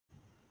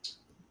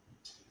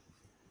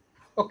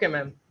Okay,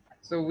 ma'am.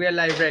 So we are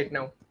live right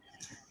now.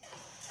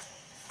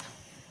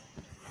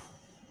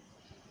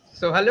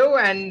 So hello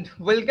and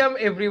welcome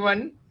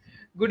everyone.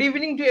 Good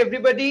evening to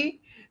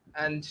everybody.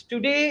 And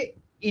today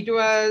it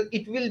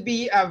will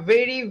be a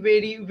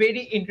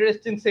very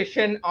interesting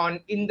session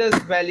on Indus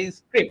Valley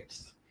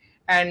scripts.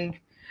 And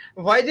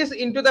Voyages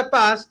into the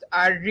Past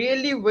are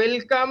really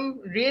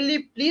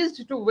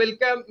pleased to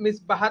welcome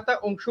Miss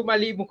Bahata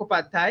Ansumali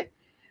Mukhopadhyay.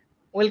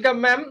 Welcome,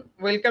 ma'am.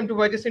 Welcome to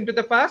Voyages into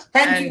the Past.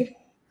 Thank And you.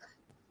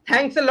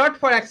 thanks a lot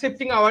for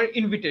accepting our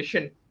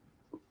invitation.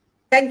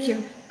 Thank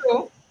you.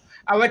 So,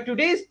 our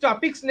today's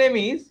topic's name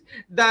is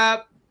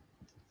the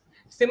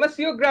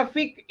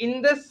Semasiographic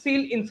Indus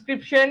seal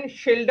inscription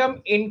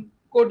Seldom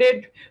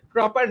encoded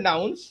proper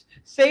nouns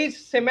says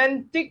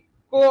semantic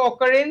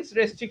co-occurrence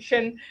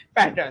restriction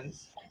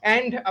patterns.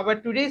 And our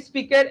today's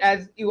speaker,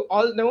 as you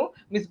all know,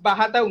 Ms.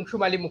 Bahata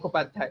Ansumali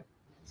Mukhopadhyay.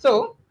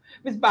 So,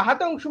 Ms.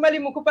 Bahata Ansumali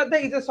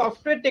Mukhopadhyay is a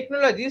software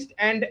technologist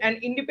and an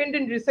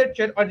independent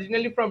researcher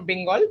originally from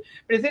Bengal,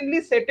 presently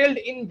settled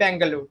in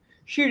Bangalore.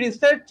 She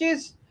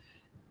researches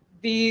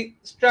the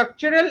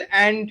structural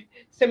and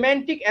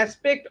semantic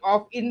aspect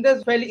of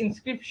Indus Valley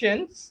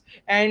inscriptions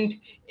and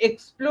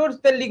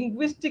explores the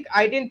linguistic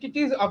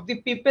identities of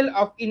the people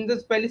of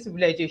Indus Valley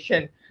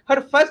civilization.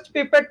 Her first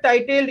paper,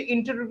 titled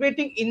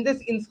Interrogating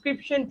Indus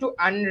Inscription to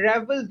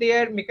Unravel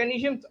Their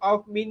Mechanisms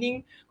of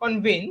Meaning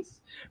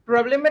Conveys,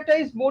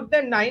 problematized more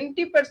than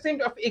 90%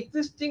 of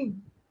existing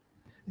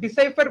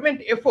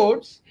decipherment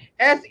efforts,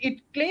 as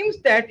it claims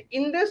that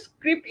in the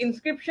script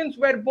inscriptions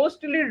were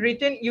mostly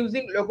written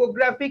using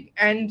logographic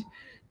and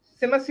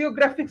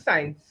semasiographic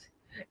signs,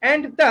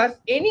 and thus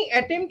any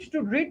attempt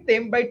to read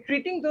them by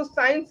treating those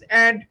signs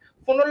and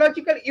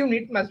phonological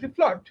unit must be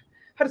flawed.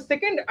 Her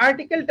second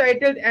article,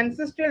 titled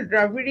Ancestral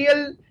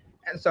Dravidian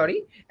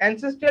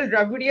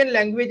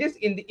Languages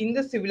in the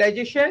Indus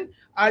Civilization,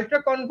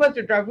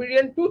 Ultra-Converged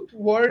Dravidian Tooth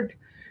Word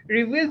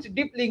reveals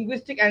deep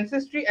linguistic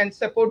ancestry and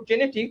support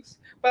genetics,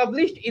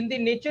 published in the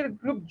Nature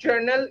Group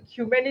journal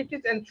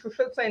Humanities and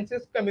Social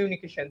Sciences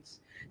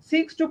Communications,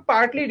 seeks to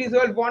partly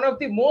resolve one of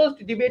the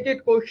most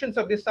debated questions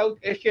of the South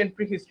Asian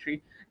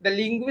prehistory, the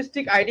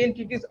linguistic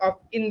identities of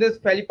Indus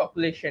Valley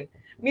population.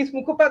 Ms.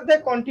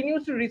 Mukhopadhyay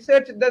continues to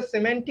research the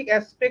semantic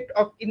aspect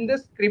of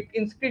Indus script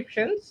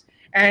inscriptions,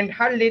 and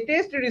her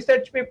latest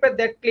research paper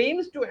that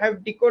claims to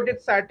have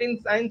decoded certain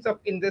signs of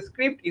Indus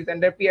script is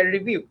under peer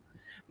review.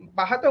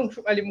 Bahata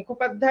Ansumali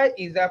Mukhopadhyay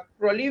is a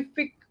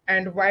prolific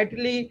and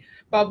widely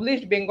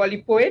published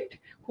Bengali poet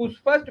whose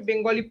first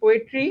Bengali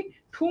poetry,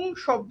 Thum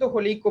Shabdo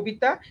Holei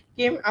Kobita,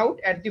 came out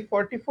at the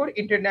 44th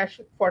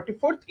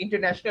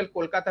International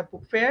Kolkata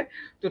Book Fair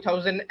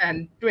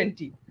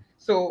 2020.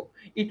 So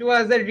it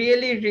was a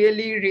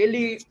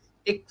really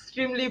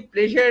extremely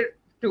pleasure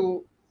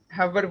to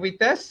have her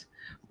with us.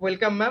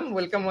 Welcome, ma'am.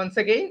 Welcome once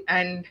again.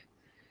 And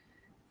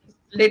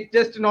let's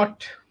just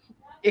not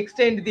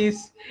extend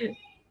this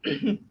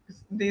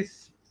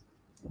this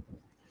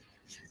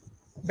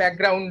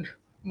background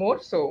more.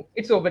 So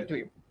it's over to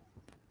you.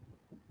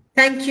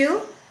 Thank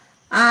you.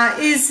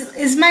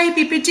 Is my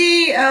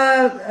PPT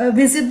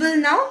visible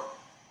now?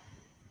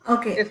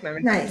 Okay. Yes,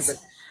 ma'am. Nice.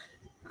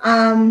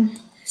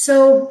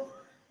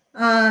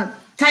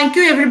 Thank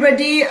you,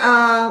 everybody.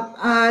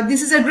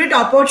 This is a great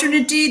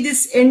opportunity.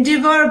 This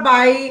endeavor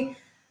by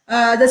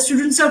the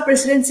students of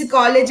Presidency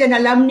College and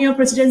alumni of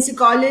Presidency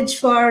College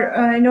for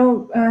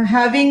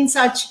having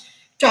such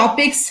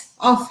topics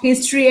of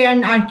history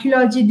and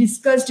archaeology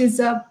discussed is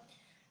a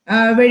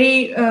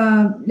very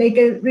like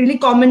a really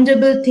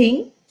commendable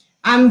thing.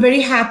 I'm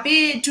very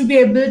happy to be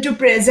able to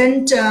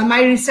present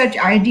my research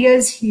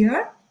ideas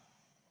here.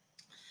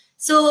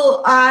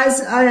 So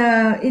as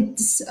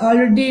it's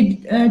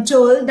already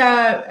told,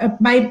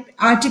 my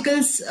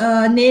article's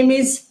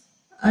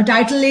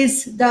title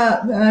is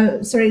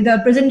the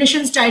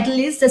presentation's title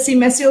is the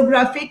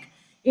Semasiographic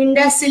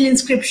Indus seal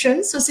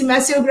inscriptions. So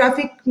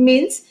semasiographic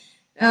means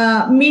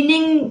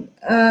meaning,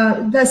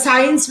 the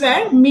signs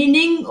were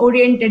meaning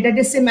oriented, that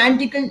is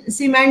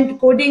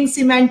coding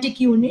semantic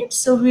units.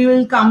 So we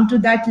will come to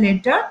that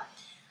later.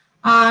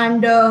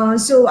 And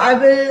so I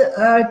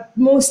will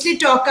mostly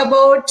talk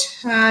about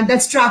the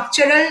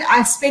structural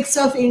aspects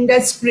of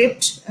Indus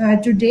script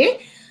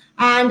today,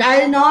 and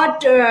I'll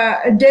not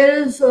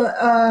delve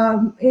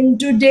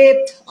into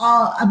depth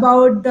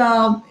about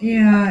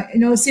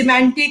the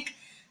semantic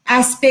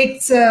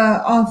aspects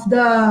of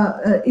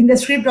the in the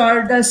script,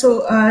 or the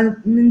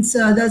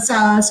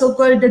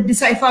so-called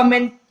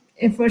decipherment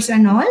efforts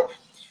and all.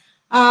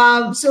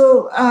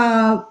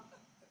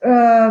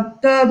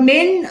 The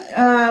main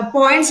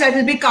points that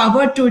will be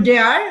covered today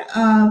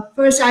are,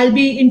 first I'll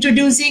be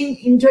introducing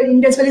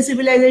Indus Valley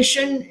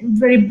civilization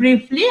very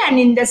briefly and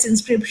Indus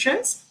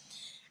inscriptions,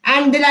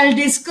 and then I'll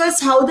discuss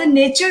how the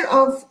nature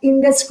of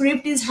Indus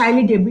script is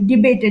highly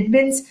debated,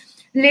 means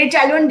late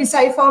Alone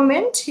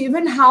decipherment,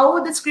 even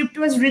how the script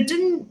was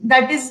written,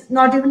 that is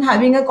not even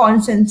having a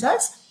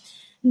consensus.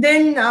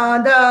 Then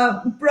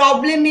the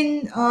problem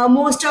in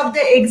most of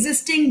the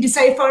existing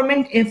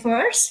decipherment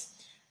efforts,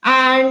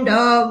 And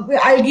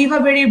I'll give a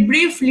very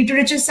brief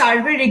literature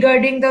survey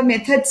regarding the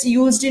methods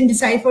used in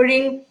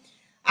deciphering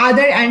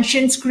other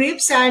ancient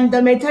scripts and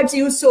the methods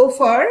used so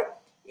far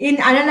in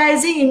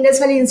analyzing Indus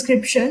Valley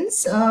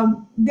inscriptions.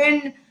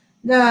 Then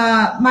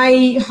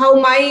how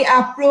my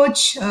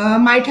approach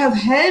might have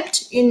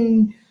helped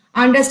in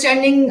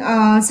understanding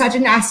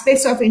certain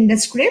aspects of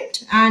Indus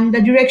script, and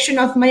the direction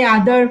of my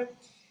other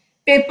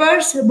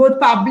papers, both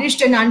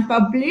published and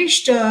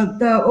unpublished,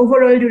 the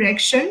overall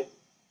direction,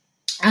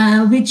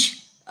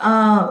 which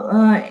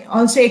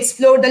also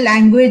explore the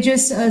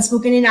languages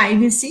spoken in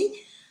IVC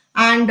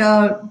and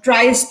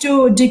tries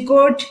to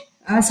decode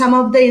some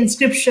of the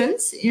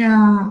inscriptions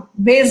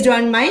based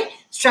on my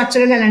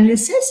structural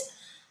analysis.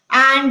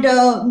 And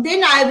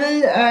then I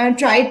will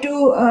try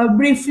to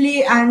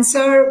briefly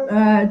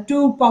answer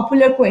two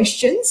popular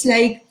questions,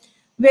 like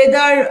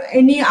whether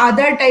any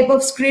other type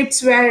of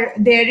scripts were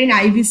there in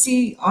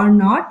IVC or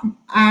not,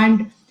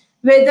 and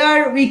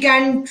whether we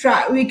can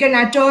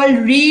at all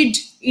read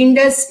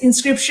Indus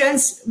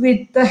inscriptions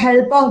with the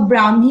help of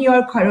Brahmi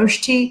or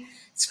Kharoshthi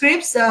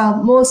scripts,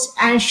 most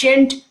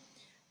ancient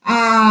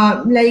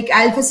like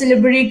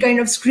alpha-syllabary kind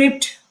of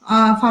script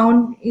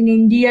found in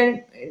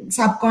Indian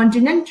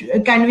subcontinent.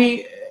 Can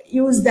we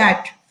use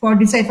that for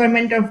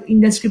decipherment of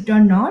Indus script or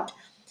not?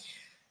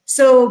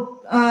 So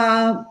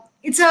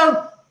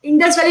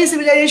Indus Valley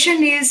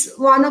civilization is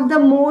one of the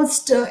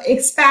most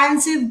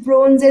expansive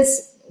Bronze Age,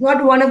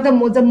 not one of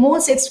the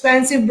most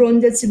expansive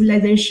Bronze Age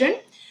civilization.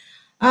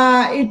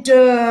 It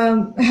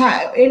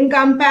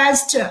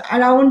encompassed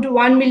around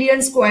 1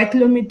 million square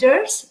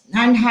kilometers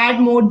and had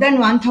more than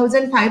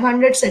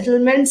 1,500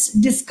 settlements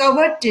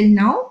discovered till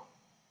now.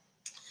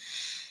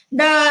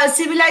 The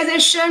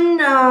civilization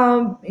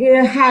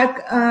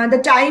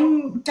the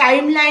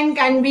timeline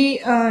can be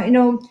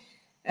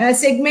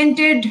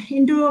segmented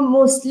into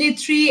mostly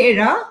three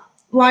eras.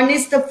 One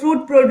is the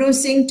fruit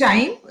producing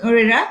time or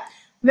era,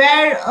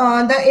 where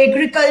the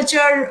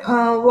agriculture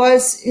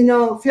was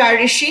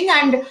flourishing,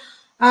 and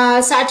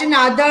certain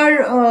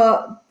other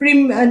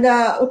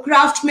the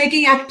craft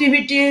making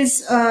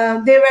activities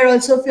they were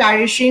also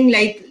flourishing,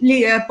 like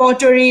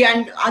pottery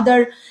and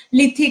other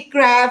lithic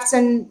crafts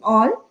and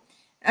all.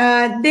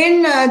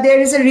 Then there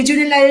is a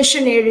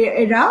regionalization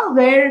era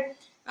where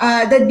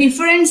the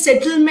different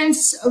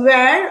settlements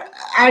were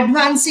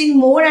advancing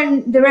more,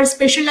 and they were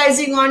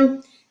specializing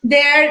on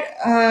their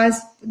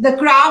the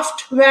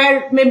craft,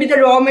 where maybe the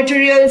raw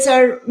materials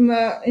are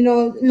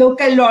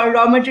local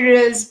raw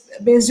materials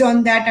based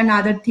on that and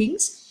other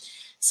things.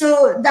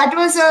 So that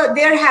was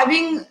they're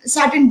having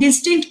certain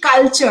distinct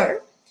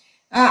culture,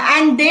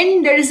 and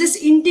then there is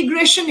this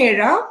integration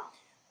era,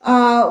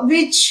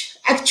 which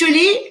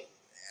actually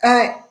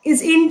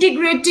is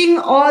integrating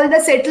all the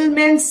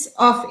settlements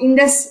of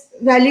Indus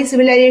Valley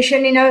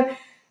civilization in a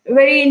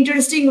very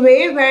interesting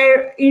way,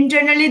 where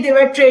internally they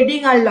were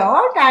trading a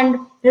lot and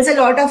there's a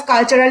lot of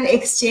cultural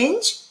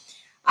exchange.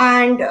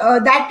 And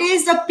that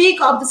is the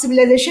peak of the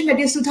civilization, that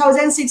is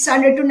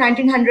 2600 to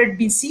 1900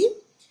 BC.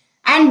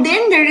 And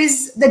then there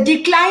is the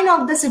decline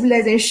of the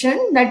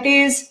civilization, that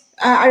is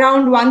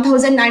around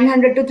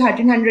 1900 to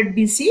 1300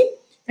 BC,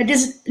 that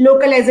is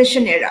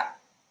localization era.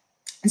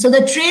 So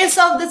the trace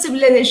of the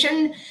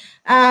civilization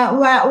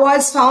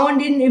was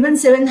found in even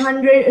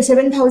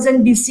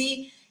 7000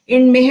 BC.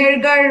 In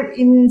Mehergarh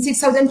in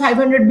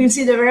 6500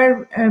 BC, there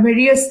were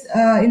various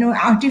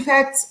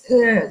artifacts,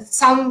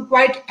 some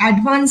quite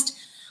advanced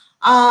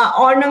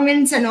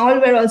ornaments and all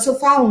were also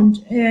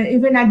found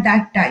even at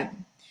that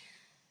time.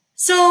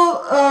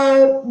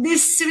 So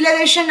this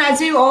civilization,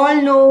 as you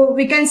all know,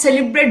 we can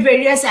celebrate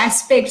various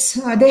aspects.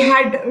 They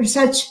had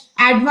such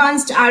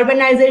advanced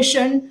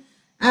urbanization.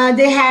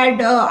 They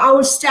had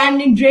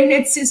outstanding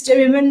drainage system.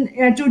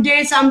 Even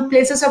today, some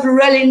places of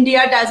rural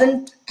India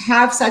doesn't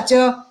have such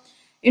a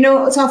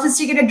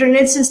sophisticated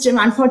drainage system,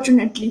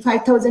 unfortunately,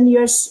 5,000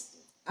 years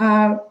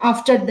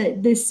after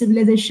this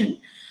civilization.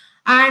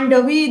 And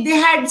they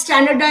had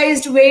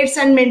standardized weights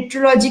and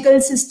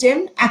meteorological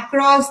system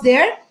across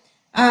their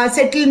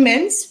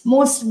settlements,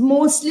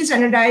 mostly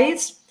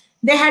standardized.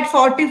 They had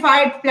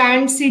fortified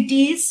planned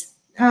cities.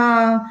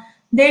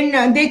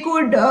 Then they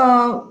could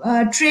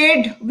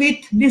trade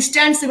with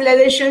distant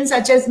civilizations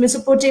such as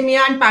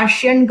Mesopotamia and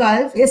Persian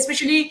Gulf.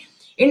 Especially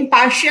in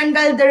Persian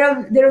Gulf,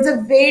 there was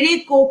a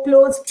very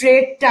close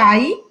trade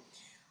tie.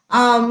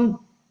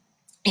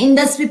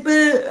 Indus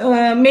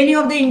people, many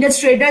of the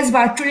Indus traders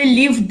virtually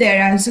lived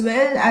there as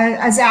well,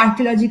 as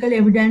archaeological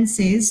evidence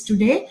says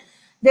today.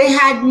 They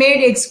had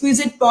made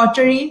exquisite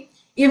pottery.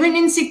 Even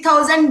in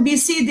 6000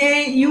 BC,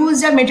 they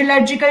used a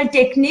metallurgical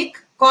technique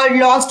called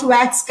lost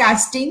wax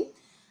casting.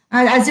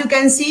 As you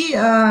can see,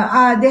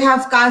 they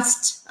have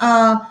cast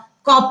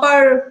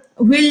copper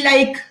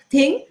wheel-like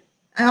thing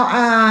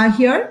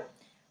here.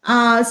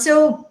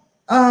 So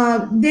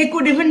they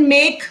could even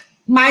make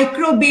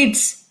micro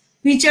beads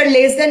which are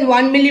less than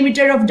 1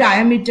 millimeter of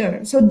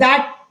diameter. So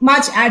that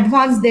much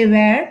advanced they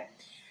were.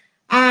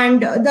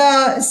 And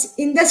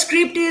in the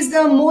script is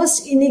the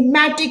most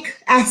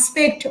enigmatic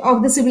aspect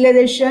of the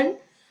civilization.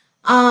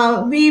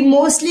 We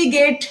mostly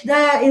get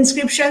the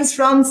inscriptions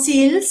from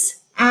seals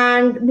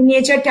and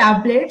miniature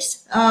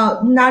tablets.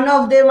 None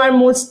of them are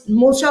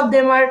most of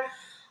them are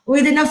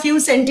within a few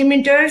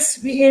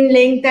centimeters in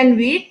length and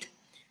width.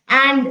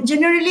 And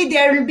generally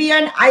there will be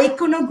an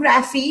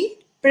iconography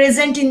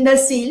present in the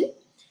seal.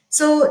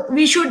 So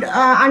we should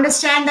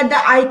understand that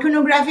the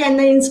iconography and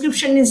the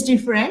inscription is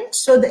different.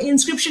 So the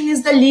inscription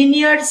is the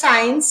linear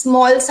signs,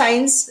 small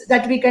signs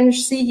that we can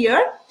see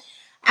here.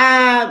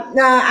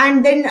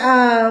 And then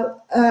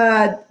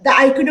the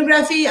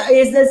iconography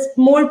is this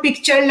more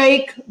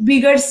picture-like,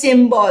 bigger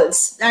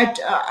symbols that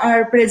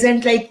are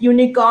present, like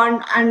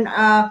unicorn and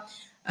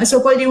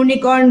so-called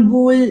unicorn,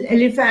 bull,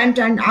 elephant,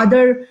 and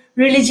other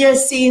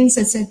religious scenes,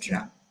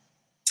 etc.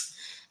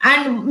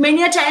 And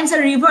many a times a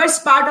reverse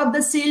part of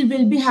the seal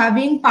will be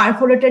having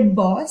perforated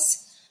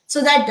boss,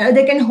 so that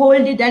they can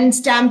hold it and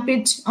stamp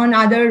it on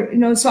other,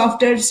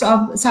 softer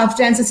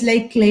substances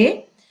like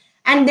clay.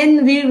 And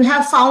then we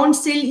have found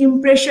seal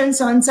impressions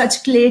on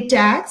such clay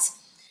tags.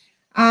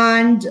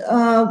 And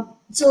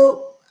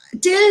so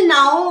till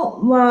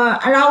now,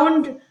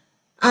 around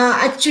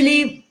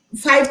actually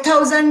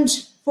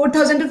 5,000,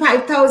 4,000 to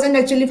 5,000,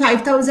 actually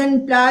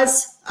 5,000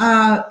 plus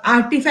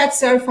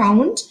artifacts are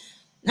found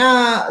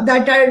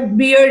that are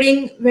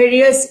bearing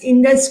various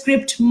Indus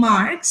script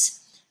marks.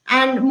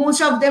 And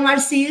most of them are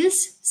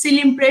seals,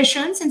 seal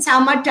impressions, and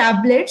some are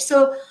tablets.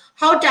 So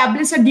how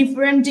tablets are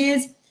different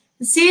is,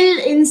 seal,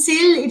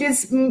 it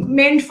is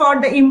meant for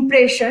the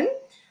impression,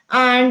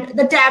 and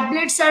the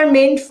tablets are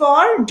meant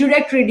for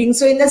direct reading.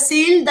 So in the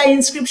seal, the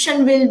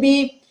inscription will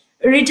be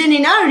written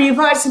in a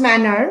reverse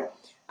manner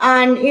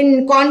and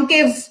in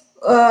concave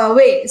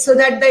way, so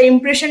that the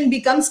impression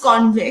becomes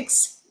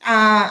convex.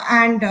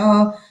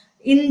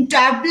 In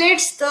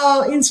tablets,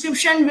 the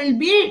inscription will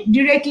be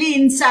directly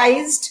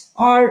incised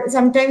or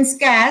sometimes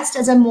cast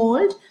as a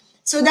mold,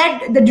 so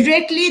that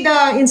directly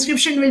the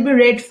inscription will be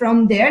read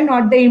from there,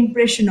 not the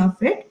impression of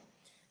it.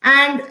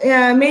 And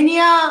many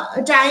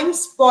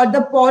times for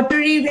the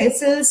pottery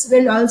vessels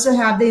will also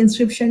have the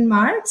inscription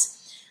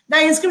marks.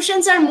 The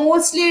inscriptions are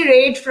mostly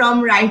read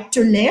from right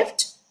to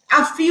left.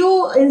 A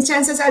few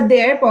instances are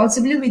there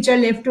possibly which are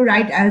left to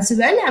right as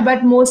well,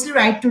 but mostly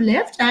right to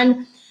left.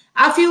 And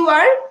a few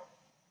are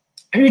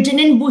written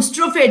in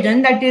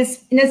boustrophédon, that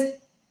is in a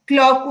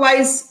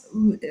clockwise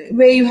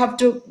way you have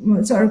to,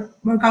 or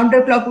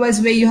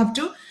counterclockwise way you have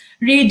to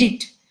read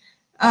it,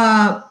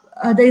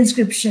 the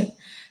inscription.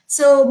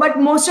 So, but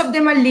most of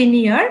them are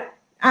linear.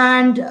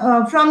 And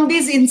from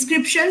these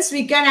inscriptions,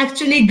 we can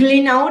actually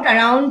glean out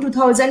around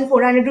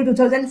 2,400 to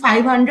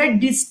 2,500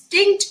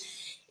 distinct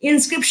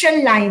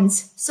inscription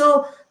lines.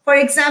 So, for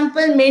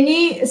example,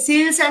 many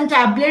seals and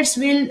tablets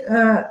will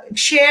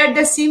share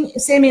the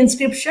same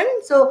inscription.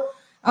 So,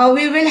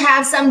 we will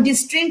have some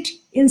distinct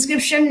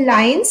inscription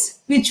lines,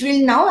 which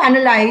we'll now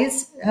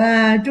analyze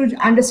to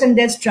understand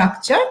their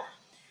structure.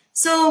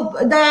 So,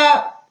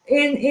 the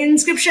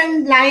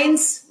inscription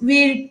lines,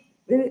 we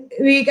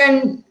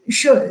can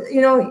show,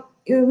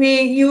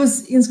 we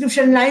use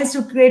inscription lines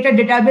to create a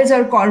database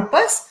or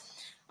corpus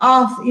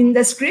in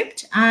the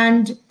script.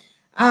 And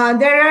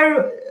there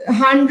are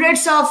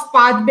hundreds of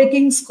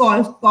path-breaking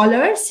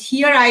scholars.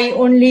 Here I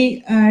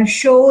only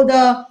show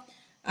the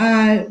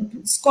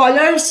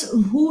scholars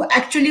who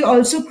actually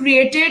also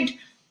created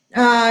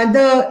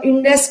the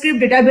Indus script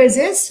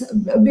databases,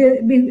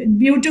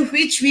 due to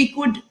which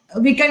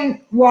we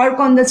can work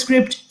on the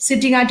script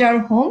sitting at our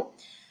home.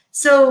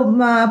 So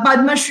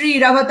Padma Shri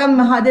Iravatam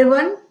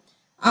Mahadevan,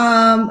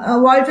 a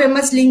world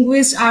famous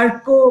linguist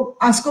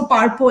Asko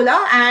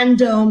Parpola,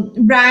 and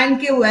Brian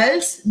K.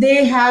 Wells,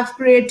 they have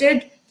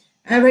created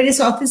very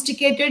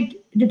sophisticated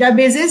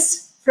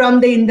databases from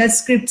the Indus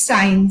script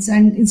signs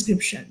and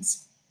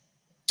inscriptions.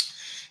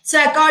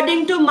 So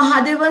according to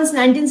Mahadevan's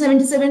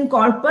 1977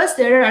 corpus,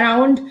 there are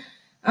around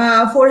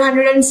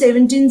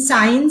 417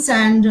 signs,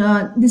 and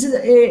this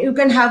is you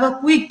can have a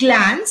quick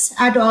glance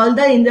at all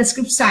the Indus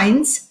script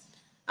signs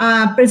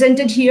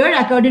presented here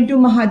according to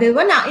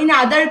Mahadevan. In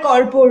other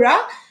corpora,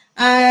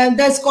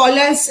 the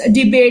scholars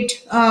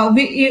debate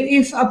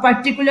if a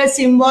particular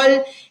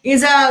symbol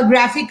is a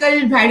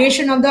graphical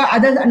variation of the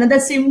another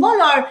symbol,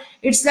 or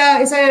it's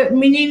a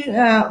meaning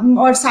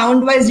or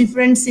sound-wise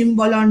different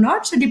symbol or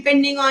not. So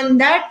depending on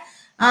that,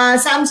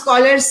 some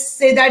scholars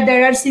say that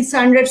there are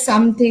 600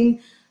 something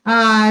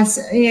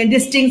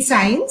distinct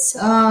signs,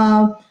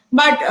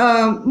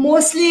 but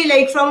mostly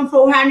like from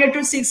 400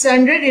 to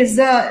 600 is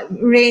the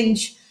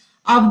range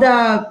of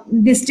the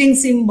distinct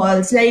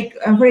symbols. Like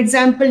for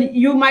example,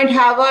 you might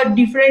have a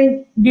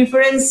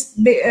difference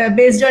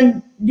based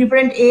on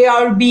different A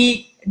or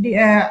B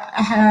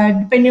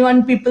depending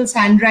on people's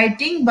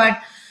handwriting, but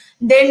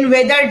then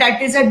whether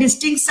that is a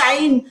distinct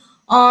sign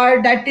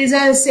or that is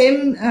a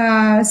same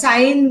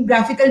sign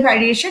graphical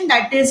variation,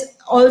 that is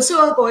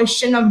also a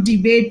question of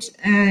debate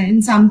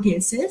in some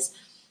cases.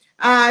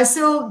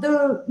 So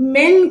the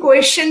main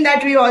question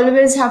that we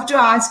always have to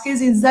ask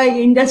is the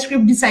Indus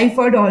script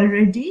deciphered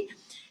already?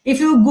 If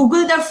you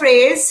Google the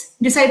phrase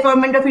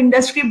decipherment of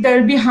Indus script, there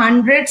will be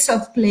hundreds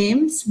of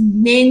claims,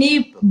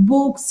 many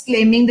books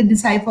claiming the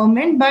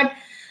decipherment, but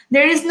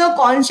there is no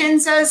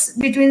consensus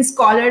between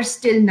scholars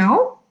till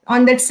now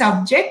on that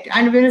subject,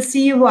 and we'll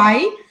see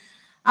why.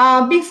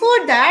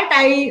 Before that,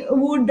 I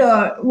would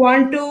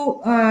want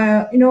to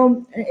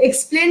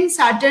explain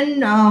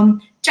certain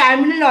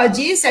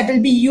terminologies that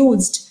will be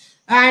used,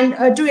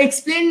 and to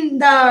explain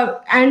the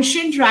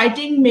ancient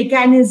writing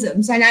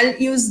mechanisms, and I'll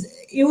use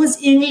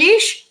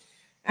English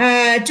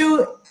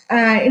to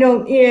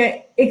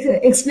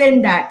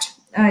explain that.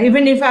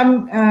 Even if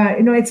I'm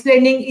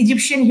explaining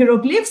Egyptian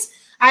hieroglyphs,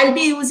 I'll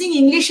be using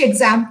English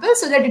examples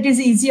so that it is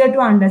easier to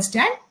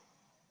understand.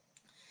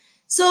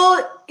 So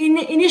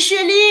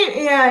initially,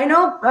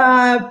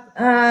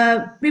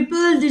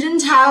 people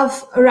didn't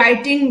have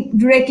writing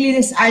directly.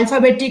 This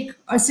alphabetic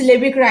or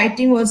syllabic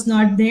writing was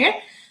not there.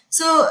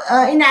 So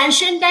in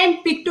ancient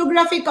time,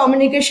 pictographic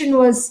communication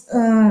was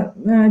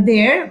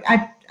there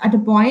at a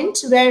point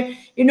where,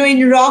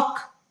 in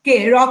rock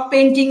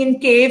painting in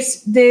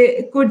caves,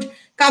 they could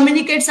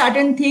communicate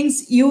certain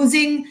things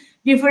using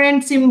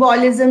different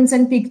symbolisms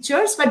and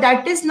pictures, but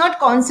that is not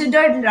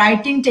considered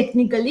writing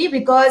technically,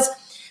 because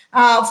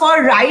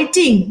for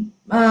writing,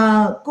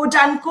 quote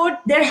unquote,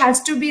 there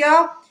has to be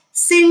a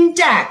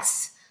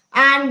syntax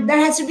and there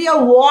has to be a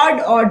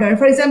word order.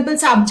 For example,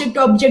 subject,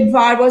 object,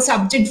 verb, or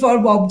subject,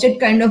 verb, object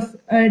kind of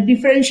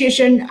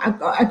differentiation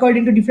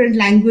according to different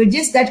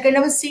languages. That kind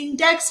of a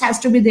syntax has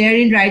to be there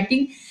in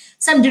writing.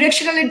 Some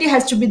directionality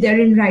has to be there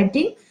in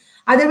writing.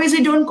 Otherwise,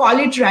 we don't call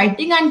it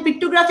writing. And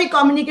pictographic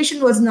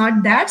communication was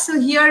not that. So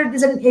here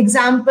is an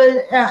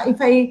example.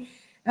 If I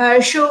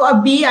show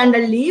a bee and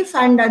a leaf,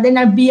 and then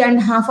a bee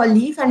and half a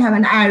leaf, and have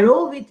an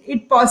arrow,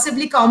 it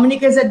possibly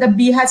communicates that the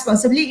bee has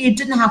possibly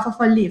eaten half of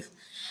a leaf.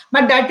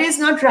 But that is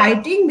not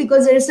writing,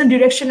 because there is no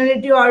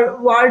directionality or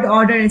word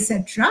order,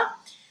 etc.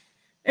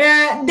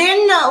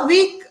 Then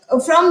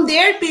from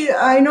there,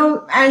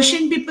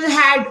 ancient people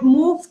had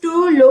moved to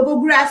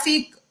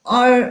logographic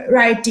or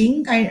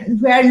writing,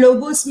 where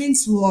logos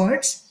means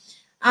words,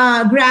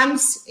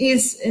 grams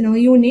is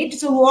unit,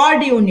 so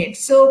word unit.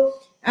 So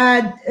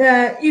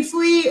if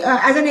we,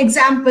 as an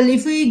example,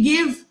 if we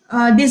give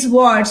these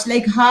words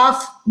like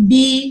half,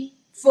 be,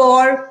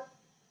 for,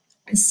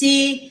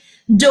 see,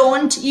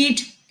 don't,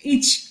 eat,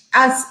 each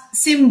as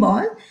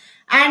symbol,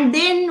 and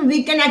then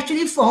we can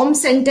actually form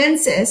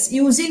sentences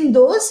using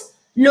those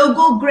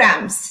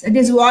logograms, that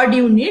is word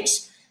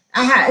units,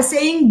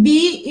 saying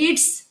bee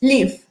eats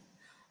leaf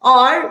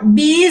or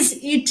bees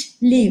eat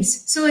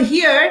leaves. So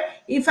here,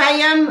 if I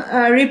am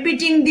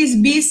repeating this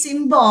bee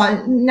symbol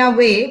in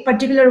a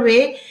particular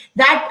way,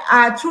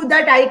 that through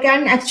that I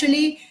can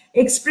actually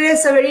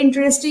express a very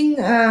interesting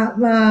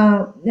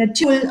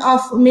tool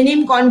of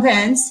meaning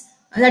conveyance,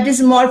 that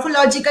is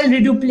morphological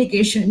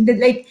reduplication.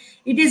 Like,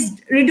 it is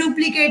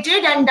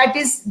reduplicated, and that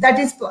is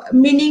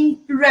meaning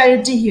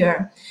plurality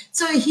here.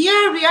 So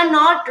here we are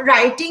not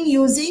writing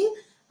using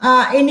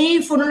any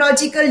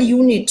phonological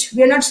unit.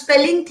 We are not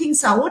spelling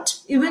things out,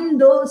 even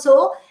though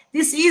so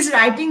this is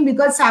writing,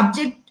 because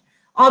subject,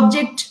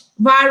 object,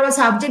 verb, or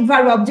subject,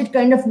 verb, object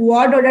kind of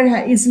word order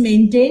is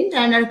maintained,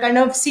 and a kind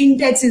of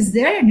syntax is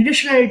there,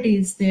 directionality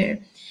is there.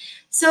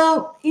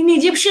 So in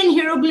Egyptian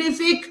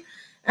hieroglyphic,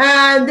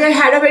 they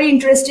had a very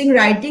interesting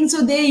writing.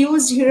 So they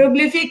used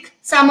hieroglyphic.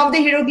 Some of the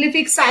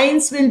hieroglyphic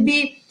signs will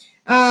be,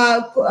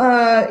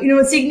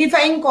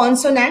 signifying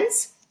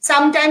consonants.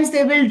 Sometimes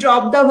they will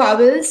drop the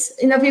vowels.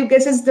 In a few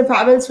cases, the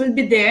vowels will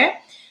be there.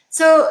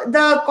 So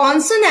the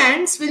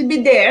consonants will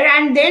be there,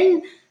 and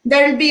then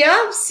there will be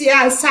a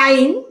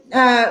sign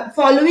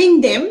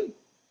following them,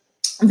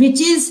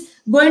 which is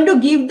going to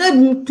give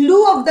the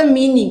clue of the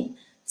meaning.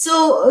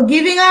 So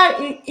giving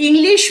a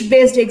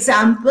English-based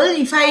example,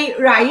 if I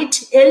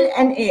write L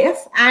and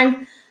F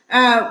and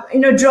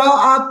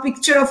draw a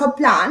picture of a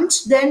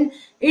plant, then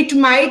you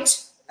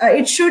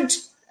should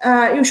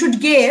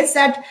guess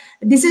that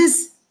this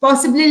is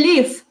possibly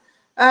leaf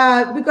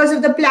because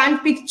of the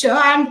plant picture.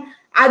 And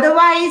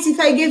otherwise,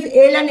 if I give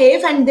L and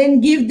F and then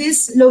give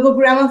this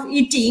logogram of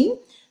eating,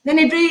 then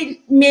it will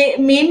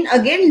mean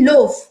again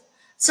loaf.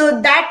 So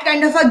that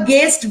kind of a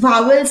guessed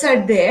vowels are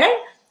there.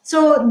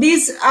 So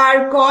these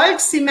are called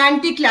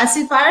semantic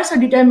classifiers or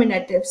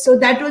determinatives. So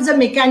that was a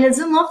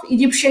mechanism of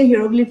Egyptian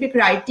hieroglyphic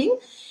writing.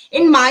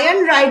 In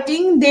Mayan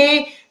writing,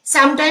 they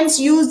sometimes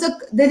use the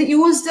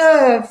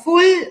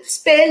full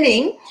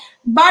spelling,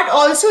 but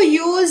also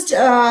used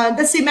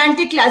the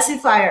semantic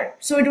classifier.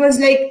 So it was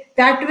like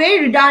that way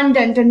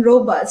redundant and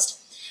robust.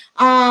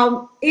 There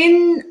are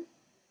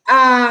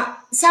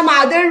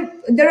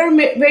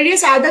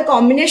various other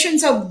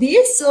combinations of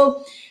these.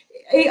 So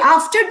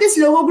after this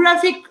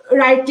logographic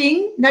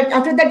writing,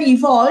 after that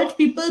evolved,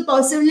 people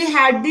possibly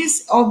had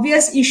this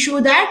obvious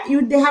issue that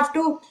they have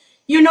to,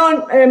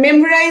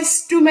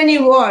 memorize too many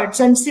words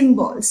and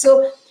symbols.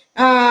 So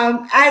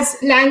as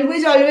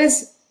language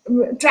always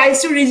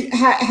tries to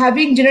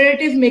having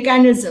generative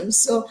mechanisms.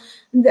 So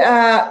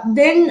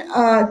then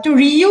to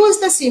reuse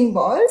the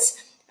symbols,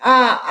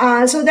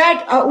 so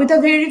that with a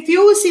very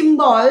few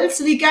symbols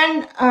we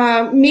can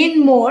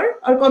mean more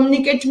or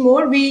communicate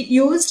more.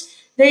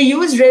 They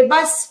used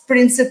rebus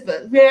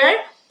principle,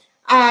 where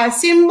a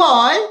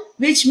symbol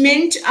which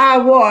meant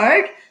a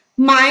word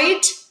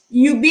might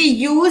be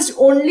used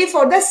only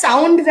for the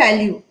sound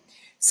value.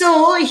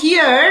 So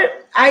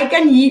here I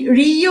can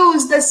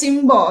reuse the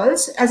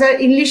symbols as an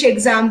English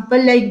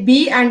example like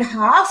be and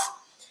half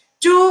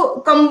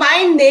to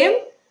combine them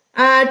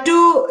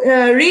to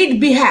read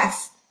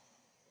behalf,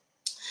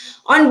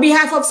 on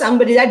behalf of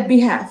somebody, that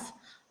behalf,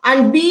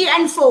 and be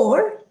and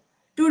for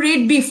to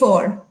read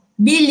before,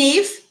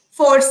 believe,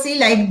 foresee,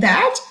 like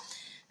that.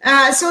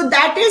 So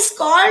that is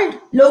called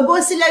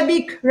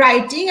logosyllabic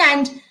writing,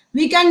 and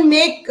we can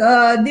make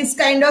this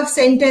kind of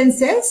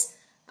sentences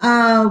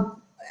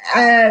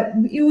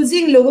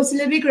using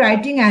logosyllabic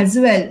writing as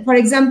well. For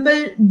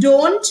example,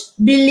 don't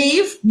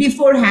believe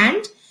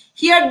beforehand.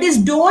 Here this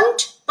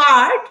don't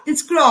part,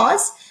 this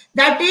cross,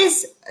 that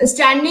is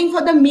standing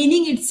for the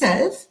meaning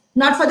itself,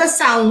 not for the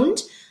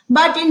sound.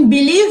 But in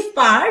believe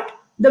part,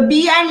 the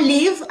be and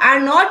leave are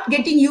not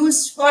getting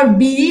used for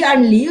be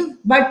and leave,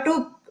 but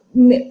to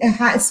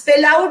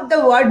spell out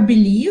the word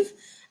believe.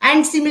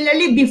 And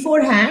similarly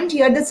beforehand,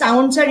 here the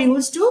sounds are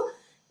used to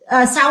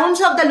sounds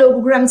of the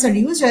logograms are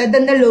used rather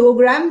than the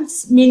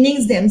logograms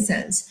meanings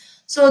themselves.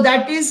 So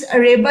that is a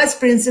rebus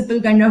principle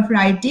kind of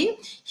writing.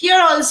 Here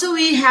also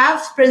we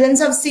have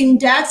presence of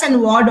syntax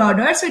and word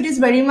order, so it is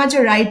very much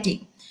a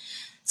writing.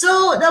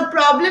 So the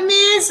problem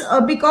is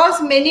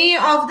because many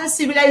of the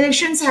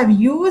civilizations have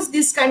used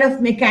this kind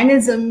of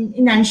mechanism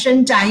in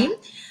ancient time,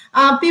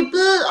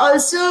 people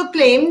also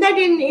claim that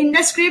in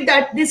Indus script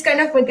that this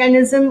kind of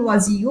mechanism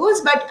was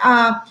used, but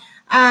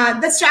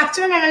the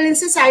structural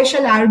analysis, I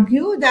shall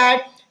argue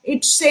that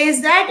it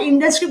says that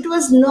Indus script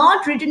was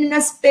not written in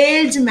a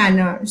spelled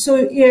manner. So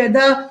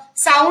the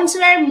sounds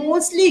were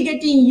mostly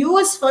getting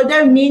used for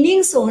their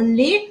meanings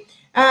only.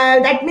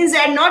 That means they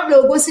are not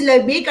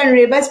logosyllabic, and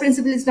rebus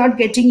principle is not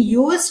getting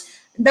used.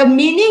 The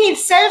meaning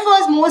itself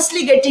was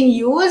mostly getting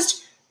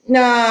used.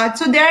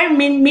 So there are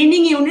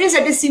meaning units,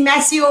 that is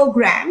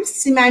semasiograms,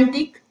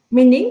 semantic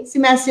meaning,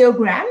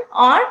 semasiogram,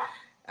 or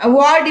a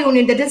word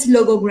unit, that is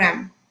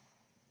logogram.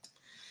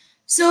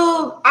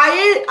 So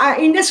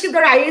Indus script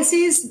or ISC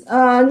is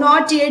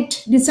not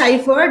yet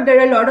deciphered. There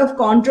are a lot of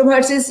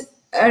controversies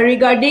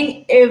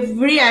regarding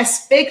every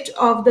aspect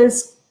of the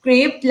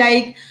script,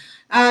 like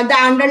the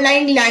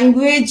underlying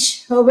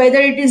language, whether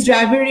it is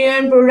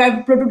Dravidian,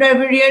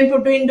 Proto-Dravidian,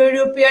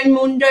 Proto-Indo-European,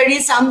 Mundari.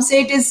 Some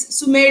say it is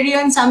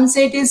Sumerian, some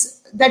say it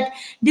is that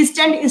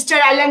distant Easter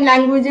Island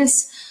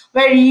languages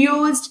were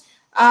used.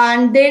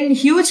 And then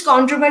huge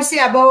controversy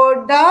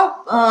about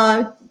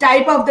the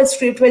type of the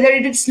script, whether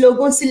it is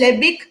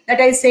logosyllabic,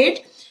 that I said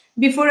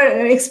before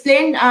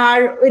explained,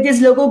 or it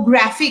is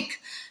logographic,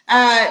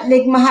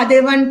 like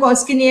Mahadevan,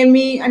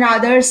 Koskiniemi and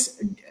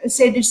others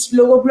said it's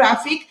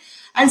logographic.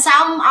 And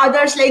some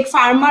others like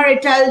Farmer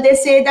et al., they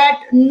say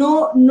that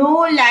no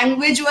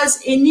language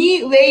was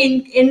any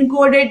way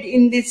encoded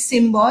in this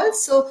symbol.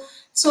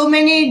 So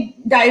many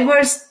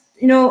diverse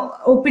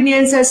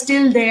opinions are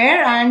still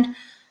there, and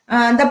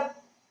the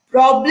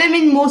problem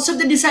in most of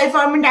the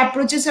decipherment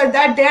approaches are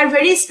that they are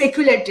very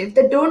speculative.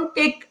 They don't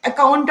take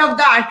account of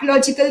the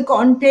archaeological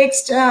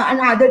context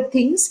and other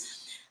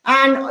things,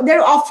 and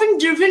they're often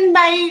driven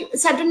by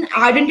certain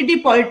identity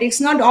politics.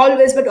 Not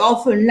always, but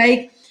often.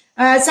 Like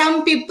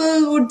some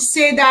people would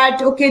say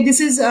that, okay,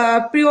 this is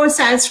pure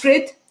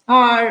Sanskrit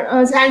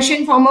or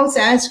ancient form of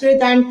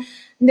Sanskrit, and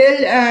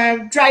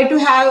they'll try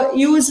to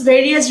use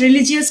various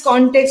religious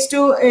contexts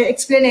to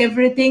explain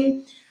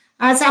everything.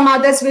 Some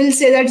others will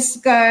say that it's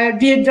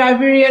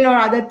Dravidian or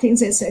other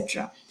things,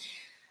 etc.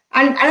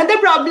 And another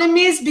problem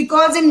is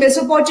because in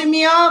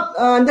Mesopotamia,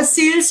 the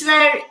seals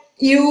were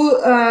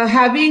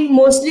having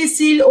mostly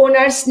seal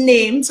owners'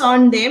 names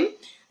on them.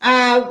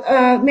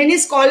 Many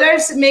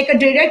scholars make a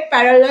direct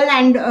parallel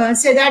and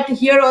say that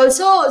here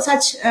also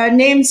such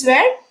names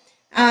were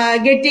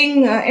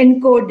getting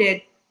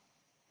encoded.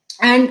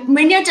 And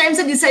many times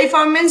the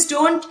decipherments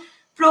don't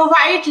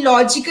provide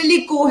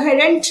logically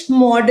coherent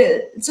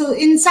model. So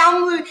in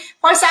some way,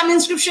 for some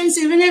inscriptions,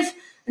 even if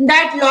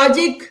that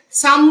logic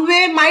some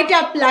way might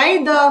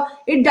apply,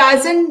 it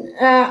doesn't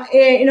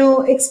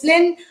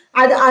explain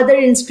other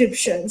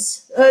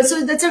inscriptions.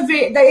 So that's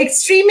the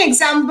extreme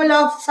example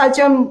of such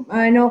a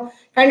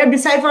kind of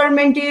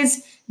decipherment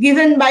is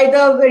given by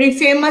the very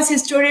famous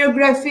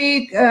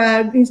historiographic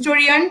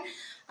historian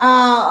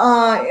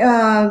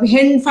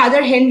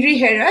Father Henry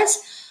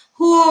Harris,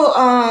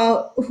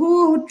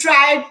 who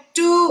tried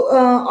to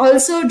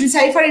also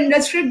decipher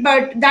Indus script,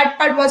 but that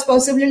part was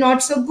possibly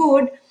not so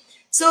good.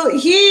 So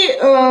he,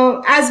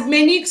 as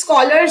many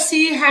scholars,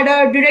 he had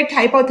a direct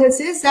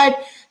hypothesis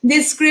that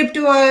this script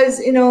was,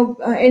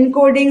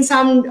 encoding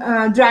some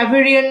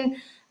Dravidian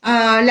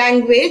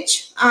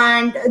language,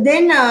 and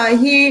then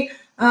he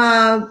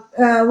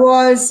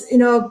was,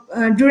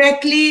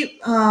 directly,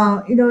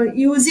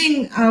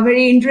 using a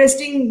very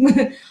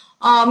interesting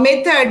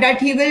method that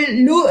he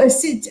will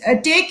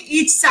take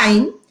each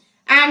sign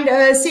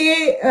and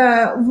say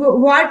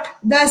what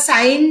the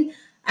sign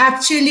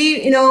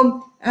actually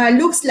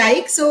looks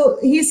like. So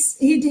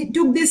he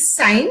took this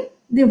sign,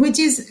 which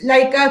is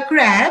like a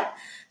crab.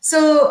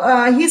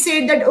 So he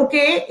said that,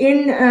 okay,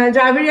 in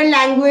Dravidian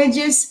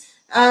languages,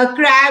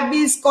 crab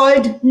is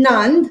called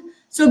nand.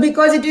 So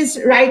because it is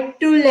right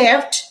to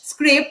left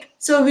script,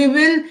 so we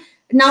will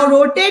now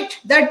rotate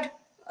that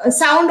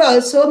sound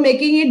also,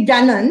 making it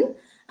danan.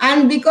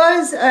 And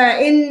because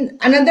in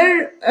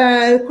another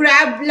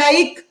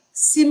crab-like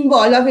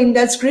symbol of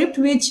Indus script,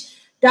 which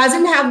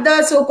doesn't have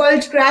the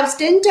so-called crab's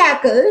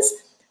tentacles,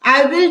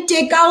 I will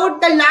take out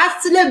the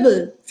last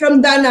syllable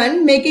from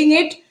danan, making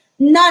it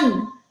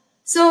nun.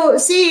 So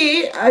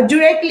see,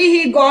 directly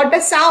he got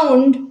a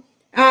sound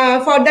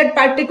for that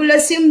particular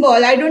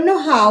symbol. I don't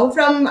know how,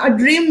 from a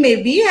dream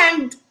maybe.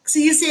 And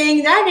he's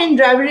saying that in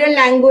Dravidian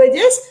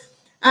languages,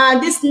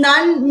 this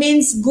nun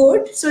means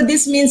good. So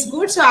this means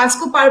good. So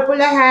Asko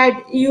Parpola had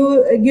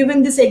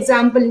given this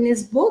example in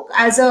his book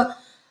as a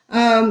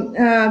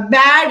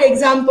bad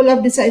example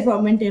of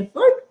decipherment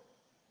effort.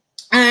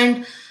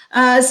 And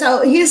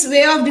so his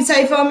way of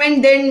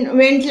decipherment then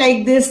went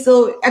like this.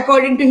 So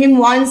according to him,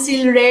 one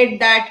seal read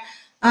that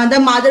the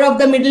mother of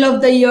the middle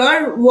of the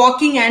year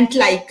walking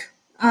ant-like.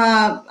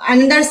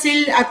 Another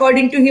seal,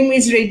 according to him,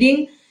 is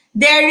reading,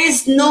 there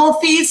is no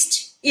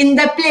feast in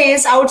the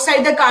place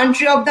outside the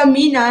country of the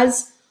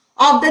Minas,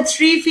 of the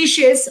three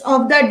fishes,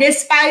 of the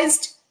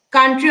despised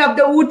country of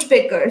the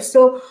woodpeckers.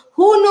 So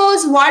who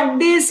knows what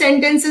these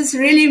sentences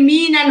really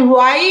mean, and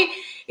why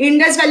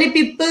Indus Valley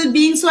people,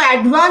 being so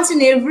advanced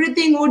in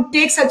everything, would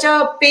take such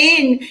a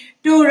pain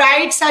to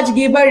write such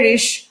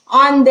gibberish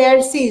on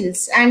their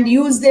seals and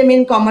use them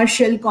in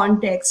commercial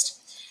context.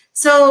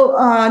 So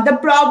the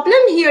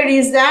problem here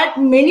is that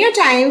many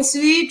times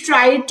we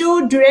try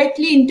to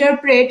directly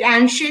interpret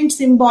ancient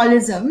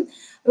symbolism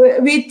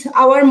with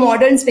our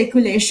modern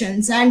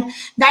speculations, and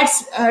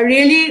that's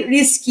really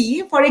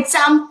risky. For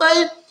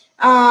example,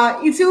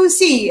 if you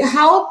see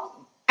how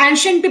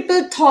ancient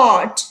people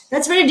thought,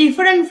 that's very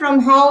different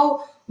from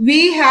how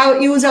we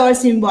have used our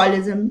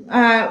symbolism.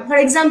 For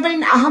example,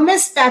 in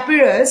Ahmes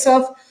papyrus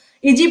of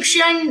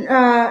Egyptian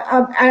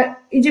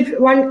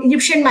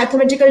Egyptian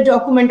mathematical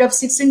document of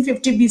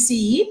 1650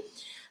 BCE,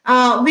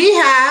 we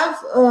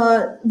have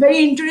very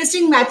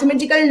interesting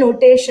mathematical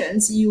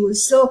notations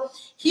used. So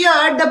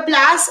here the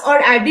plus or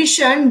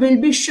addition will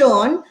be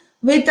shown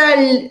with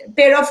a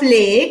pair of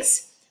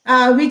legs,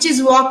 which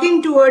is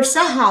walking towards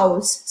a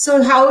house.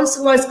 So house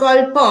was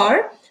called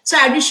per. So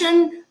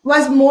addition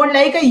was more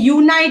like a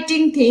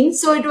uniting thing.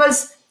 So it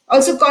was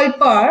also called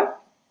per.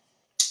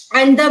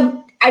 And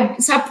the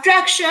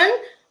subtraction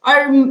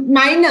or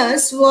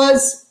minus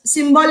was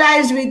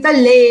symbolized with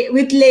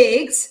with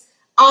legs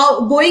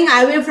going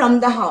away from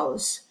the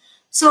house.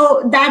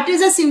 So that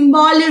is a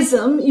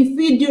symbolism if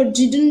we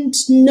didn't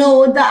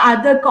know the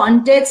other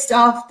context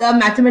of the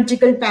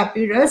mathematical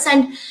papyrus,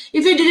 and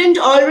if we didn't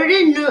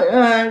already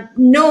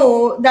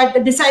know that the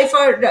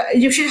deciphered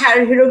Egyptian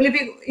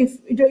hieroglyphic, if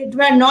it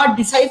were not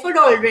deciphered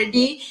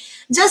already,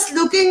 just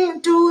looking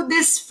to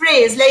this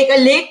phrase like a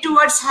leg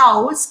towards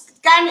house,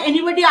 can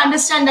anybody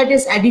understand that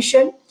is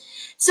addition?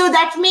 So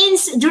that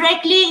means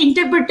directly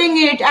interpreting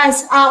it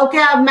as,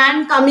 okay, a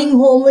man coming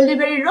home will be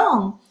very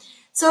wrong.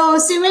 So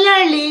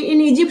similarly, in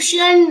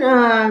Egyptian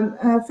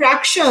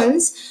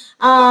fractions,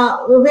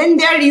 when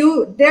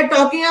they're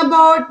talking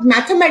about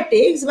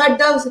mathematics, but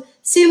the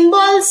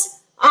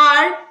symbols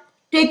are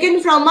taken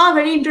from a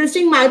very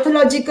interesting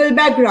mythological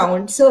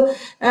background. So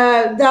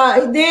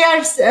they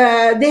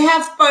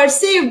have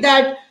perceived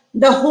that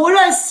the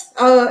Horus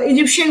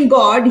Egyptian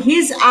god,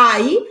 his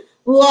eye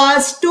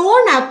was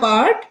torn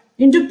apart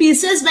into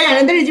pieces by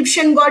another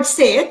Egyptian god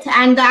Seth,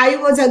 and the eye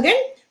was again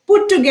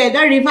put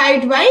together,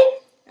 revived by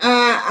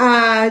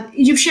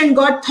Egyptian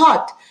god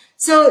Thoth.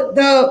 So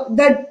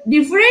the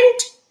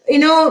different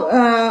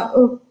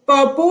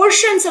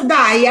portions of the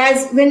eye,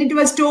 as when it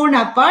was torn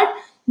apart,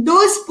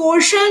 those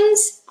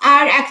portions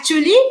are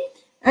actually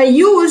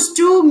used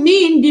to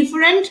mean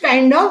different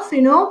kind of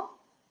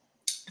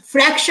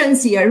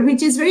fractions here,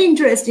 which is very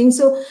interesting.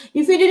 So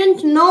if we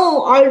didn't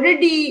know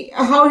already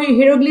how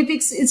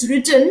hieroglyphics is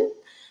written,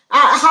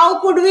 how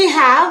could we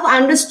have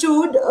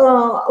understood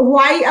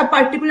why a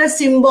particular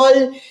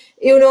symbol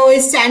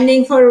is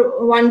standing for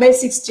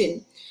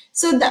 1/16?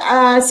 So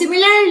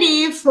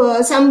similarly, if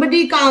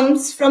somebody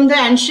comes from the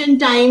ancient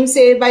times,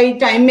 say by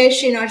time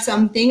machine or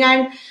something,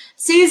 and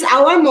sees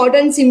our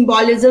modern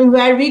symbolism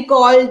where we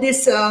call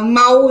this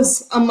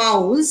mouse a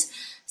mouse,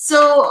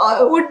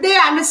 so would they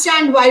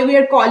understand why we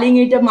are calling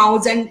it a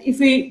mouse? And if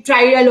we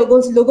try a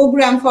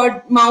logogram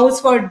for mouse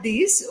for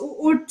this,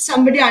 would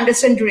somebody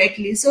understand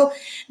directly? So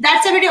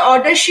that's a very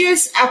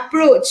audacious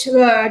approach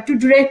to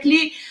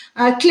directly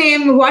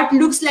claim what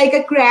looks like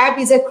a crab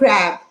is a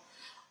crab,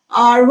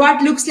 or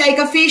what looks like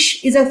a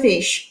fish is a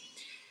fish.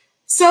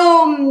 So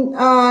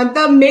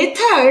the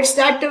methods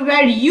that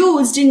were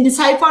used in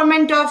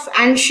decipherment of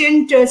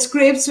ancient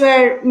scripts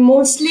were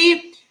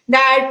mostly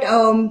that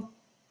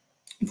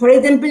For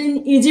example,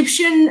 in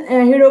Egyptian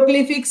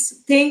hieroglyphics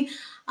thing,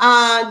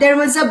 there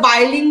was a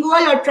bilingual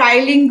or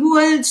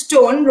trilingual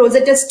stone,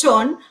 Rosetta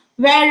Stone,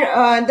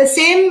 where the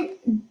same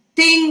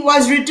thing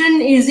was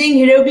written using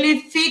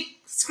hieroglyphic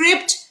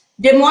script,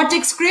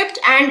 Demotic script,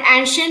 and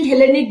ancient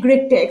Hellenic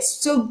Greek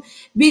text. So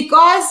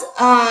because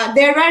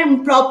there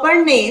were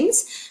proper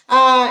names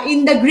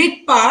in the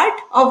Greek part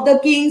of the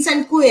kings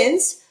and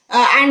queens,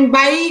 and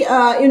by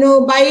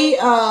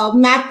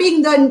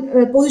mapping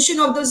the position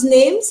of those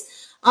names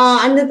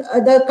and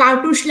the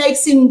cartouche-like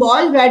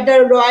symbol where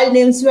the royal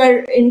names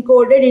were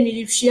encoded in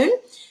Egyptian.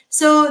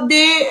 So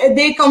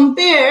they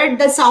compared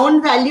the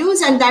sound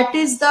values, and that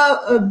is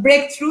the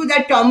breakthrough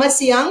that Thomas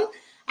Young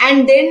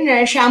and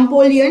then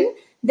Champollion,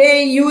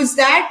 they use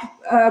that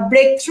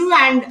breakthrough,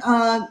 and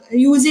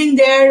using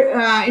their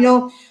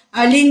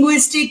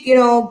linguistic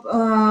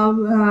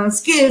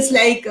skills,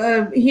 like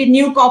he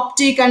knew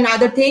Coptic and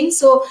other things,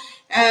 so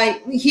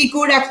he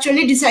could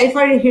actually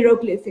decipher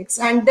hieroglyphics.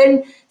 And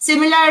then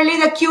similarly,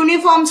 the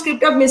cuneiform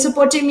script of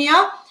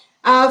Mesopotamia,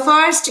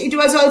 first it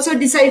was also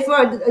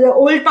deciphered. The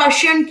old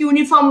Persian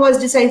cuneiform was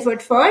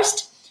deciphered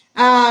first.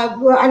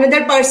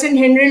 Another person,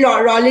 Henry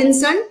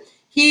Rawlinson,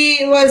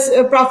 he was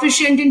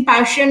proficient in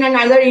Persian and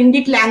other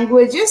Indic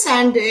languages,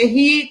 and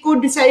he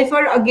could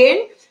decipher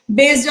again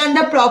based on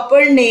the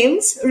proper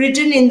names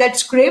written in that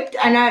script,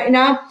 and in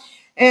a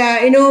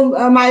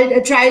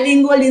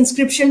trilingual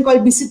inscription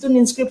called Bisitun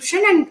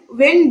inscription. And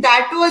when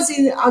that was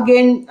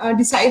again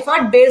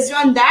deciphered, based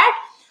on that,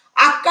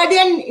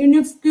 Akkadian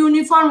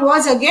cuneiform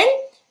was again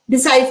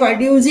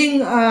deciphered using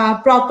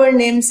proper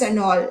names and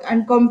all,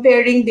 and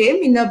comparing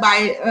them in the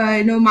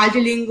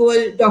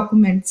multilingual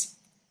documents.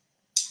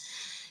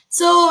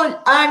 So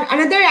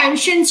another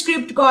ancient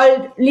script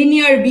called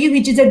Linear B,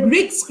 which is a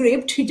Greek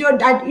script,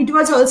 it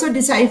was also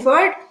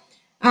deciphered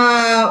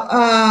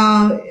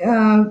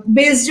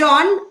based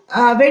on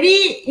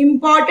very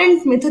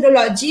important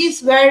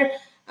methodologies, where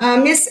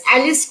Miss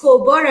Alice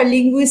Cober, a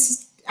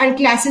linguist and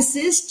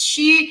classicist,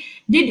 she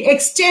did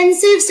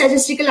extensive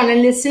statistical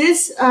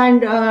analysis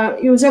and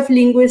use of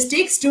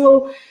linguistics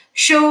to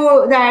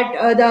show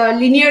that the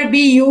Linear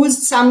B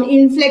used some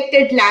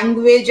inflected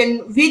language,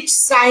 and which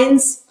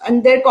signs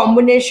and their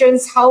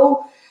combinations,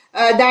 how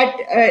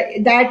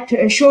that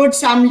showed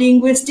some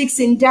linguistic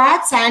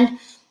syntax. And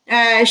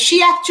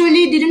she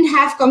actually didn't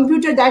have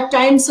computer that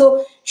time,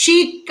 so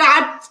she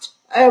cut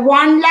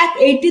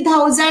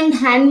 1,80,000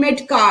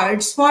 handmade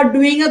cards for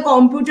doing a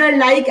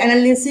computer-like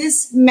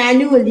analysis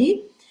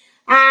manually.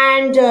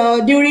 And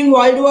during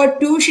World War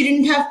II, she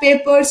didn't have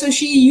paper, so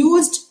she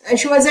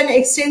was an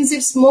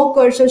extensive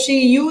smoker, so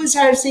she used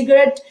her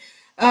cigarette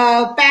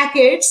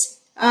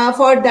packets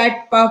for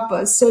that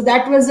purpose. So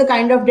that was the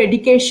kind of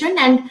dedication,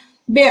 and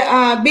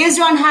based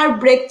on her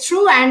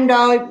breakthrough and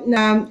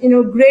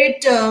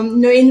great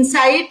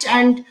insight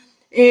and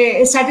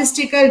great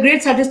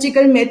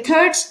statistical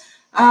methods,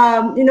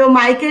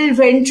 Michael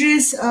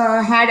Ventris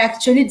had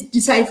actually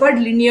deciphered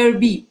Linear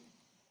B.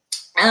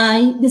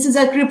 This is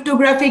a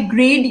cryptographic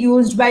grid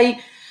used by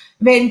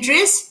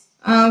Ventris,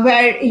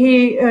 where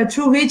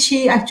through which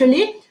he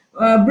actually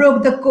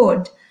broke the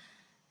code.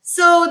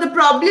 So the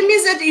problem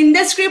is that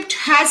Indus script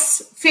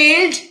has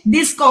failed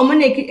these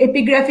common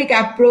epigraphic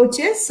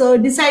approaches. So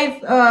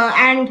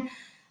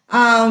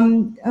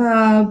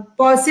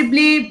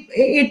possibly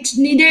it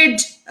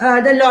needed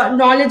the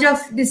knowledge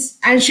of this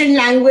ancient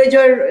language,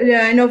 or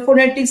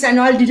phonetics and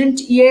all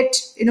didn't yet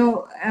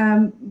yield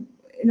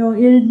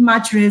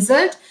much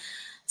result.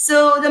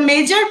 So the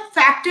major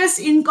factors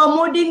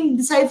incommoding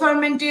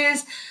decipherment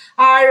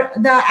are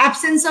the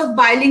absence of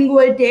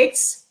bilingual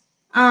texts,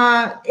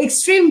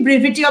 extreme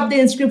brevity of the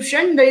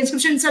inscription. The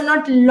inscriptions are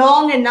not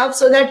long enough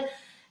so that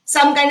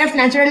some kind of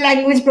natural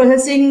language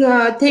processing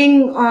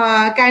thing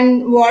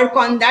can work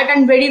on that,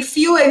 and very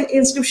few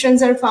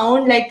inscriptions are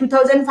found, like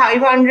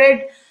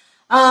 2,500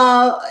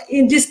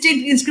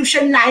 distinct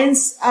inscription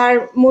lines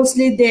are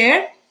mostly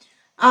there.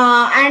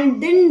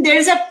 And then there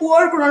is a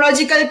poor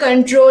chronological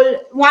control.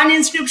 One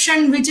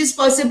inscription which is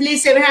possibly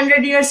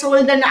 700 years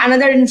old and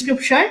another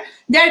inscription,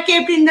 they are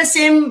kept in the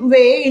same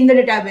way in the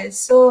database.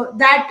 So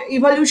that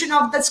evolution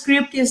of the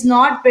script is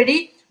not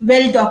very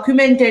well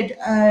documented,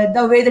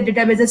 the way the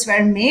databases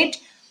were made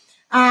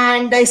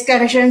and the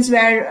excavations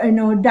were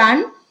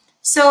done.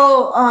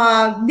 So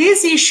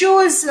these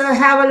issues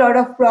have a lot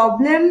of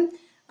problem,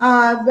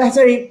 cause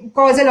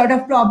a lot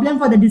of problem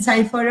for the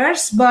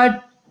decipherers,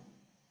 but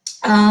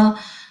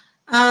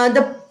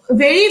the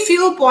very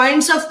few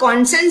points of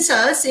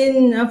consensus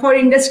for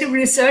Indus script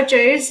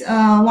researchers,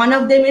 one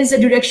of them is the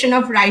direction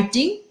of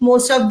writing.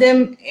 Most of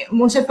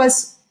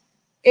us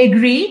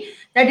agree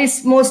that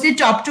is mostly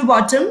top to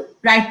bottom,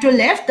 right to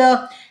left.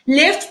 The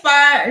left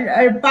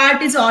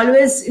part is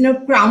always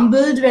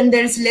crumbled when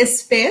there is less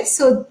space.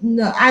 So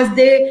as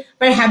they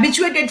were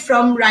habituated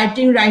from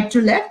writing right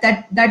to left,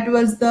 that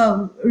was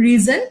the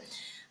reason.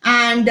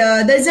 And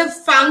there's a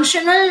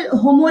functional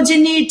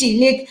homogeneity,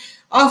 like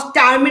of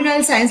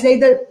terminal signs,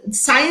 like the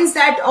signs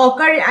that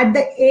occur at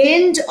the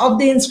end of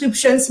the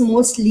inscriptions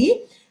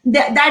mostly,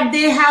 that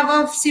they have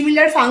a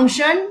similar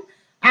function,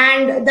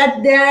 and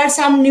that there are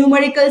some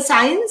numerical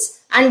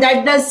signs, and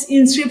that the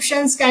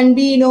inscriptions can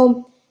be,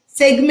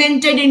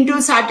 segmented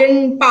into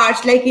certain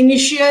parts like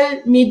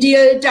initial,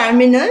 medial,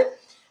 terminal.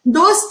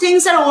 Those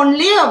things are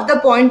only of the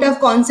point of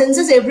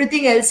consensus.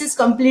 Everything else is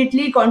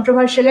completely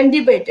controversial and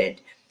debated.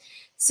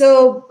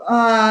 So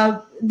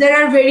there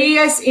are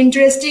various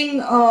interesting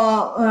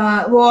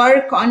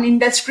work on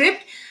Indus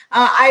script.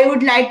 I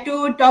would like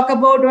to talk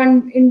about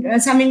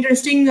some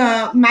interesting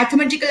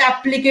mathematical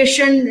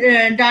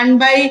application done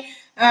by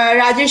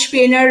Rajesh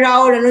Penar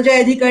Rao,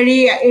 Ranuja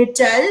Adhikari et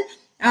al.,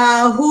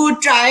 who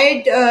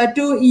tried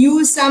to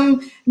use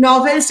some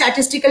novel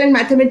statistical and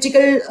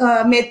mathematical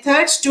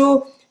methods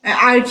to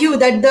argue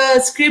that the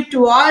script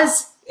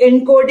was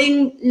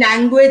encoding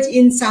language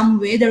in some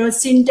way. There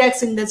was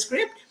syntax in the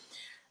script.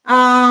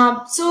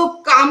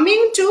 So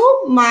coming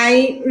to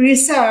my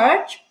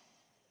research,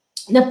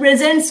 the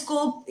present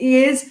scope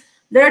is,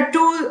 there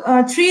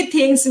are three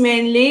things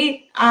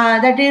mainly.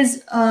 That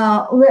is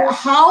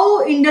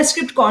how Indus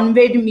script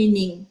conveyed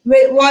meaning.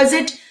 Was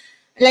it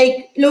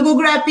like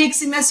logographic,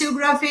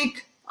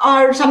 semasiographic,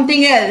 or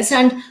something else?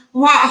 And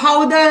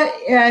how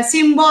the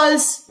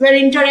symbols were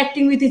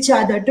interacting with each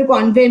other to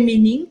convey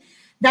meaning.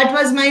 That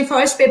was my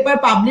first paper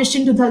published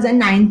in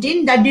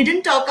 2019. That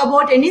didn't talk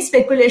about any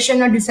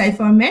speculation or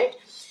decipherment.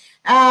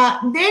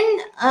 Then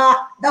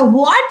the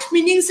what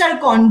meanings are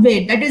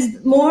conveyed, that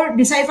is more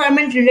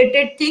decipherment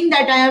related thing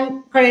that I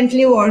am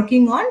currently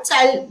working on. So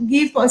I'll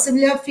give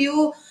possibly a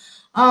few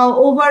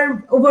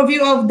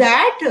overview of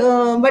that,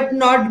 but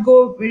not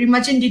go very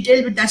much in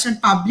detail, but that's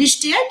not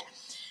published yet.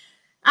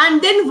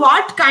 And then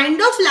what kind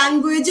of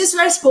languages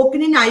were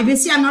spoken in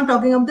IBC? I'm not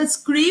talking of the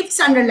scripts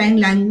underlying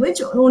language,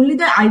 only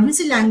the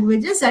IBC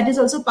languages. That is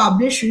also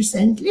published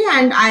recently,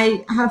 and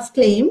I have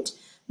claimed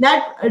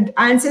that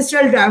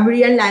ancestral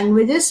Dravidian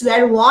languages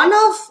were one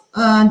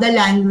of the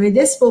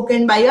languages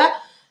spoken by a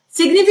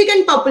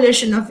significant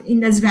population of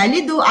Indus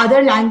Valley, though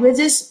other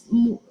languages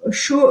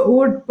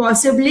would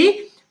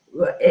possibly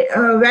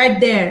were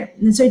there.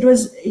 So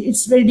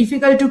it's very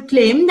difficult to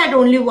claim that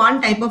only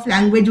one type of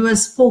language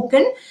was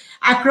spoken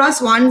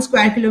across 1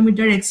 square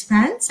kilometer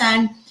expanse.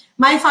 And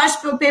my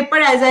first paper,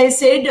 as I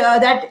said,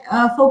 that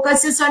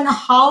focuses on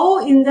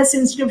how Indus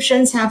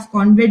inscriptions have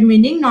conveyed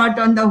meaning, not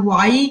on the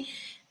why,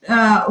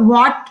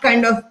 what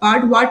kind of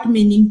part, what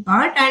meaning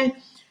part. And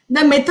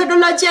the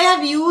methodology I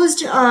have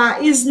used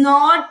is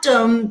not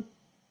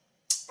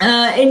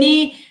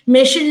any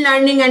machine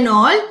learning and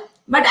all,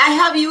 but I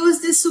have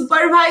used this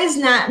supervised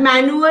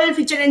manual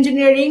feature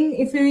engineering.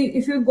 If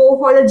you go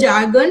for the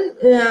jargon,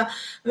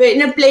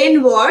 in a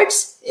plain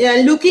words,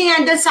 looking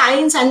at the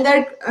signs and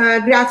their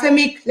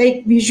graphemic,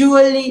 like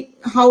visually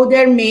how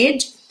they're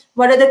made,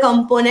 what are the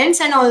components,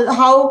 and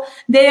how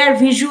they are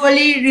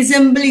visually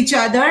resemble each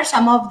other,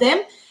 some of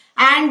them,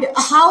 and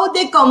how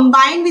they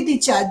combine with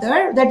each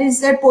other, that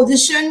is their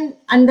position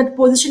and the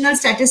positional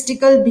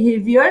statistical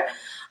behavior.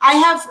 I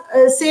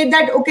have said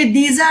that, okay,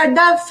 these are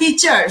the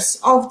features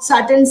of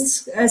certain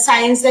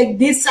signs, like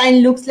this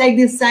sign looks like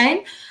this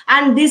sign,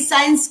 and this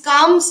sign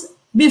comes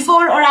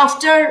before or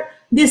after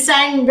this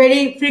sign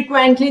very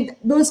frequently,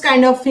 those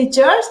kind of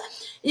features.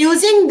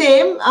 Using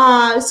them,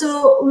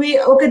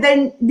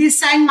 then this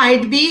sign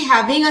might be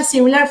having a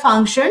similar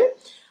function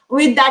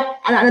with that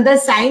another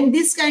sign.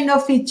 This kind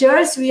of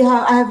features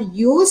I have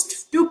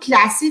used to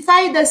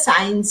classify the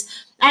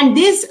signs. And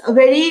this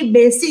very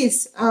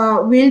basis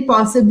will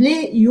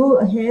possibly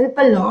help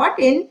a lot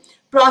in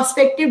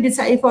prospective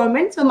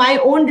decipherment. So my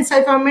own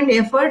decipherment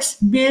efforts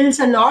builds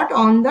a lot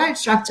on the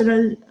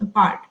structural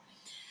part.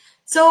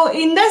 So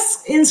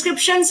Indus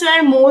inscriptions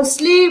were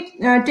mostly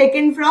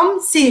taken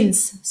from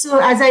seals. So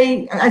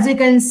as you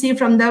can see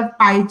from the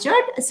pie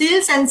chart,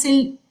 seals and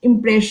seal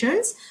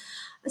impressions.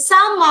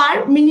 Some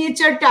are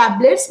miniature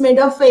tablets made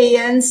of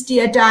faience,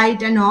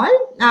 steatite and all,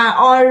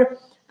 or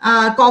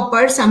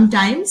copper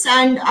sometimes,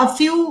 and a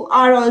few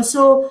are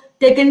also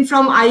taken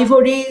from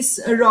ivories,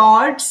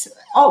 rods.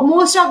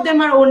 Most of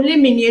them are only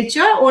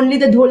miniature. Only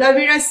the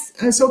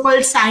Dholavira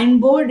so-called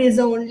signboard is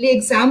the only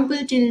example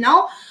till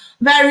now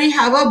where we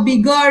have a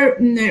bigger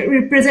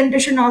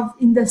representation of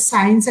in the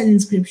signs and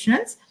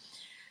inscriptions.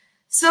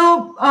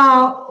 So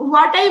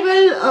what I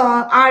will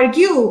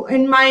argue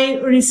in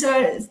my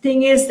research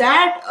thing is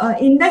that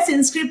Indus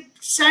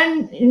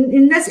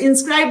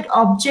inscribed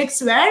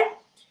objects were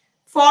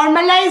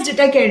formalized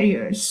data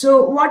carriers.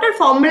 So what are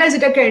formalized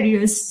data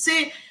carriers?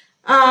 Say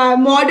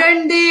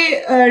modern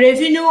day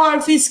revenue or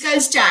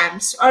fiscal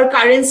stamps or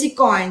currency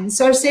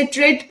coins, or say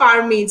trade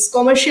permits,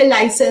 commercial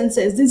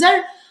licenses. These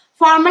are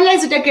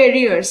formalized data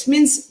carriers,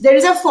 means there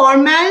is a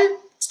formal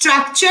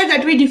structure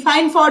that we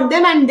define for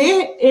them and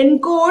they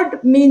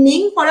encode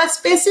meaning for a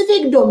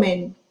specific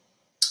domain.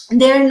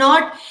 They are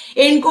not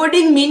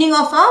encoding meaning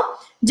of a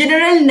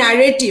general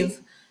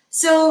narrative.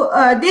 So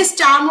this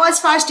term was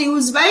first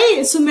used by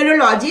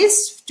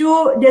Sumerologists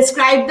to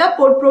describe the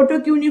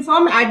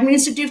proto-cuneiform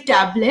administrative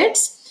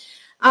tablets.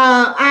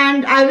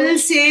 And I will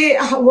say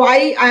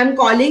why I am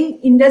calling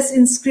Indus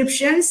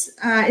inscriptions,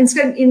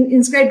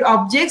 inscribed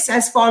objects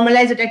as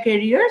formalized data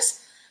carriers.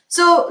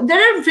 So there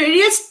are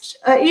various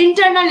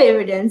internal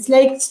evidence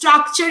like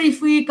structure.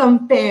 If we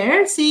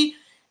compare, see,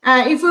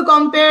 if we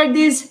compare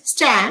these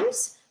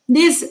stamps,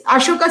 this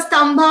Ashoka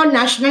Stambha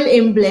national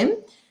emblem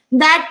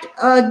that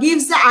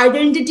gives the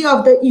identity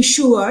of the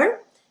issuer.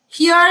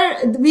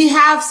 Here we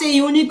have, say,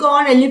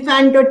 unicorn,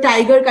 elephant or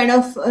tiger kind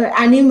of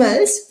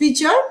animals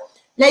feature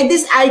like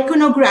this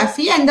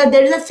iconography, and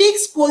there is a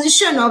fixed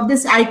position of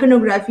this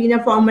iconography in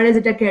a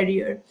formalized data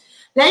carrier.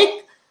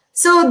 Like,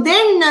 so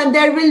then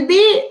there will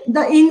be,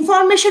 the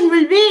information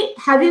will be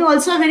having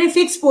also a very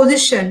fixed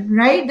position,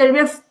 right? There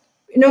will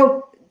be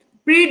a,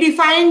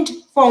 predefined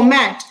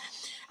format,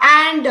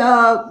 and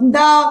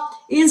the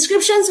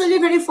inscriptions will be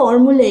very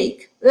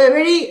formulaic,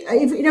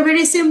 in a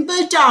very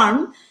simple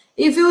term.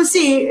 If you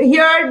see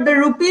here, the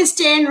rupees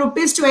 10,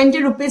 rupees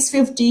 20, rupees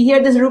 50,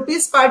 here this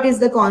rupees part is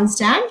the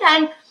constant,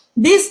 and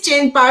these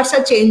 10 parts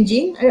are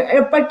changing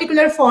a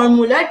particular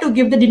formula to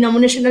give the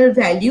denominational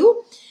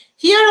value.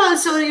 Here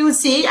also you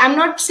see, I'm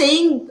not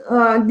saying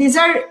these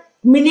are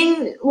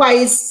meaning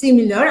wise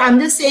similar, I'm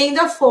just saying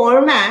the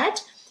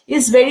format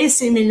is very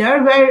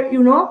similar, where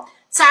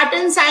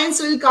certain signs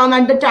will come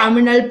at the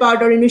terminal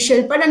part or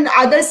initial part, and the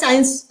other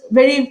signs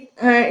very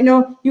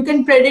you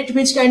can predict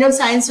which kind of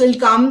signs will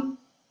come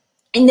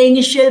in the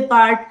initial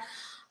part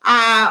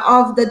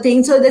of the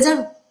thing. So there's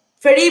a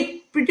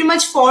pretty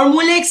much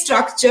formulaic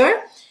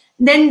structure.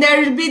 Then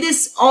there will be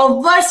this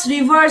obverse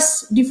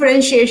reverse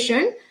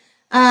differentiation,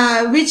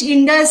 which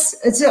Indus,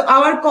 so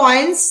our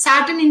coins,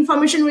 certain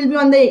information will be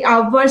on the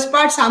obverse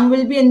part, some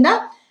will be in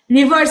the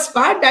reverse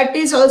part. That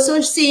is also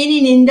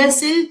seen in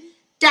Indusil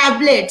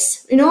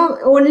tablets.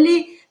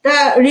 Only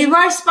the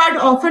reverse part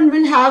often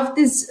will have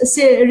this,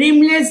 say,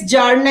 rimless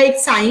jar-like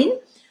sign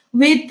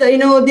with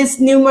this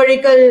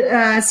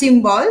numerical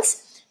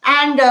symbols,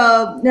 and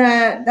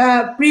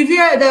the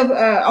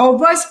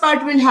obverse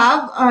part will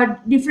have a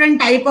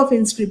different type of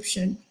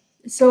inscription.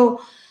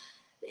 So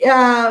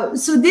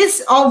so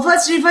this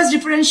obverse reverse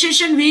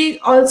differentiation we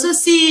also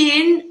see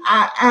in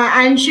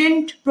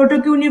ancient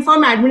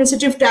proto-cuneiform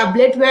administrative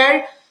tablet,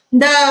 where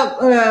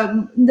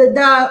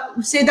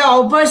say the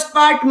obverse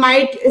part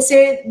might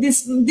say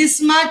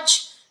this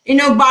much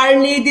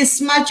barley,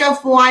 this much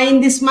of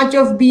wine, this much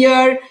of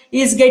beer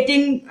is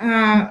getting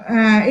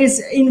is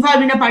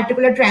involved in a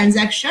particular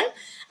transaction,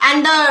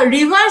 and the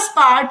reverse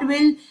part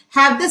will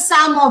have the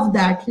sum of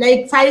that,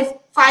 like 5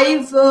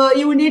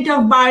 unit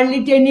of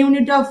barley, 10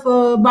 unit of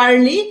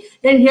barley,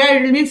 then here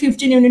it will be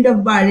 15 unit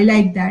of barley,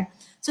 like that.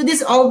 So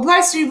this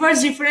obverse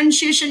reverse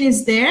differentiation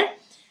is there.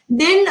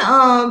 Then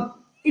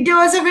it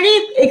was a very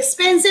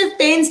expensive,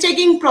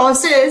 painstaking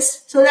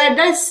process so that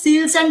the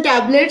seals and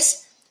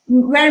tablets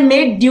were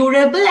made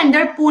durable and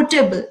they're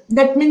portable.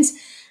 That means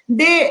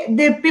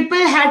the people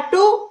had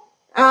to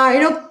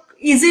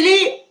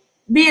easily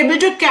be able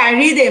to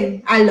carry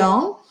them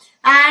along,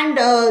 and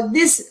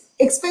this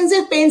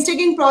expensive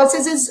painstaking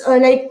process is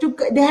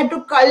they had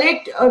to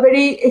collect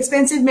very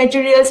expensive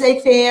materials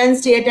like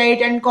faience,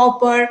 steatite and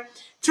copper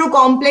through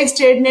complex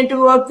trade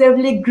network. They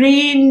will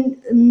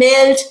green,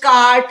 melt,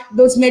 cut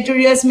those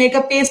materials, make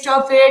a paste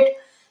of it.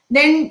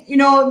 Then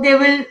they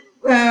will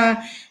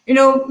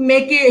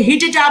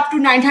heat it up to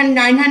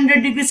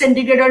 900 degrees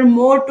centigrade or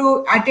more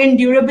to attain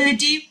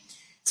durability.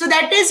 So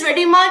that is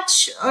very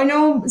much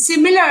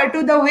similar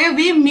to the way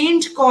we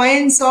mint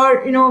coins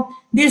or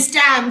these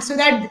stamps, so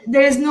that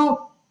there is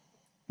no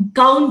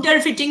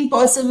counterfeiting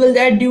possible.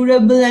 They are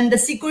durable and the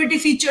security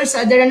features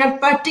are there in a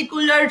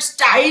particular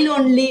style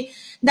only.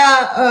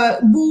 The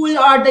bull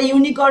or the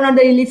unicorn or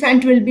the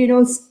elephant will be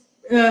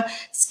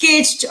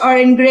sketched or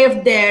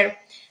engraved there.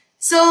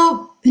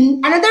 So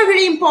another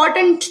very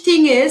important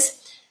thing is,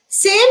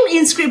 same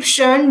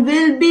inscription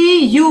will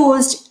be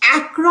used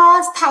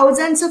across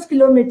thousands of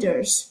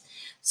kilometers.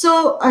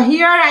 So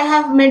here I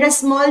have made a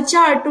small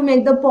chart to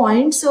make the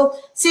point. So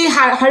say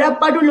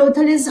Harappa to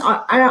Lothal is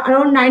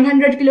around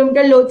 900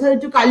 kilometer, Lothal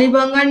to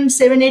Kalibangan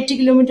 780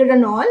 kilometer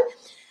and all.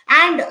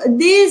 And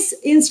these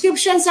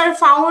inscriptions are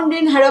found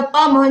in Harappa,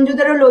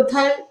 Mohenjo-daro,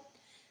 Lothal.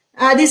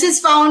 This is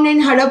found in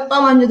Harappa,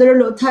 Mohenjo-daro,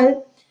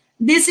 Lothal.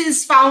 This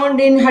is found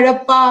in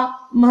Harappa,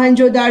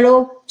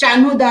 Mohenjo-daro,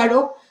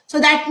 Chanhu-daro. So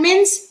that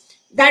means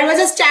that was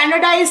a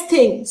standardized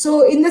thing.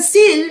 So in the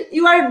seal,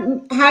 you are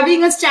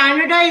having a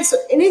standardized,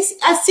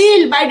 a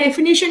seal by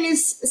definition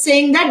is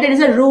saying that there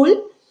is a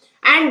rule,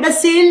 and the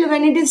seal,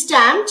 when it is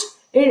stamped,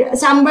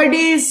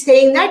 somebody is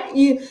saying that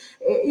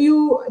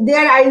they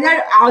are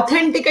either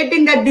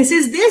authenticating that this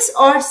is this,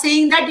 or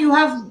saying that you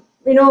have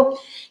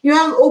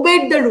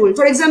obeyed the rule.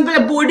 For example,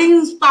 a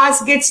boarding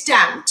pass gets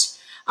stamped.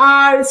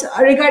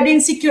 Regarding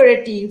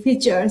security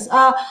features,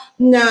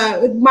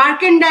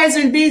 merchandise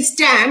will be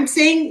stamped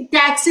saying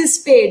tax is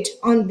paid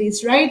on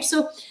this, right?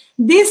 So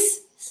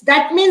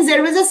that means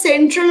there was a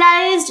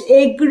centralized,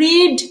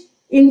 agreed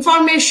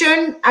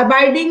information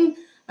abiding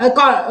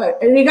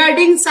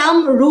regarding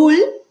some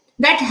rule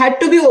that had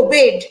to be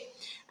obeyed.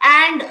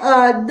 and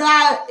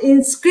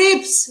the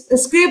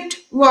script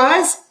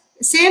was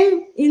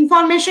same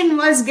information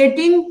was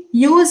getting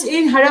used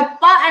in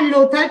Harappa and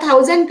Lothal.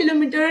 1,000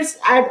 kilometers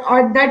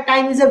at that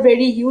time is a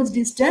very huge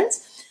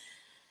distance.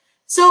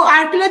 So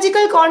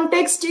archaeological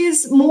context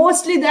is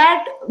mostly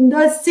that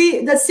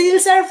the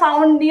seals are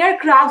found near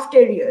craft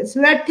areas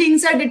where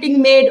things are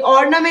getting made,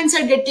 ornaments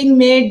are getting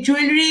made,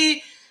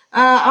 jewelry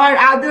or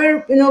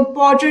other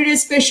pottery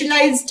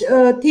specialized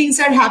things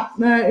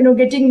are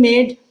getting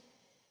made,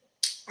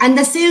 and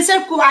the seals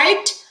are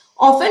quite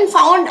often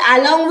found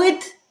along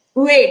with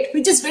weight,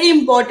 which is very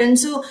important.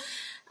 So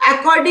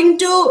according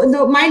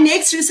to my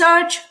next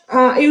research,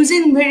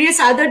 using various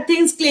other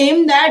things,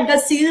 claim that the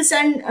seals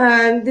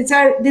and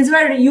these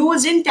were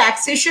used in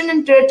taxation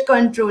and trade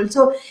control.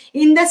 So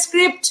in the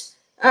script,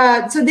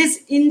 so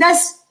this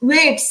Indus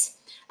weights,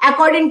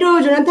 according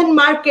to Jonathan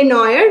Mark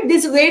Kenoyer,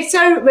 these weights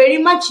are very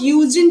much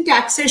used in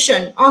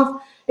taxation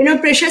of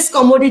precious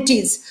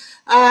commodities.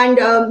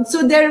 And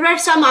so there were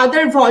some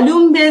other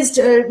volume-based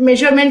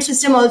measurement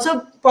system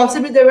also.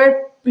 Possibly there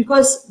were,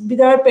 because they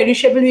were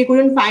perishable, we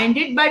couldn't find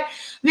it. But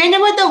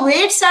whenever the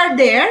weights are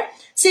there,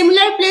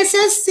 similar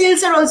places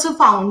seals are also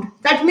found.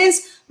 That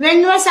means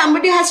whenever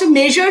somebody has to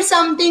measure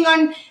something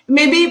on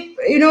maybe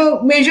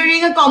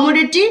measuring a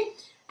commodity,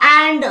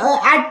 and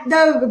at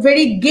the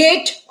very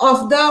gate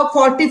of the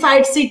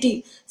fortified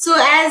city. So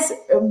as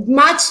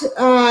much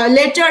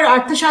later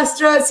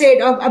Arthashastra said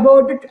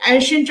about the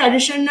ancient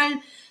traditional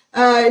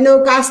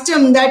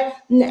custom,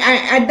 that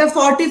at the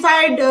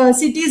fortified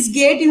city's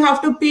gate you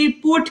have to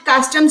put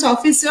customs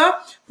officer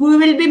who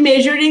will be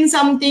measuring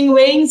something,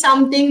 weighing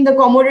something, the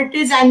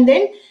commodities, and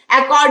then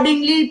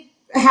accordingly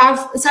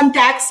have some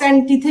tax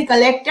and tithe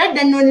collected,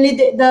 then only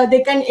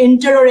they can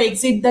enter or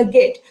exit the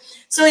gate.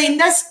 So in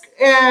this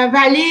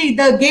valley,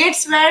 the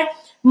gates were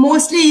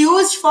mostly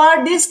used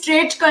for this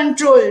trade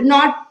control,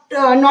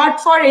 not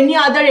for any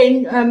other,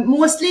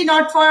 mostly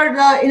not for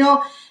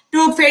the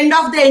to fend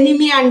off the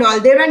enemy and all.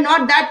 They were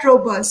not that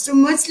robust. So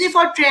mostly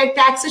for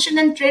taxation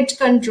and trade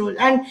control.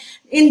 And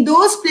in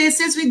those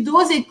places with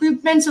those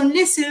equipments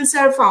only seals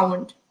are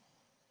found.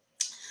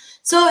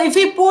 So if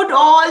we put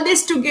all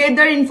this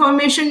together,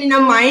 information in a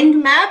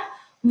mind map,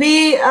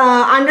 we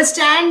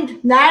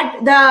understand that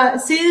the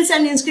seals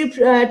and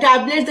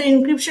tablets, the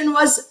encryption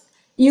was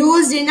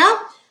used in a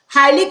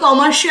highly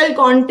commercial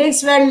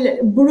context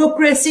where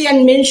bureaucracy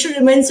and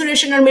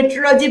mensuration or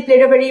metrology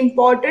played a very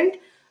important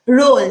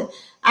role.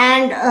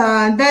 And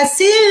the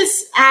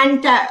seals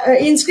and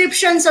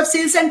inscriptions of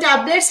seals and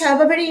tablets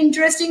have a very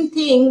interesting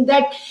thing,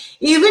 that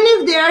even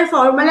if they are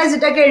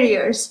formalized data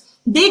carriers,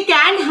 they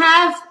can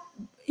have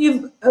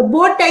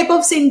both type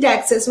of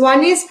syntaxes.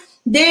 One is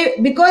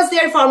because they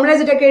are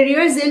formalized data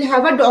carriers, they'll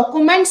have a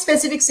document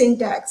specific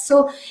syntax.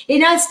 So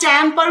in a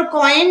stamp or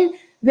coin,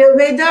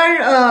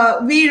 whether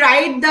we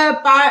write the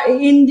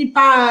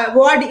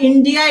word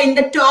India in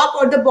the top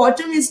or the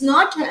bottom is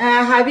not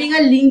having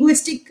a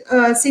linguistic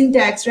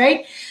syntax,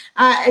 right?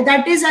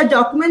 That is a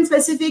document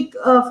specific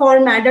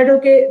format,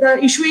 that the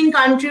issuing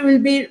country will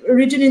be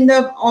written in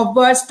the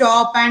obverse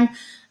top, and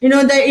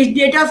the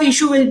date of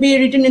issue will be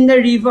written in the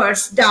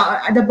reverse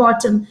down at the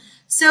bottom.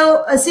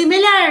 So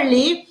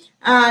similarly,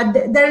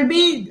 there will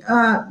be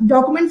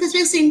document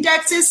specific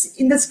syntaxes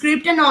in the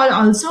script and all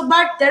also,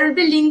 but there will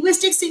be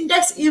linguistic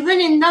syntax even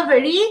in the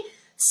very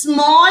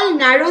small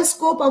narrow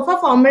scope of a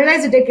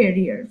formalized data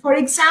carrier. For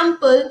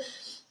example,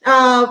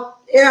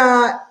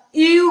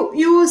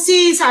 you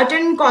see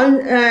certain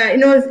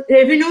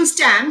revenue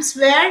stamps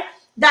where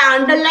the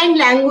underlying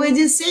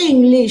languages say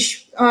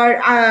English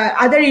or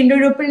other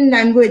Indo-European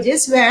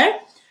languages, where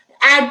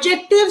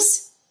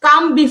adjectives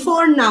come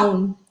before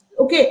noun.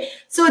 Okay,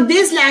 so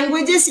these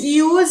languages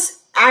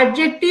use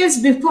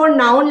adjectives before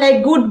noun,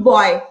 like good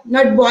boy,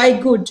 not boy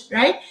good,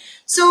 right?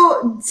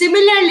 So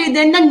similarly,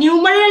 then the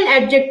numeral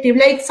adjective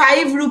like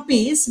 5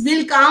 rupees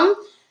will come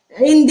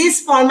in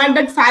this format,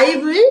 that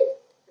 5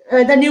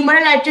 will, the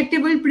numeral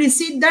adjective will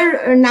precede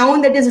the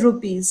noun, that is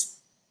rupees.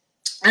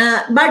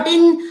 But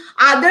in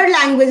other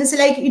languages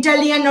like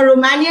Italian or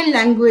Romanian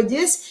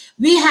languages,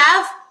 we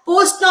have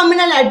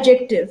post-nominal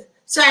adjective.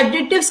 So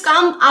adjectives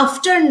come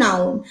after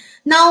noun.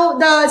 Now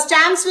the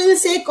stamps will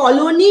say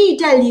Coloni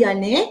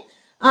Italiane,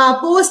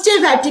 Poste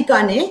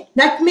Vaticane.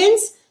 That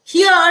means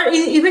here,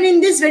 even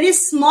in this very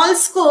small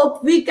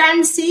scope, we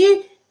can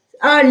see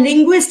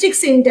linguistic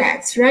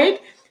syntax, right?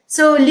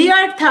 So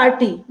Lear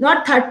 30,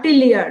 not 30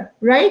 Lear,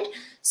 right?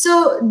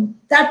 So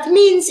that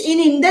means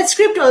in the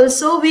script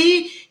also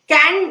we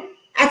can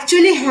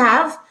actually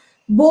have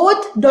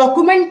both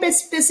document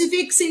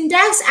specific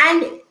syntax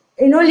and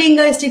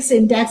linguistic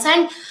syntax.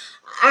 And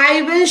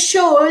I will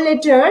show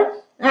later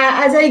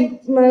as I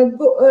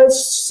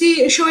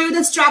show you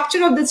the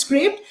structure of the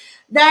script,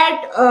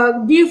 that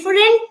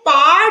different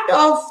part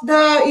of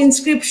the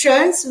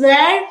inscriptions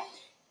were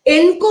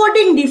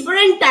encoding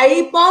different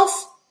type of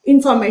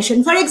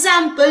information. For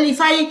example, if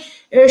I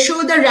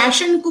show the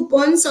ration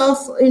coupons of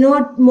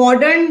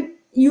modern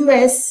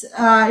US,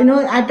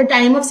 at the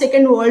time of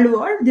Second World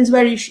War, these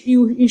were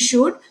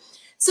issued.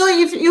 So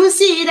if you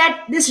see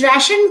that this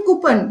ration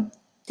coupon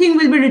thing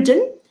will be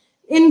written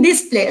in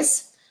this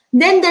place,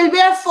 then there will be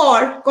a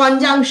for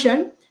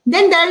conjunction,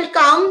 then there will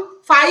come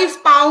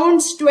 5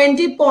 pounds,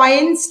 20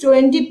 points,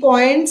 20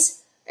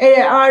 points,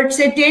 or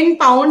say 10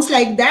 pounds,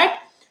 like that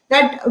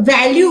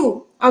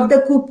value of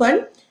the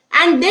coupon,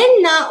 and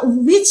then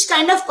which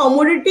kind of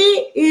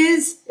commodity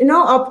is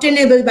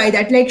obtainable by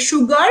that, like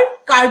sugar,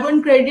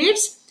 carbon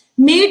credits,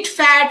 meat,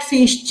 fat,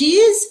 fish,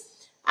 cheese,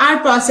 or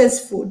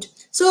processed food.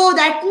 So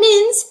that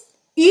means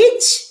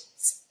each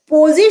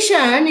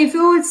position, if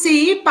you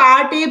see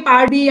part A,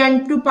 part B,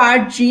 and to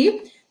part G,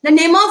 the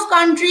name of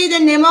country, the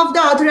name of the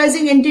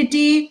authorizing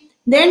entity,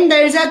 then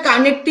there is a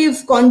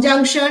connective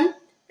conjunction,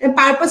 the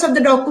purpose of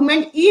the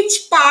document.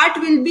 Each part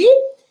will be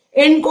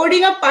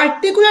encoding a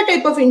particular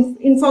type of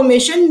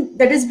information,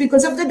 that is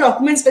because of the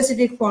document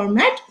specific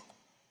format.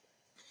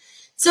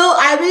 So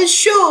I will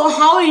show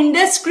how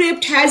Indus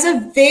script has a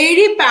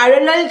very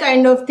parallel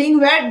kind of thing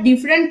where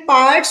different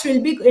parts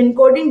will be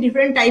encoding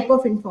different type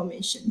of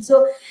information.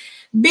 So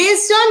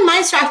based on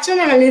my structural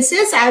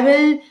analysis, I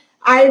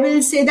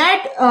will say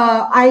that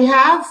I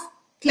have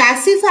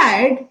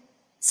classified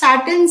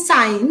certain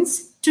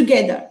signs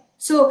together.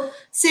 So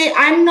say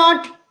I'm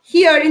not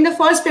here in the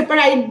first paper,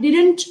 I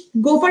didn't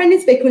go for any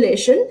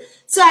speculation.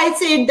 So I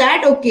said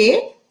that,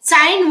 okay,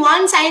 sign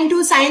 1, sign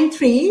 2, sign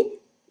 3,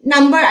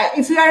 number,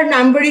 if you are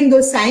numbering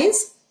those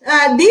signs,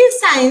 these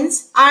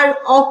signs are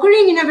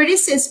occurring in a very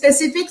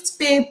specific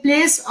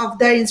place of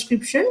the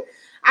inscription.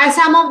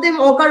 Some of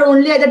them occur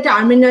only at the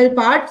terminal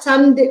part,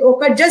 some they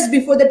occur just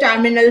before the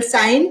terminal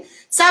sign,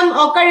 some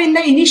occur in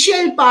the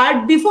initial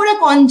part before a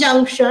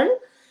conjunction,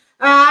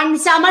 and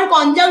some are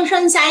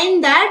conjunction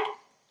sign that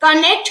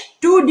connect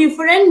two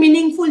different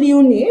meaningful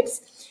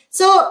units.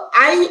 So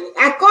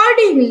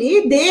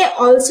accordingly, they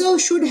also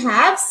should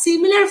have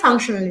similar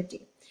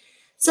functionality.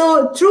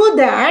 So through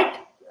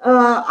that,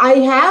 I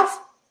have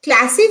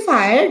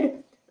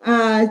classified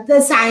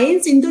the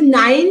signs into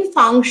 9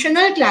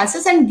 functional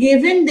classes and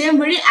given them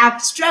very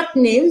abstract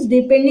names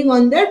depending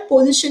on their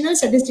positional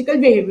statistical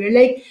behavior,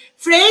 like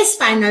phrase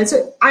final.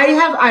 So I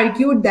have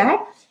argued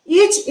that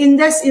each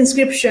Indus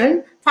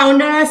inscription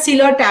found on a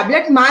seal or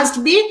tablet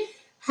must be,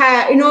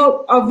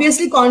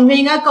 obviously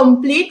conveying a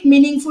complete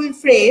meaningful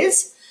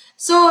phrase.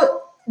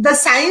 So the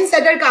signs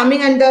that are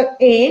coming at the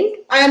end,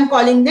 I am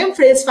calling them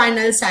phrase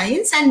final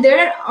signs, and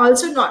there are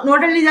also not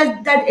only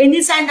that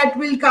any sign that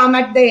will come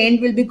at the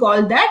end will be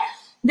called that.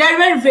 There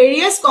were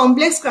various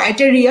complex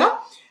criteria.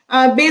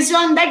 Based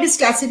on that, this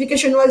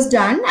classification was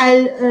done.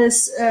 I'll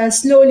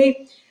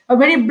slowly,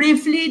 very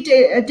briefly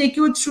take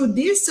you through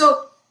this.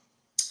 So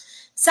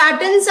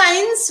certain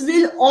signs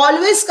will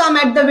always come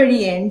at the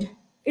very end,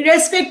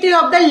 irrespective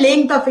of the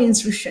length of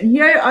inscription.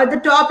 Here at the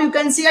top, you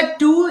can see a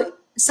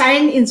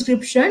 2-sign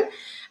inscription.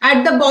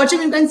 At the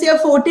bottom, you can see a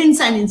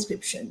 14-sign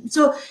inscription.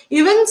 So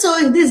even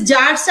so, this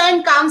jar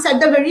sign comes at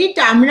the very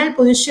terminal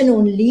position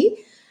only.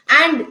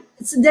 And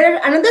so there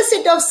are another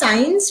set of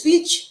signs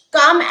which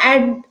come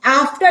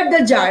after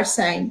the jar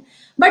sign.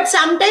 But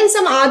sometimes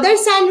some other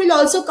sign will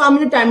also come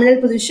in the terminal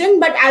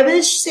position. But I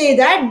will say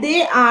that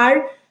they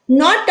are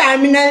not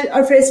terminal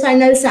or phrase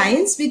final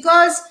signs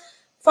because,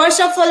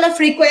 first of all, the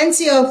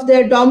frequency of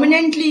their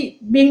dominantly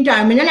being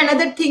terminal.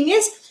 Another thing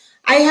is,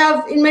 I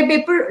have in my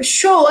paper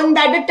shown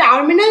that the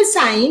terminal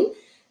sign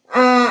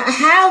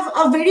have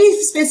a very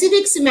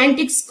specific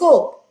semantic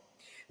scope,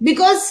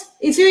 because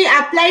if you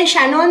apply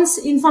Shannon's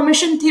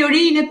information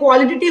theory in a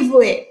qualitative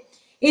way,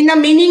 in a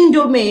meaning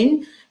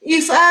domain,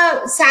 if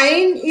a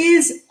sign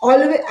is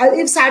always,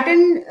 if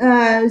certain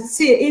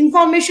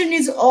information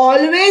is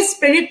always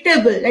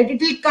predictable, like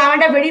it will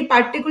come at a very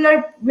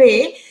particular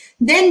way,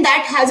 then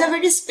that has a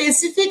very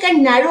specific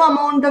and narrow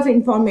amount of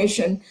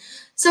information.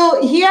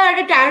 So here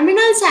the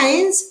terminal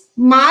signs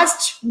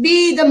must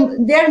be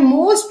their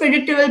most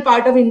predictable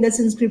part of Indus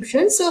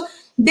inscription. So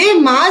they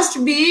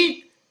must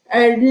be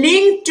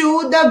linked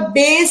to the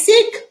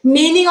basic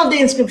meaning of the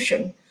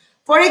inscription.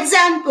 For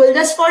example,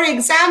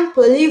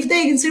 if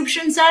the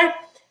inscriptions are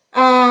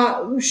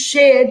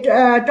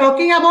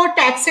talking about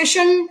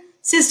taxation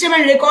system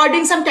and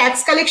recording some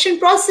tax collection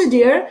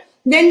procedure,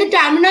 then the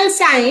terminal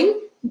sign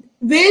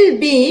will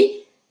be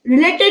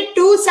related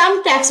to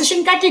some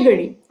taxation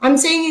category. I'm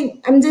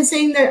just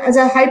saying that as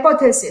a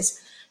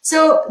hypothesis.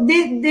 So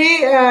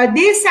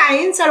these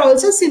signs are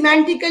also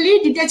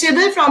semantically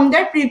detachable from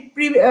their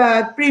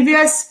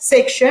previous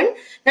section,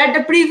 that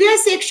the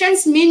previous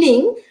section's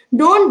meaning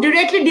don't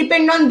directly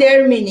depend on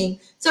their meaning.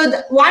 So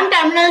one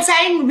terminal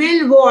sign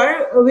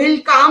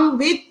will come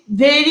with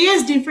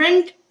various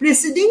different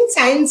preceding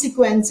sign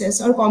sequences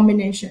or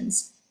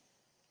combinations.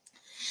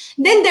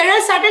 Then there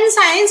are certain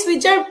signs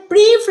which are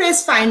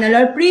pre-phrase final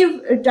or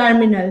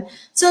pre-terminal.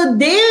 So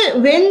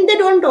when they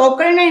don't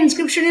occur in an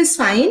inscription is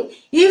fine.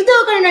 If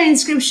they occur in an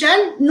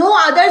inscription, no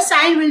other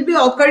sign will be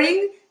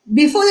occurring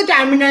before the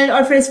terminal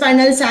or phrase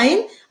final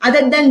sign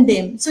other than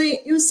them. So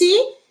you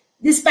see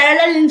this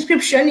parallel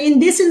inscription. In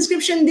this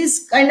inscription,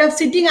 this kind of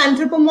sitting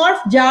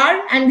anthropomorph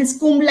jar and this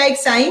comb-like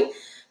sign,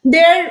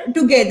 they're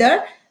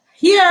together.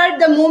 here,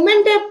 the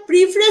moment a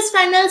prefix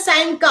final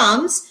sign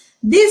comes,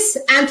 this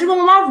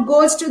anthropomorph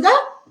goes to the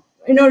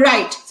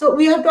right. So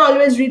we have to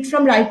always read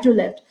from right to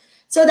left.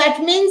 So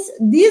that means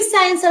these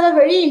signs have a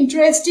very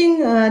interesting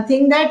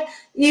thing, that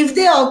if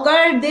they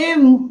occur, they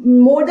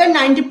more than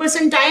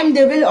 90% time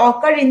they will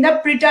occur in the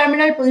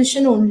preterminal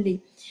position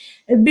only,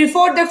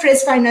 before the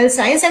phrase final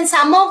signs, and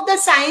some of the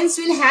signs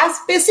will have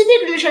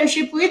specific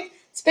relationship with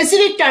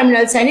specific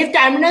terminal sign. If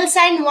terminal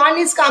sign 1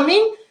 is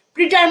coming,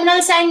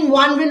 preterminal sign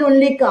 1 will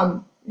only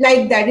come,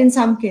 like that in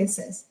some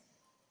cases.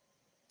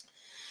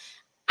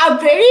 A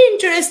very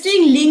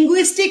interesting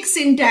linguistic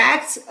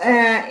syntax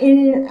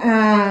in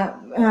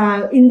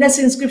Indus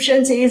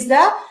inscriptions is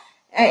the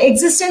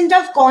existence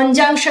of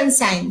conjunction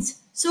signs.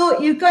 So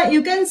you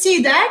can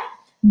see that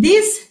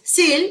this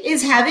seal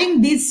is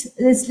having this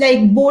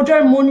like boat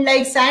or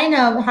moon-like sign,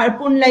 a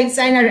harpoon-like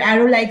sign, or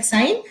arrow-like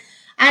sign,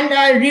 and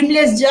a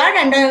rimless jar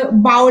and a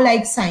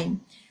bow-like sign.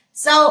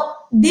 So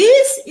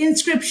this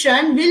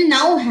inscription will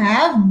now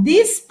have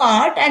this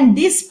part and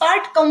this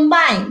part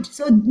combined.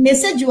 So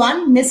message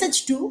 1,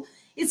 message 2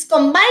 is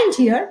combined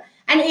here,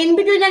 and in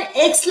between an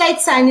X-like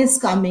sign is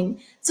coming.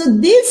 So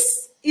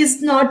this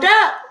is not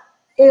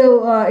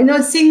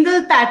a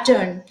single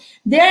pattern.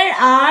 There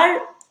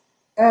are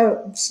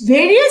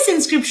various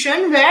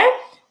inscriptions where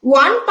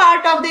one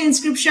part of the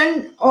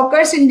inscription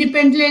occurs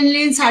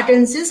independently in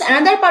certain seals,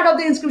 another part of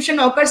the inscription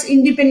occurs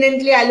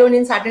independently alone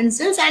in certain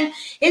seals, and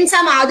in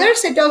some other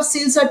set of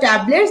seals or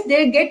tablets,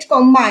 they get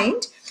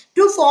combined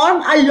to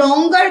form a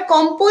longer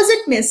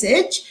composite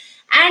message,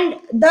 and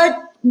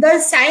the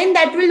sign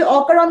that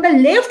will occur on the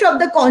left of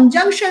the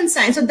conjunction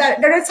sign. So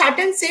there are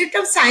certain set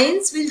of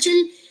signs which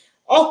will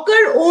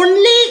occur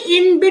only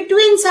in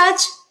between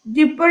such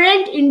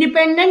different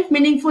independent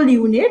meaningful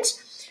units.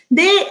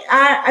 They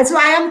are, so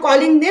I am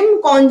calling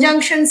them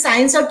conjunction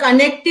signs or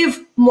connective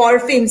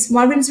morphemes.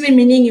 Morphemes mean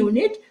meaning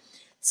unit.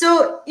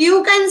 So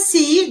you can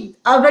see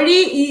a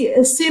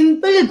very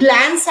simple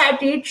glance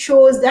at it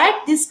shows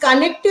that this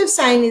connective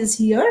sign is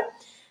here.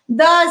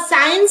 The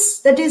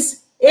signs, that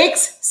is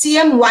X,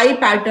 CM, Y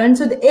pattern.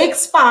 So the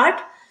X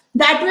part,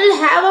 that will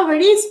have a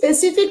very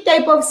specific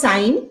type of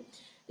sign.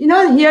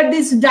 Here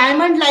this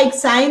diamond-like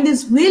sign,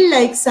 this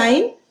wheel-like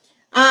sign,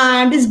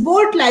 and this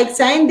boat-like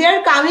sign, they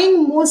are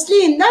coming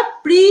mostly in the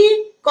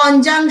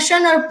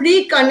pre-conjunction or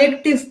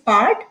pre-connective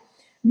part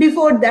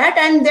before that.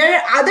 And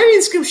there are other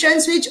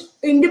inscriptions which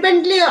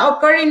independently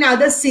occur in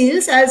other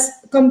seals as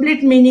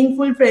complete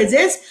meaningful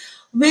phrases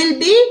will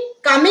be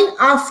coming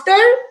after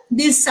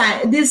this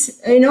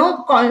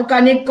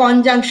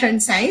conjunction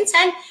signs.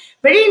 And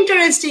very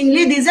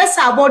interestingly, these are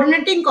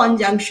subordinating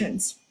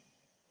conjunctions,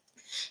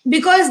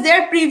 because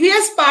their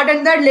previous part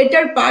and their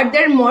later part,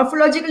 they're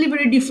morphologically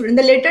very different.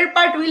 The later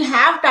part will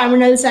have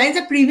terminal signs,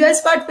 the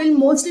previous part will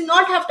mostly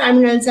not have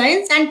terminal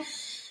signs, and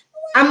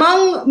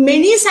among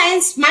many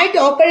signs might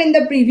occur in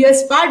the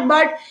previous part,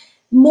 but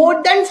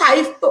more than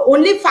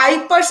only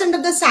 5%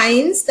 of the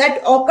signs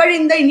that occur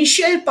in the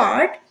initial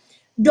part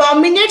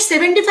dominate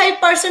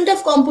 75%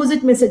 of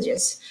composite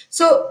messages.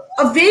 So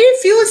a very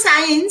few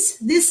signs,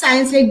 these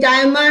signs like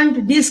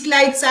diamond,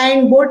 disc-like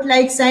sign,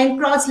 boat-like sign,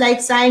 cross-like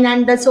sign,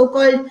 and the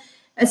so-called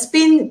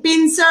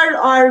pincer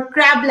or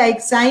crab-like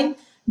sign,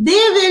 they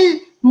will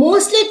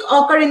mostly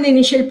occur in the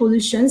initial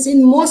positions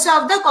in most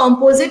of the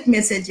composite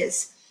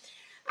messages.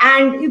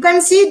 And you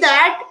can see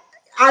that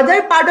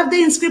other part of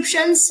the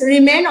inscriptions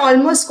remain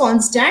almost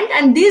constant,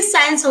 and these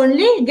signs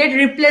only get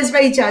replaced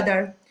by each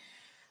other.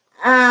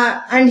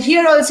 And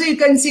here also you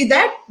can see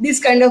that this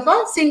kind of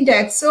a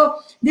syntax.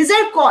 So these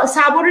are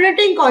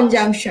subordinating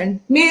conjunction,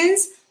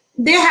 means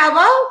they have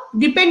a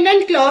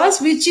dependent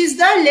clause which is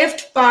the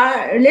left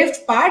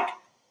part,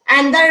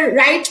 and the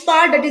right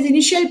part, that is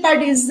initial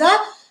part, is the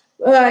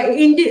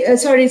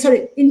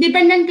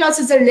independent clause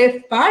is the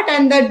left part,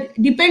 and the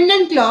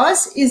dependent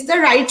clause is the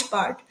right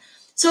part.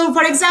 So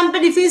for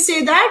example, if we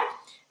say that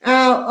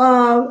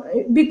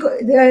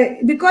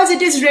because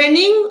it is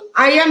raining,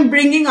 I am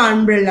bringing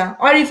umbrella,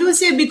 or if you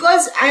say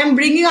because I am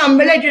bringing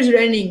umbrella, it is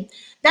raining,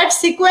 that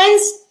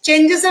sequence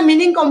changes the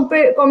meaning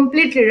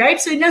completely, right?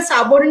 So in a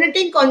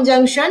subordinating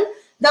conjunction,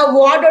 the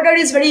word order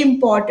is very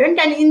important,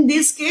 and in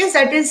this case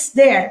that is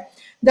there.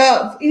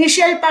 The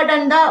initial part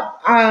and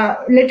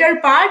the later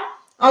part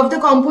of the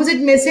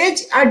composite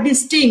message are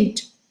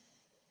distinct.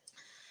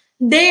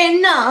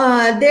 Then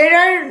there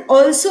are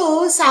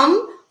also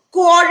some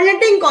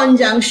coordinating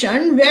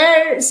conjunction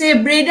where,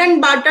 say, bread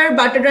and butter,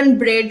 butter and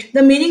bread,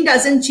 the meaning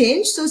doesn't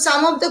change. So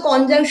some of the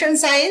conjunction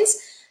signs,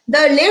 the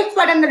left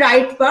part and the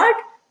right part,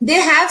 they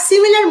have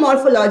similar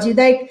morphology,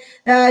 like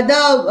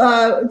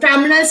the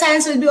terminal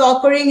signs will be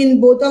occurring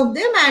in both of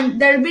them, and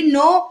there will be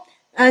no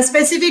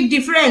specific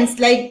difference,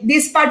 like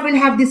this part will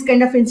have this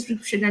kind of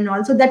inscription and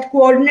also that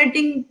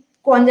coordinating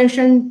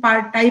conjunction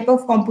part type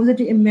of composite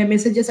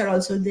messages are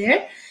also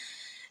there.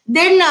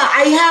 Then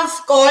I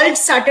have called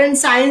certain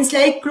signs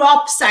like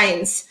crop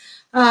signs.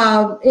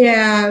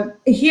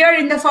 Here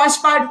in the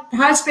first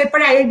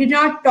paper, I did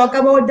not talk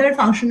about their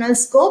functional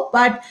scope,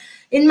 but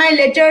in my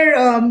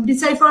later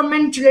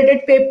decipherment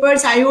related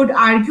papers, I would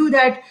argue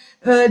that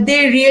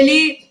they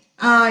really,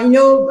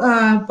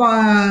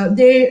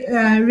 they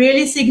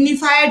really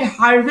signified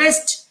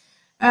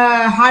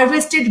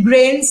harvested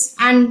grains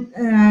and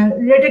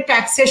related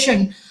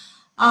taxation,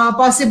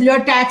 possibly, or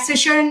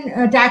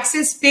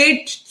taxes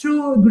paid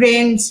through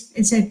grains,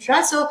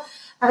 etc. So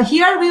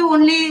here we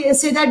only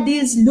say that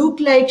these look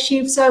like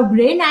sheaves of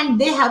grain, and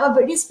they have a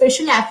very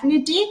special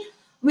affinity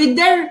with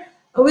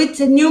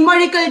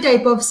numerical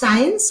type of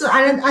signs. So,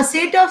 and a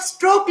set of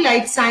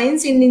stroke-like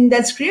signs in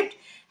the script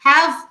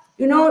have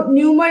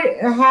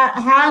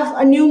have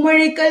a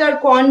numerical or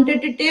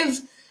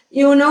quantitative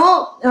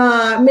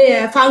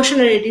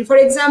functionality. For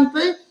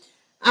example,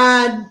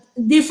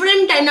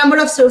 different number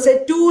of strokes,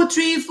 like 2,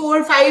 3,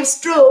 4, 5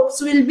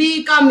 strokes will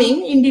be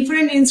coming in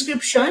different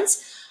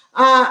inscriptions.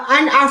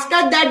 And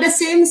after that, the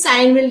same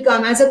sign will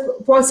come as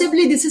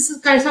possibly this is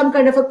some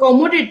kind of a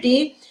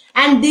commodity,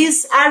 and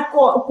these are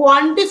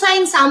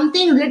quantifying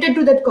something related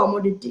to that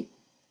commodity.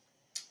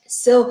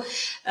 So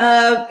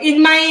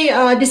in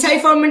my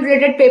decipherment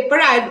related paper,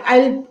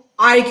 I'll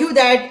argue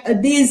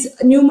that these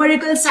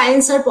numerical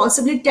signs are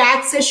possibly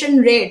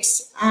taxation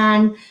rates,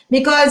 and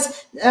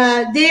because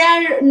they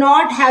are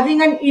not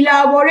having an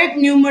elaborate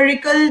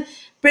numerical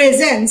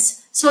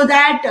presence, so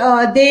that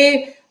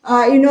they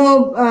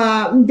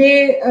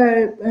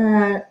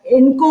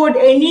encode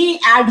any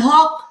ad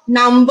hoc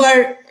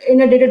number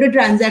in a data-to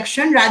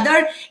transaction.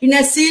 Rather, in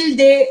a seal,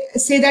 they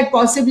say that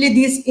possibly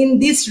in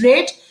this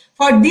rate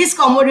for this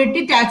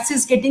commodity, tax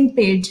is getting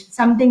paid,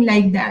 something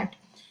like that.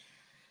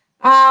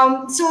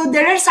 So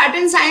there are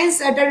certain signs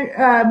that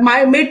are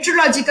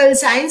metrological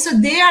signs. So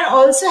they are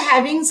also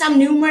having some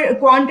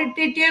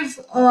quantitative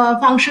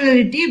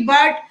functionality.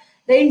 But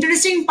the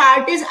interesting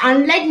part is,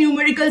 unlike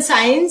numerical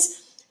signs,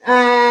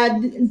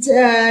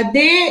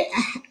 they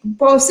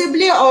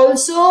possibly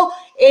also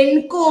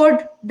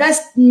encode the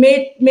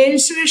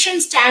mensuration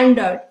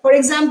standard. For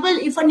example,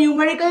 if a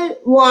numerical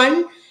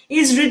 1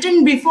 is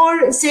written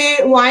before,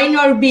 say, wine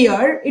or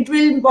beer, it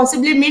will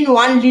possibly mean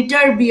 1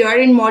 liter beer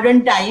in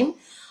modern time.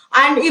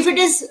 And if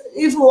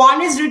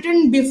 1 is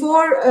written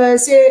before,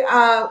 say,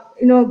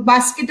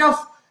 basket of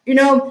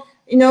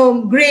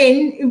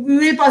grain, we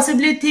will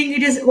possibly think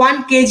it is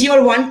 1 kg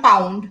or 1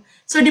 pound.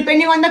 So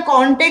depending on the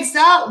context,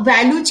 the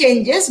value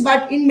changes.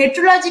 But in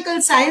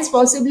metrological science,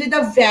 possibly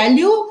the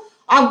value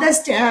of the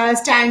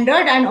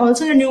standard and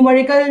also the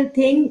numerical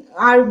thing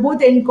are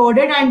both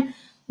encoded, and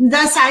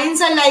the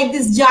signs are like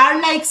this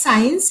jar-like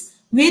signs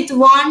with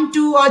 1,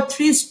 2, or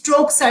 3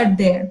 strokes are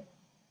there.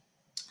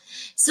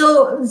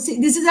 So see,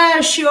 this is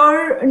a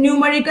sure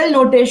numerical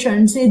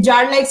notation. Say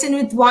jar-like sign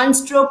with 1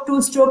 stroke,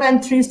 2 stroke,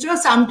 and 3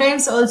 strokes.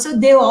 Sometimes also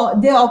they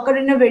occur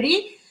in a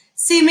very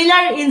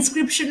similar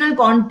inscriptional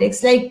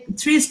context, like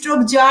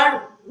 3-stroke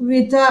jar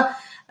with a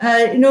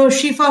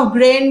sheaf of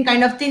grain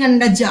kind of thing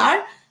and a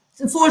jar.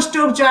 So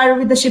 4-stroke jar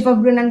with a sheaf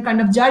of grain and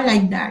kind of jar,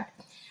 like that.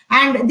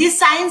 And these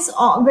signs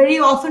very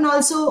often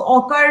also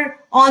occur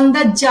on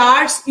the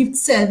jars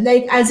itself,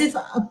 like as if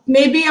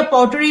maybe a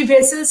pottery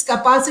vessel's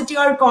capacity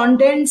or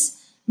contents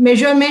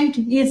measurement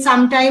is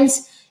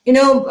sometimes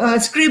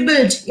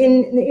scribbled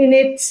in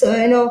its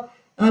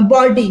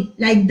body,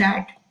 like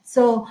that.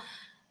 So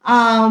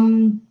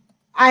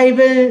I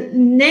will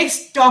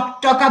next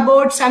talk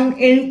about some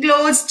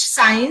enclosed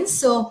signs.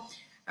 So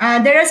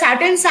there are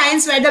certain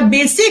signs where the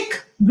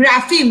basic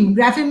grapheme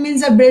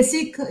means a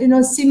basic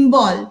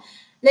symbol,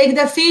 like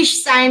the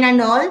fish sign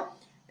and all.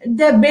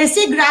 The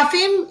basic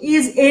grapheme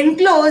is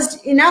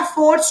enclosed in a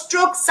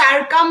 4-stroke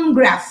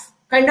circumgraph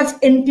kind of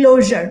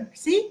enclosure.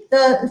 See,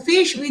 the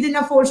fish within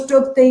a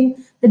 4-stroke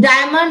thing, the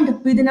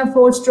diamond within a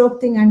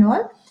 4-stroke thing and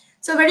all.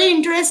 So very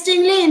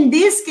interestingly, in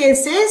these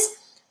cases,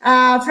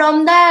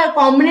 from the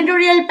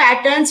combinatorial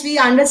patterns, we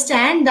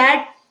understand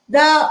that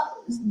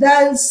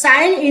the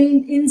sign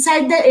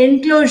inside the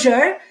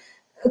enclosure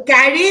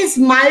carries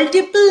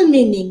multiple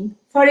meaning.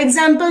 For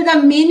example,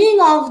 the meaning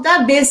of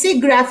the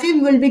basic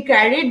grapheme will be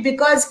carried,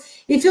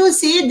 because if you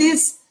see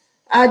this,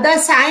 the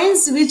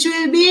signs which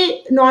will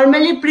be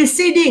normally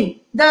preceding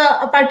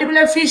a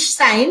particular fish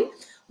sign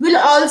will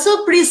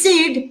also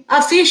precede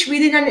a fish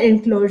within an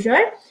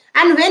enclosure.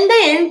 And when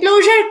the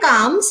enclosure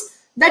comes,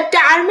 the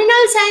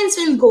terminal signs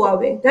will go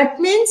away. That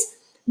means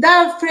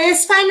the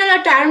phrase final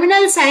or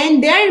terminal sign,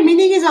 their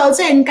meaning is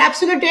also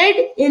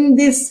encapsulated in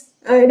this,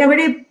 in a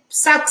very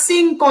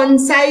succinct,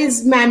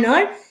 concise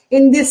manner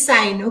in this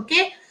sign.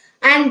 Okay.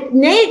 And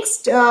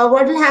next,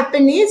 what will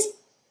happen is,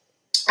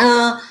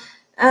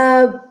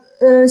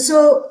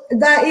 so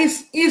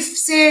if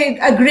say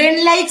a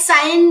grain-like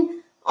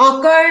sign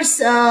occurs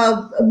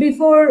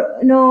before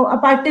a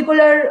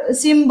particular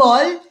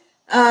symbol,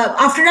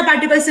 after a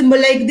particular symbol,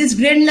 like this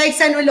grain-like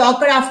sign will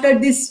occur after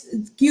this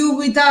cube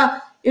with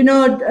a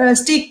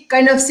stick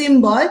kind of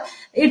symbol,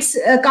 its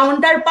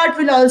counterpart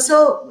will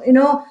also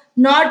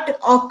not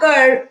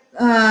occur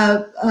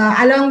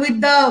along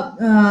with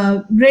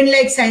the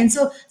grain-like sign.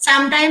 So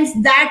sometimes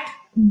that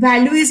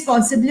value is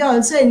possibly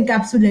also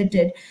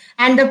encapsulated.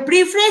 And the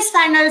prephrase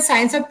final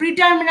signs or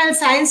preterminal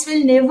signs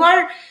will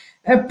never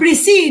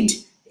precede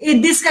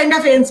this kind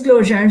of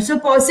enclosure. So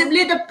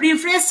possibly the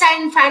prephrase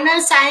sign final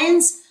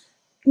signs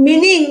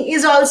meaning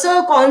is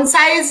also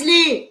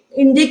concisely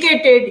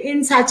indicated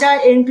in such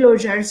an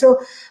enclosure. So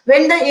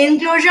when the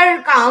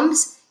enclosure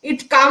comes,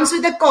 it comes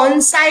with a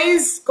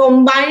concise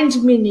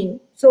combined meaning.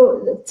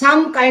 So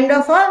some kind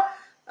of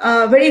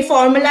a very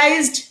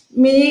formalized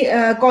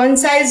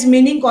concise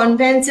meaning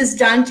contents is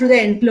done through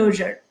the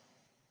enclosure.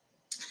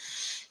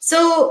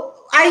 So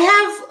I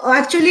have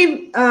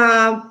actually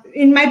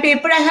in my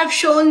paper I have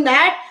shown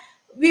that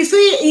if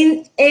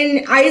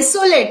we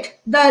isolate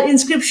the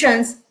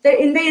inscriptions,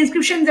 in the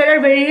inscription there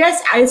are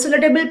various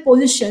isolatable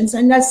positions,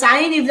 and the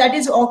sign, if that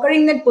is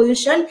occurring in that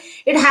position,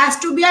 it has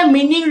to be a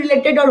meaning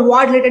related or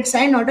word related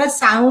sign, not a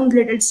sound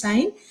related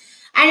sign.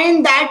 And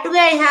in that way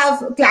I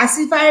have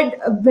classified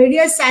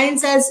various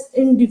signs as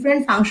in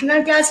different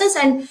functional classes,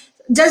 and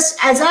just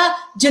as a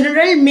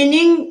general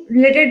meaning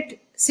related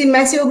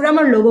semasiogram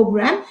or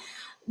logogram.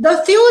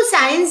 The few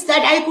signs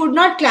that I could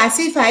not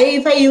classify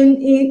if I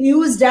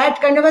use that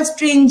kind of a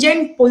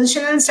stringent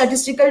positional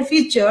statistical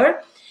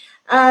feature,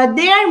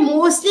 they are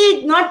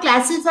mostly not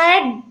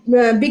classified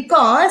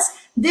because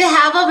they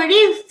have a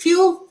very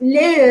few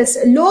layers,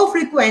 low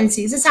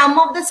frequencies. So some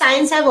of the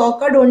signs have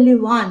occurred only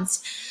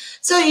once.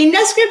 So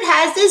Indus script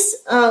has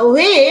this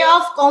way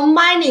of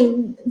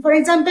combining, for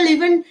example,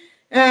 even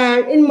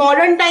in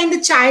modern time,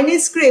 the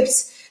Chinese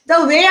scripts,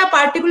 the way a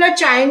particular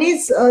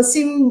Chinese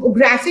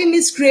grapheme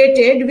is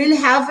created will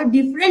have a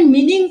different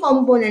meaning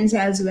components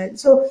as well.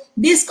 So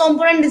this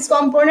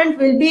component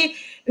will be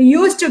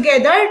used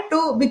together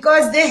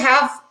because they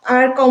have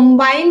a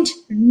combined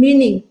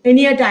meaning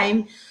any a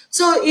time.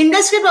 So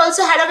Indus script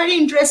also had a very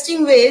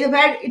interesting way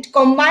where it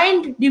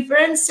combined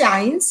different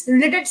signs,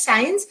 related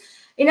signs,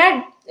 in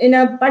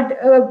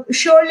a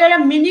surely a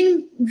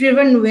meaning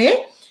driven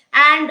way.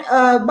 And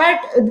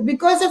but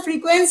because the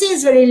frequency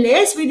is very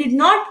less, we did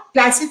not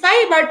classify.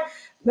 But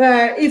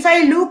if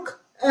I look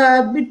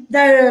with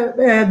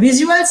the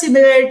visual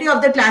similarity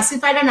of the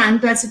classified and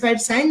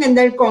unclassified sign and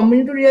their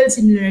combinatorial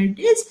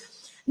similarities,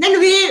 then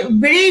we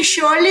very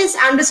surely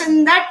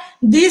understand that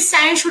these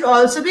signs should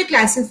also be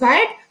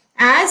classified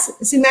as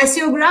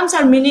semasiograms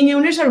or meaning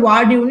units or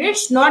word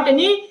units, not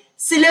any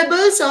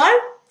syllables or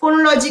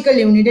phonological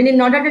unit, and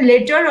not at a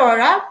letter or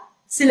a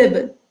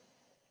syllable.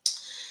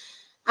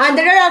 And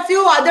there are a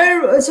few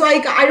other, so I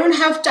don't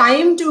have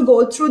time to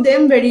go through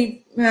them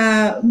very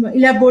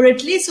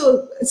elaborately.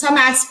 So some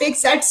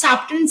aspects that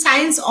certain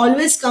signs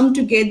always come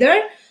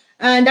together,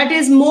 and that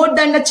is more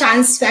than the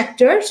chance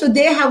factor. So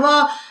they have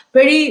a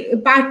very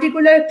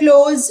particular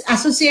close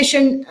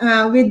association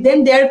with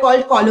them. They are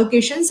called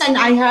collocations, and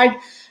I had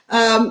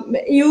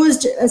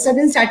used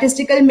certain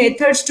statistical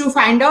methods to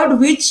find out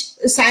which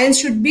signs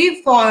should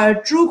be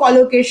for true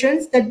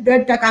collocations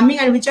that are coming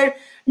and which are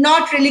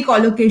not really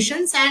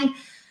collocations, and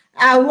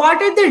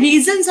what are the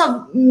reasons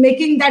of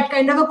making that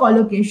kind of a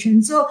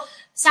collocation. So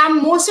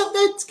most of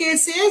the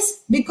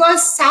cases,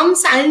 because some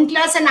sign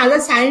class and other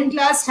sign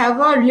class have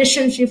a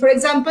relationship. For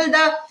example,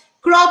 the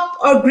crop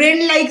or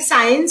grain like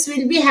signs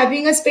will be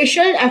having a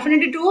special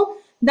affinity to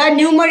the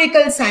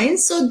numerical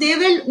signs, so they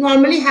will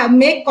normally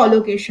make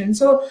collocation.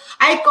 So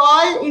I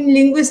call in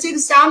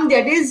linguistics term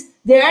that is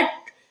there are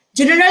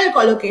general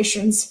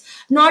collocations,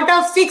 not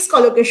a fixed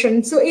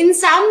collocation. So in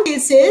some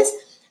cases,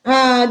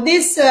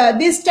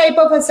 this type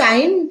of a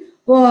sign,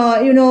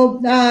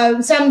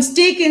 some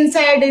stick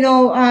inside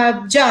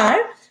jar,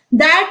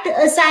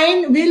 that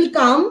sign will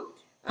come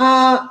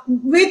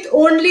with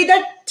only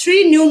the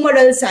 3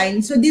 numeral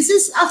signs. So this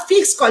is a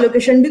fixed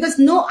collocation because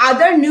no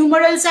other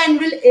numeral sign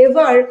will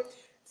ever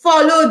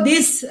follow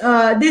this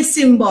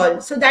symbol.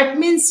 So that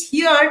means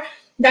here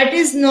that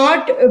is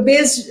not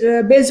based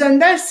on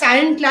the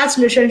sign class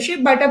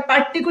relationship, but a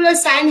particular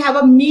sign have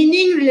a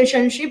meaning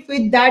relationship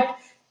with that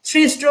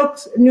 3-stroke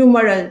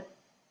numeral.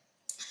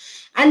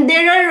 And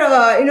there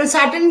are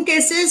certain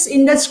cases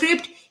in the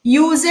script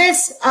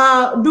uses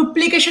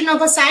duplication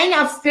of a sign.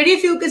 Very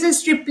few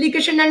cases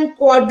triplication and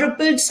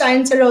quadrupled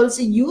signs are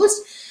also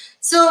used.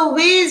 So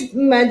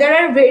there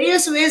are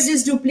various ways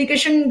this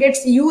duplication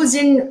gets used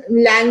in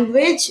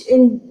language.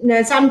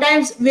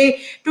 Sometimes by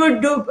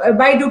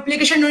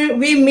duplication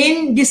we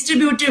mean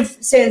distributive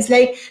sense,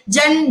 like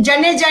jane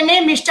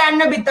jane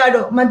mishtanna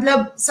bitado,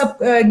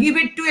 matlab give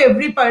it to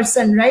every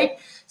person, right?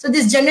 So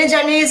this jane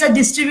is a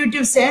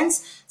distributive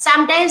sense.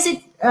 Sometimes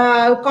it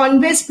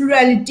conveys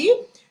plurality.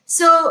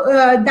 So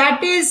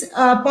that is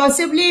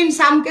possibly in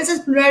some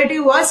cases plurality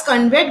was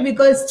conveyed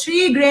because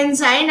 3 grain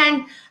sign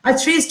and a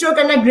 3-stroke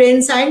and a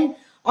grain sign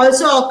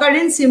also occur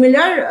in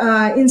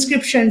similar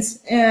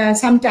inscriptions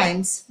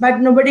sometimes, but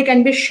nobody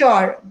can be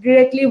sure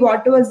directly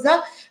what was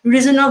the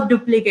reason of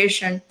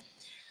duplication.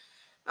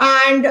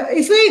 And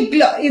if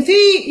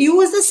we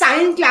use the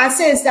sign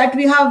classes that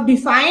we have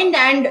defined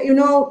and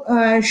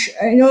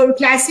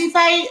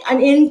classify and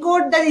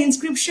encode the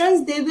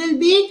inscriptions, they will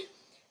be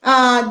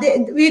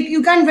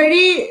you can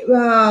very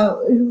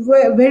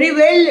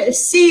well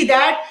see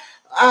that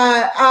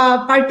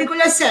a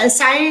particular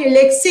sign,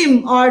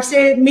 lexeme, or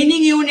say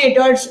meaning unit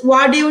or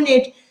word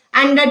unit,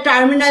 and a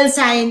terminal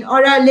sign,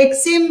 or a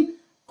lexeme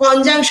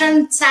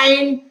conjunction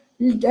sign,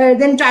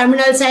 then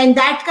terminal sign,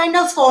 that kind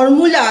of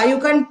formula you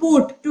can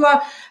put to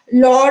a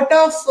lot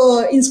of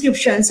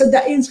inscriptions. So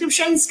the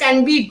inscriptions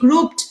can be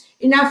grouped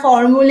in a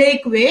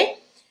formulaic way.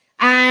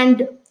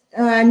 And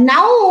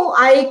now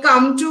I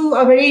come to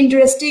a very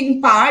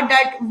interesting part,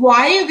 that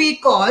why we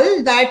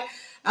call that,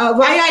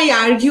 why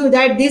I argue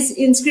that these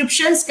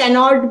inscriptions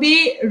cannot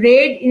be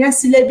read in a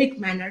syllabic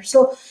manner.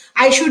 So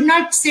I should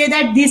not say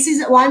that this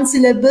is one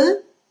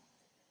syllable,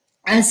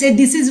 and say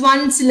this is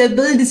one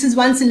syllable, this is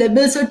one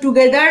syllable, so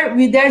together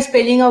we are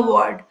spelling a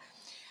word.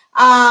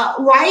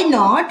 Why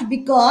not?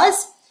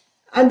 Because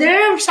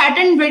there are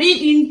certain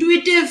very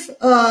intuitive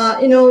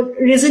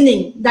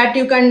reasoning that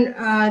you can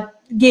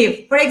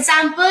give. For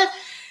example,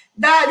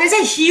 there's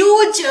a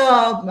huge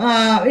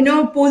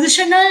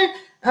positional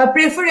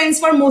preference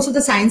for most of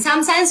the signs.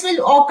 Some signs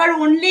will occur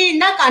only in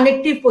the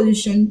connective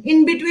position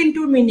in between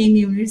two meaning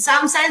units.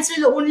 Some signs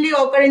will only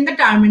occur in the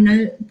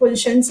terminal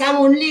position, some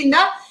only in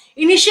the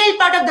initial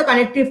part of the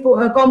connective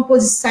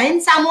composite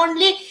sign, some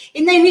only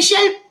in the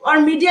initial or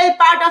medial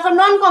part of a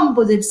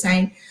non-composite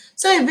sign.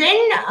 So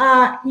when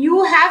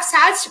you have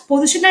such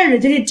positional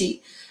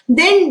rigidity,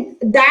 then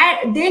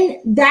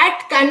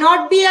that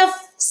cannot be a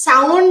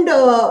sound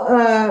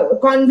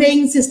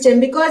conveying system,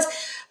 because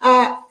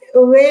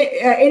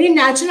any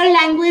natural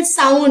language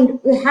sound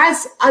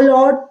has a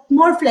lot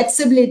more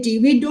flexibility.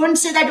 We don't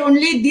say that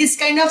only this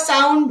kind of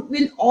sound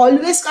will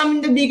always come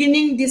in the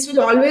beginning, this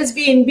will always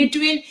be in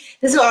between,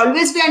 this will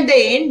always be at the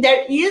end.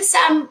 There is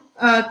some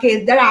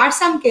there are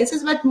some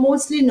cases, but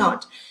mostly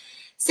not.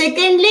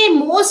 Secondly,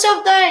 most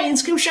of the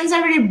inscriptions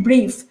are very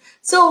brief.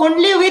 So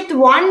only with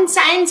one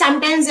sign,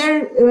 sometimes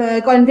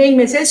they're conveying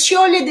message.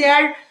 Surely they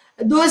are,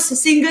 those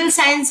single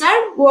signs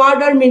are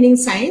word or meaning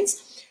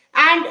signs.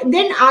 And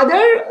then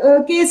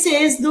other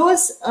cases,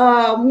 those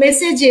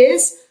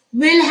messages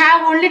will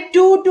have only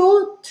 2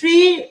 to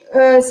 3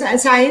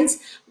 signs.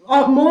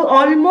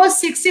 Almost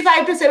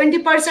 65 to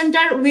 70%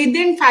 are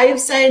within 5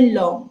 sign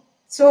long.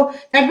 So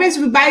that means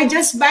by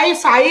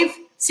 5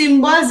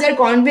 symbols, they're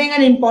conveying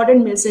an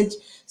important message.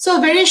 So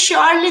very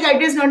surely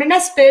that is not in a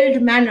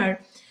spelled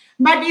manner.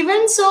 But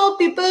even so,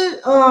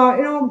 people,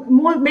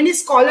 many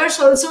scholars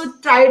also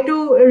try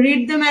to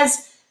read them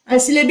as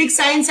syllabic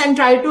signs and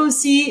try to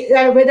see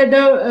whether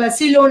the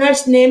seal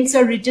owners' names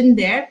are written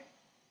there.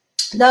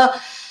 The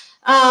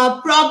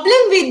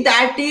problem with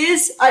that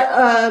is,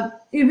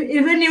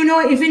 even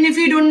if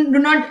you do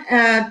not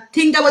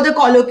think about the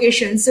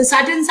collocations, so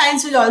certain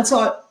signs will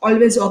also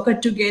always occur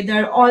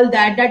together. All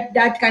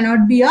that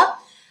cannot be a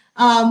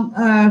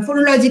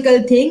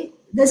phonological thing.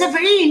 There's a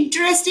very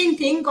interesting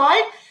thing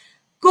called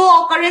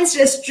co-occurrence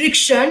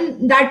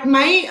restriction that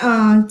my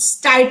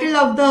title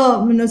of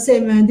the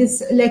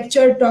this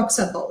lecture talks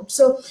about.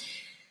 So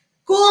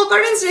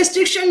co-occurrence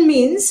restriction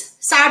means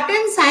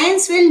certain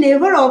signs will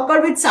never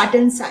occur with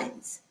certain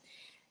signs.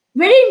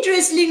 Very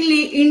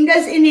interestingly, in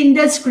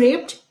Indus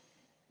script,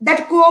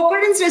 that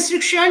co-occurrence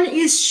restriction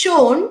is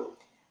shown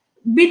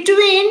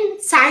between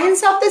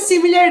signs of the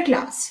similar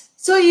class.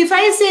 So if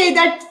I say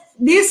that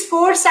these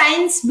 4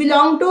 signs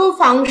belong to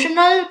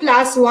functional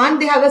class 1,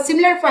 they have a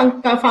similar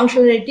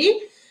functionality.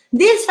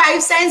 These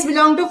 5 signs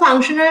belong to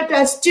functional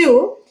class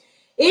 2.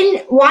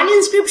 In one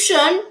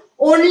inscription,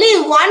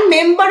 only one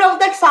member of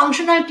that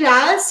functional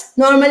class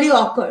normally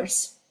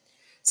occurs.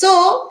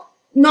 So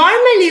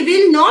normally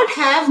we'll not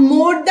have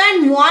more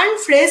than one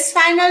phrase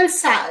final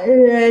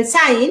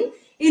sign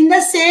in the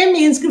same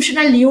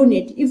inscriptional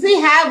unit. If we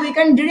have, we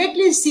can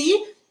directly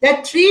see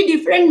that 3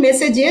 different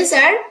messages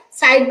are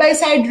side by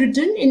side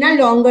written in a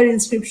longer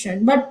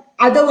inscription. But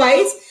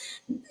otherwise,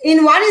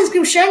 in one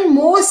inscription,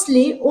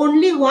 mostly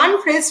only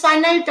one phrase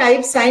final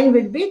type sign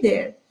will be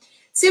there.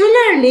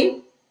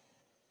 Similarly,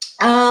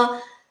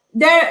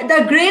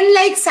 the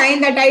grain-like sign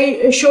that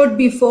I showed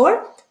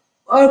before,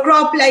 or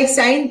crop-like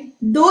sign,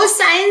 those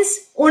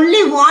signs,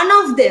 only one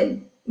of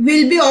them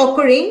will be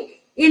occurring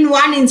in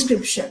one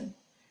inscription,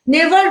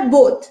 never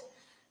both.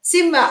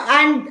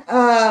 And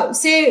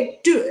say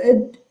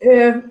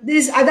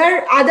this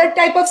other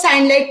type of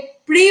sign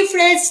like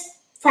pre-phrase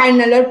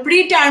final or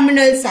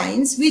pre-terminal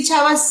signs, which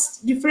have a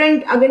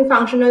different again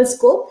functional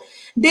scope,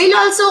 they'll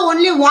also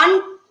only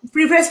one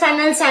pre-phrase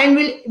final sign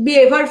will be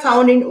ever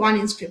found in one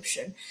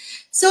inscription.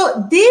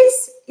 So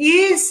this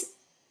is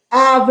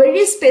a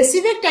very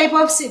specific type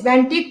of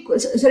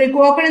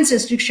co-occurrence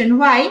restriction.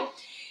 Why?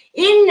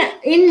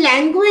 In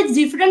language,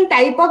 different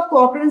type of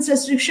co-occurrence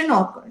restriction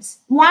occurs.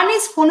 One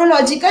is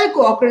phonological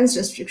co-occurrence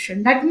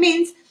restriction. That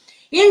means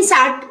in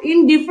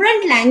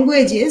different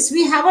languages,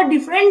 we have a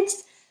different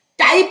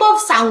type of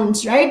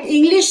sounds, right?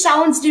 English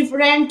sounds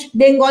different,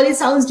 Bengali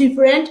sounds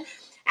different.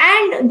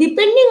 And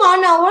depending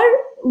on our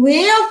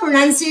way of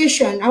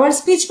pronunciation, our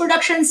speech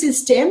production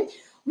system,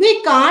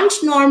 we can't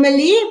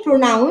normally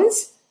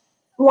pronounce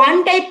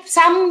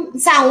some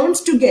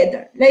sounds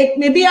together, like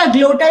maybe a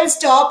glottal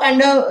stop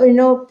and a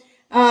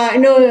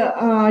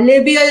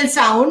labial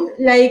sound,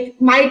 like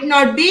might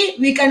not be,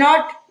 we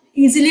cannot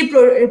easily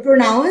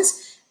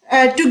pronounce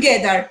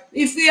together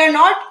if we are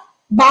not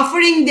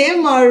buffering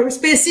them or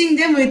spacing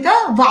them with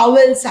a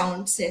vowel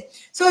sound, say.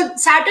 So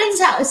certain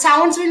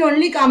sounds will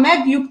only come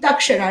at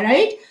yuktakshara,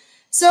 right?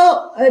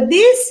 So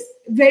this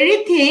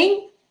very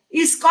thing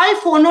is called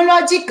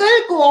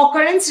phonological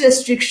co-occurrence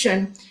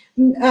restriction.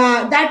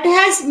 That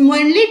has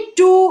mainly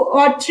 2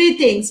 or 3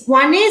 things.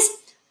 One is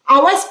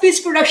our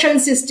speech production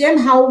system,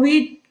 how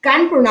we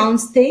can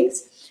pronounce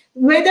things,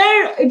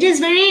 whether it is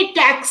very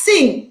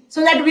taxing,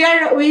 so that we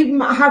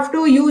have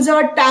to use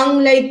our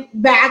tongue like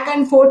back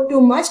and forth too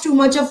much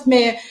of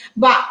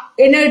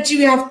energy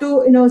we have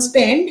to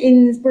spend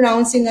in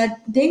pronouncing a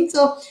thing.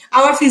 So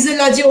our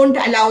physiology won't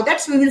allow that,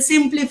 so we will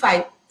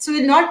simplify. So we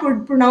will not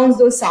pronounce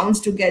those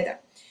sounds together.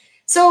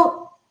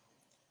 So,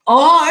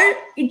 or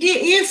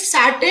if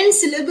certain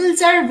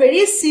syllables are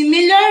very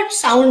similar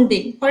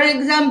sounding, for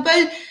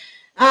example,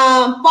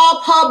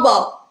 pa, pha,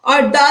 ba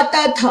or da,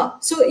 ta, tha.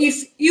 So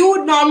if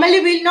you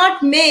normally will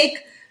not make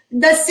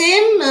the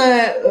same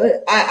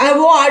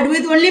word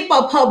with only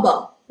pa, pha,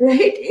 ba,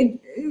 right?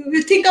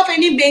 You think of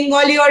any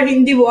Bengali or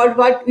Hindi word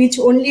which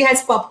only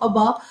has pa, pha,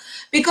 ba,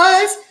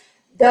 because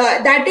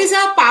that is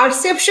a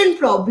perception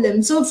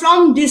problem. So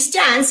from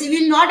distance, you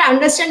will not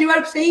understand you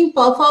are saying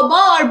pa, pha,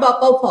 ba or ba,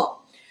 pa, pha,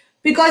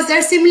 because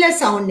they're similar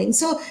sounding.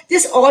 So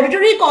this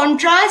auditory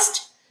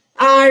contrast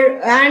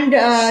and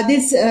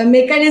this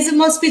mechanism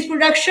of speech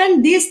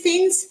production, these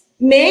things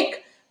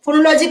make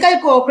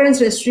phonological co-occurrence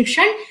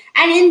restriction.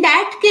 And in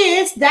that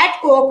case, that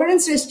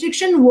co-occurrence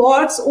restriction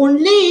works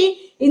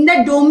only in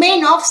the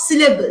domain of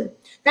syllable.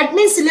 That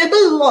means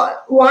syllable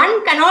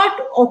 1 cannot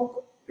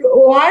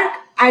work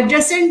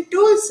adjacent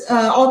to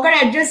occur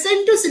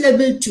adjacent to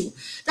syllable 2.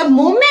 The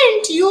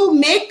moment you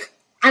make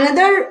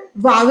another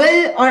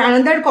vowel or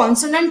another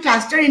consonant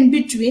cluster in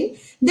between,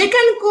 they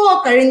can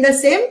co-occur in the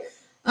same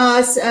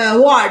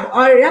word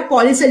or a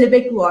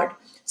polysyllabic word.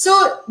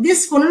 So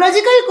this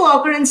phonological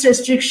co-occurrence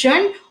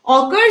restriction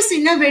occurs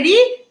in a very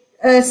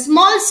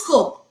small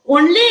scope,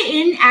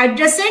 only in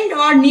adjacent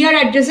or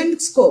near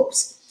adjacent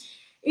scopes.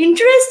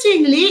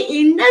 Interestingly,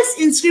 Indus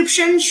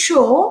inscriptions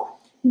show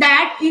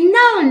that in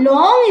a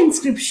long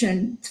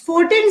inscription,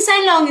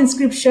 14-sign long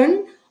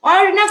inscription,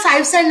 or in a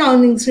 5-sign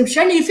long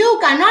inscription, if you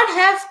cannot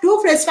have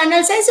 2 phrase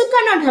final signs, you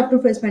cannot have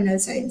 2 phrase final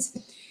signs.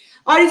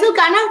 Or if you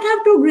cannot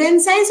have 2 grain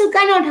signs, you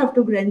cannot have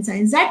 2 grain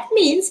signs. That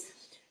means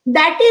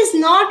that is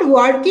not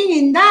working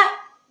in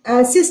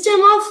the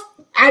system of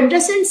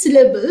adjacent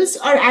syllables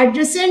or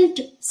adjacent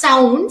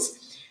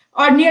sounds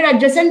or near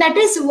adjacent. That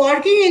is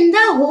working in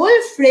the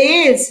whole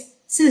phrase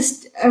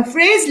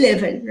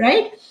level,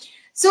 right?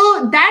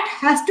 So that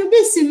has to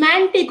be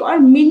semantic or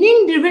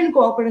meaning-driven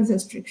co-occurrence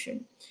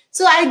restriction.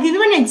 So I give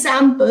you an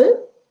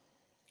example.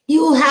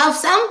 You have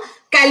some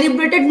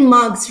calibrated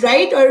mugs,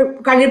 right,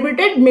 or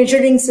calibrated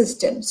measuring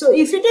system. So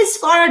if it is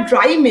for a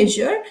dry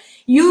measure,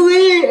 you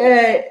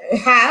will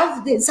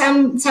have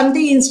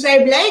something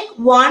inscribed like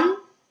 1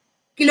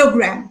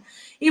 kilogram.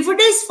 If it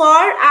is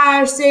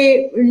for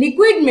say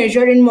liquid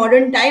measure in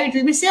modern time, it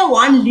will be say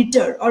 1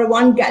 liter or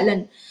 1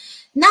 gallon.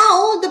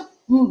 Now the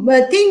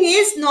thing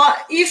is,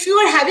 not if you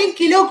are having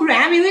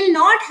kilogram, you will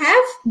not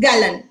have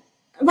gallon,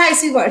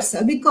 vice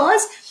versa,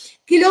 because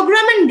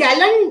kilogram and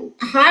gallon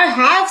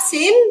have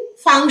same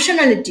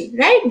functionality,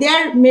 right? They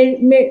are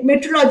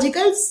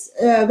metrological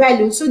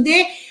values, so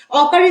they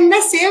occur in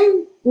the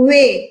same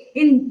way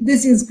in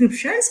these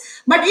inscriptions.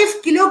 But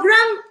if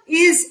kilogram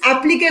is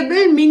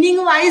applicable,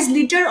 meaning wise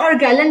liter or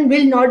gallon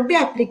will not be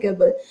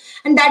applicable,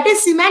 and that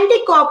is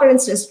semantic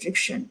co-occurrence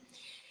restriction.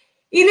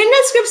 In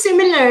Indus script,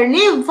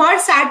 similarly, for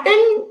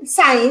certain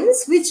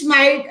signs which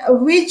might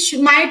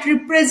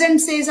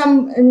represent, say,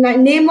 some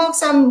name of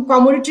some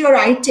commodity or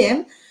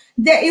item,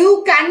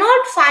 you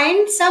cannot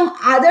find some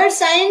other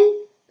sign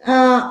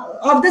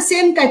of the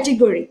same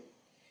category,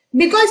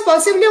 because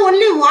possibly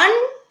only one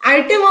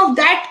item of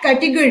that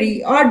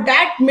category or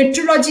that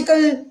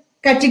metrological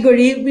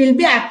category will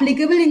be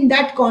applicable in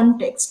that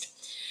context.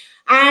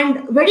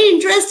 And very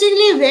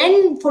interestingly,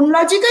 when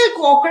phonological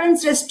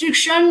co-occurrence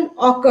restriction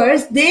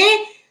occurs,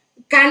 they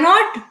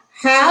cannot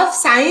have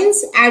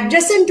signs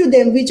adjacent to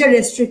them which are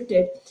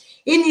restricted.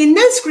 In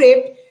Indus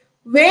script,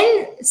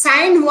 when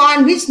sign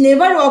 1, which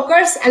never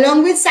occurs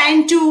along with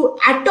sign 2,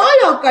 at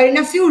all occur in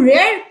a few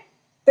rare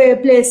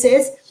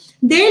places,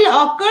 they'll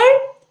occur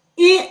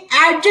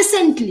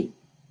adjacently.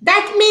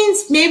 That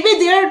means maybe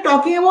they are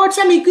talking about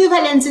some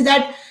equivalency,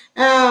 that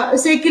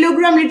say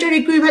kilogram liter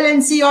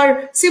equivalency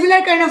or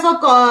similar kind of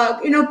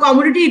a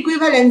commodity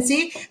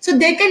equivalency. So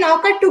they can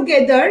occur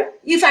together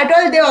if at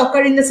all they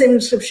occur in the same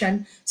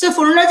inscription. So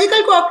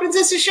phonological co-occurrence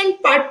restriction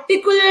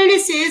particularly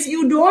says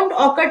you don't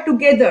occur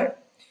together.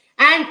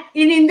 And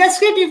in Indus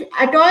script, if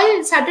at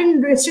all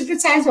certain restricted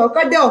signs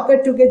occur, they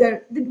occur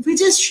together, which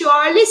is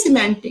surely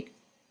semantic.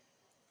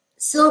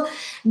 So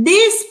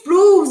this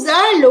proves the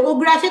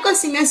logographic or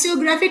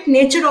semasiographic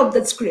nature of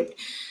the script.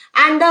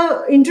 And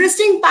the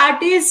interesting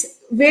part is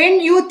when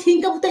you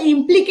think of the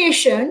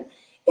implication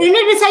in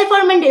a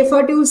decipherment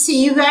effort, you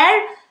see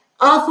where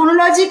a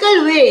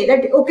phonological way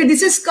that, okay,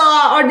 this is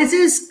ka or this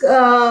is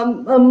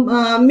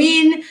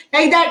mean,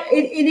 like that.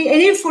 In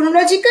any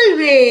phonological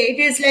way, it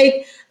is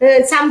like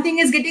something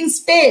is getting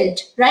spelled,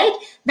 right?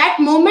 That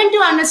moment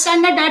you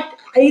understand that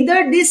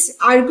either this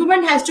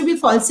argument has to be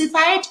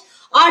falsified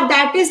or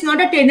that is not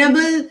a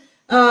tenable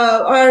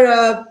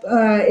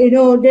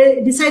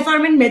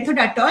decipherment method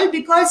at all,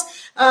 because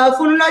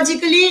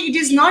phonologically it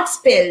is not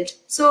spelled.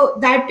 So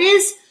that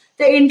is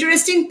the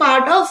interesting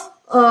part of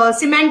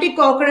semantic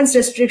co-occurrence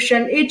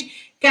restriction. It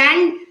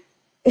can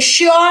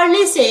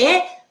surely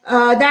say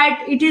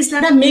that it is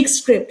not a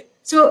mixed script.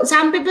 So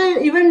some people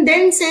even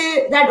then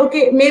say that,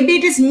 okay, maybe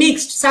it is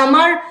mixed. Some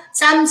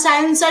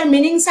signs are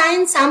meaning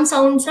signs, some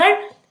sounds are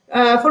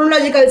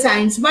phonological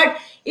signs. But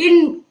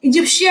in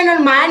Egyptian or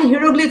Mayan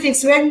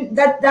hieroglyphics, when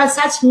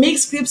such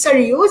mixed scripts are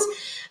used,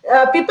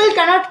 people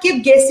cannot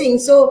keep guessing.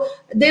 So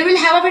they will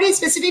have a very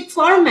specific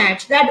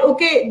format that,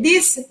 okay,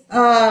 these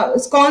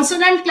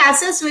consonant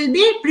classes will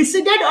be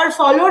preceded or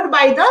followed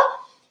by the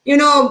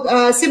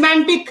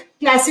semantic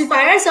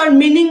classifiers or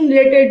meaning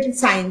related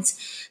signs.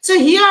 So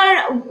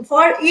here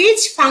for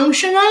each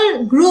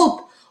functional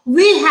group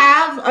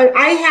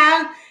I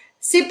have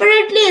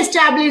separately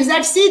established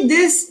that, see,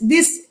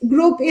 this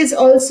group is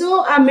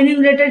also a meaning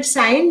related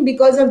sign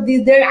because of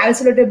their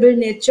isolatable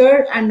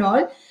nature and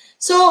all.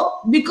 So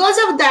because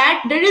of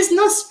that, there is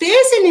no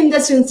space in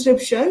Indus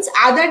inscriptions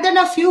other than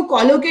a few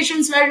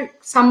collocations where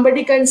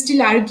somebody can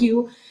still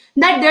argue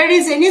that there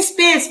is any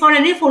space for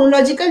any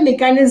phonological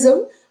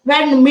mechanism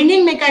where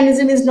meaning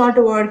mechanism is not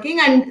working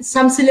and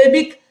some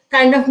syllabic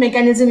kind of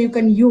mechanism you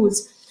can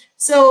use.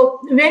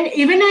 So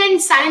even when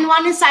sign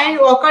 1 is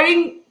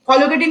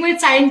collocating with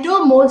sign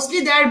 2, mostly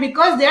they are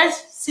because they are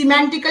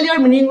semantically or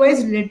meaning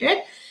wise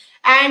related.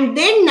 And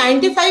then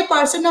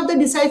 95% of the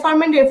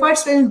decipherment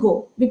efforts will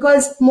go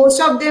because most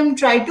of them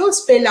try to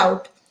spell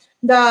out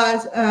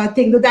the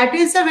thing. So that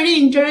is a very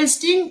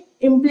interesting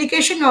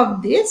implication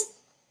of this.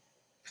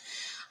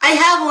 I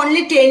have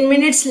only 10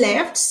 minutes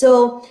left,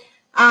 so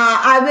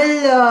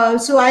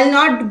I'll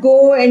not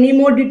go any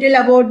more detail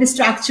about the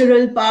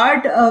structural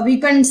part. We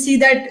can see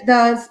that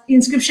the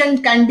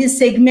inscription can be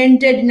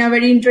segmented in a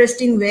very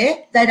interesting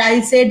way. That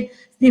I said,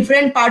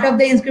 different part of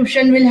the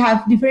inscription will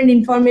have different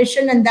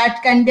information, and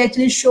that can be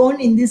actually shown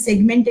in this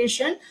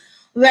segmentation,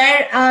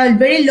 where a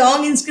very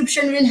long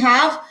inscription will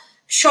have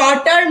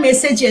shorter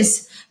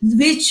messages,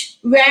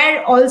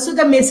 where also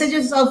the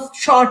messages of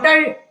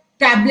shorter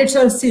tablets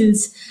or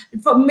seals,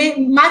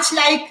 much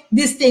like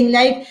this thing.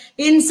 Like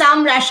in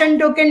some ration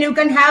token, you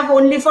can have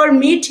only for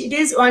meat, it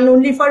is one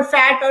only for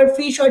fat or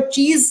fish or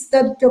cheese,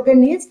 the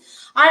token is.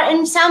 Or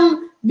in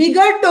some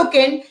bigger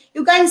token,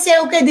 you can say,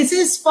 okay, this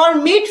is for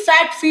meat,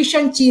 fat, fish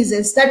and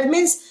cheeses. That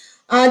means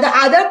the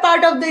other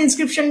part of the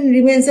inscription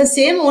remains the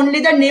same, only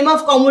the name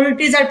of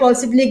commodities are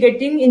possibly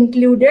getting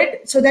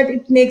included so that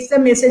it makes the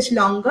message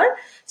longer.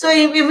 So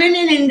even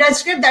in Indus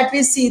script, that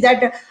we see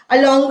that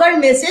a longer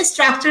message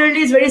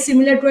structurally is very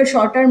similar to a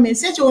shorter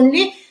message,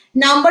 only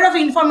number of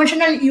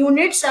informational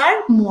units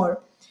are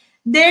more.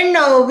 Then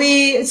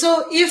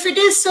so if it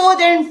is so,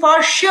 then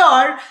for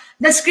sure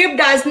the script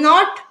does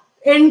not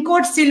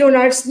encode seal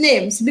owners'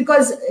 names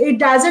because it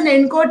doesn't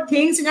encode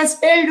things in a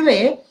spelled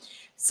way.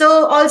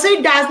 So also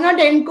it does not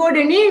encode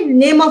any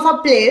name of a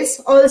place.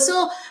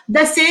 Also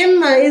the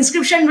same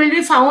inscription will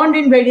be found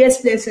in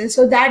various places.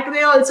 So that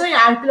way also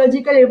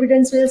archaeological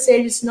evidence will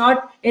say it's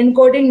not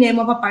encoding name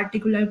of a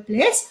particular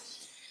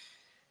place.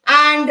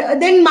 And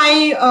then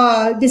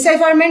my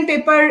decipherment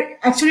paper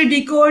actually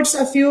decodes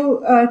a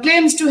few,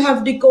 claims to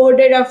have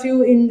decoded a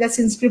few Indus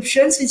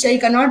inscriptions, which I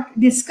cannot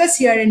discuss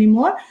here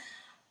anymore.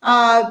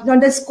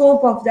 Not the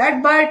scope of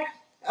that, but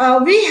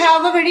we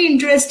have a very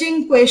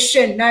interesting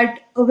question that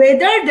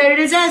whether there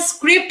is a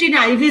script in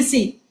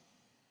IVC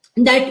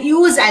that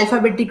use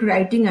alphabetic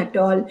writing at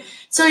all.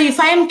 So if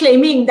I am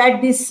claiming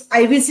that this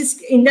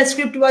IVC Indus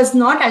script was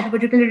not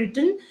alphabetically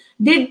written,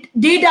 did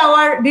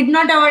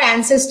not our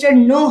ancestor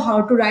know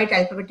how to write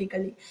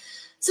alphabetically?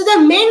 So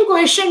the main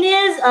question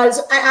is,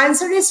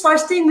 answer is,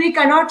 first thing, we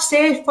cannot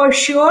say for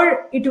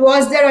sure it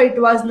was there or it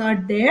was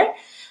not there.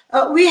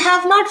 We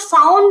have not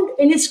found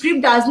any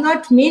script does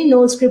not mean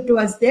no script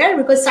was there,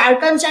 because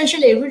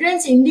circumstantial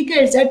evidence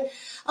indicates that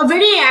a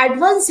very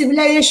advanced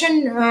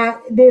civilization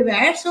they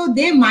were, so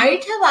they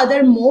might have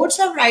other modes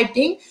of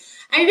writing,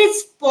 and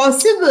it's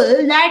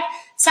possible that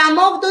some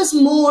of those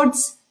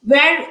modes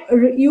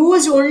were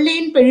used only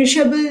in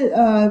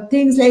perishable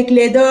things like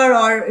leather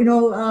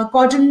or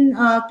cotton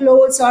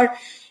clothes or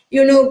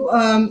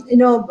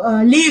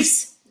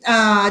leaves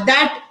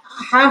that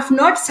have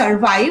not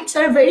survived.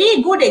 So a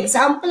very good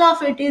example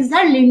of it is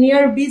the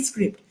linear B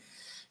script.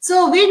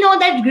 So we know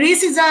that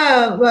Greece is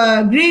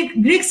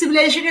Greek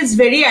civilization is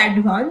very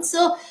advanced.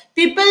 So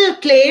people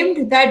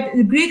claimed that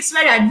the Greeks were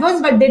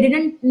advanced, but they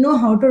didn't know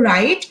how to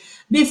write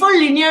before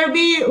linear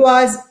B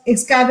was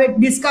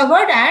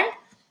discovered and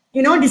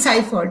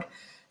deciphered.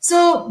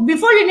 So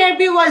before Linear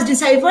B was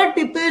deciphered,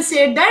 people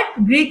said that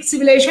Greek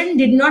civilization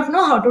did not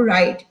know how to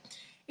write.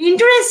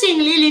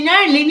 Interestingly,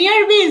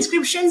 linear B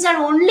inscriptions are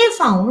only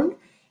found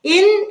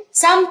in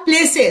some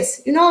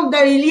places. You know, the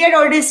Iliad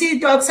Odyssey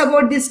talks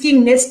about this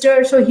King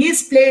Nestor, so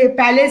his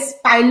palace,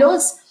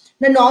 Pylos,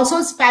 the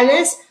Knossos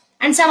palace,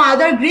 and some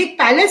other Greek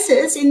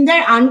palaces, in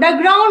their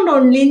underground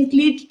only, in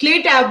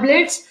clay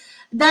tablets,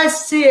 the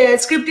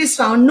script is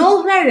found,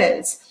 nowhere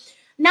else.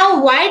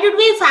 Now, why did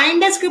we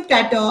find the script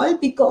at all?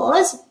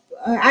 Because,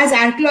 as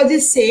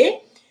archaeologists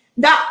say,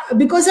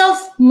 because of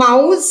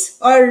mouse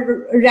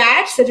or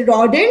rats, that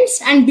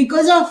rodents, and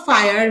because of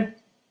fire.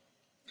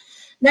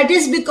 That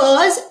is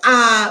because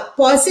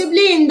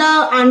possibly in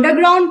the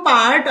underground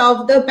part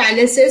of the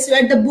palaces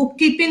where the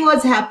bookkeeping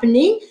was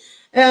happening,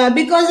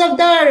 because of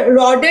the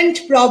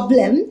rodent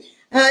problem,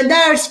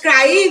 the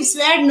scribes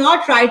were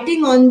not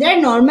writing on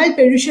their normal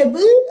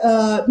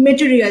perishable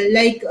material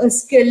like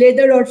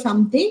leather or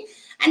something,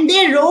 and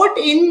they wrote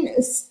in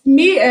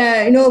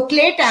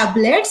clay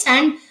tablets,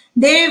 and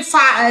they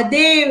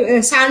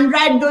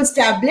sun-dried those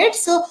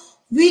tablets. So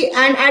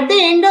and at the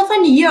end of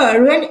an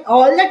year, when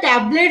all the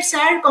tablets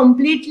are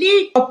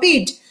completely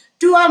copied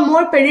to a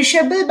more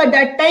perishable, but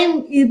that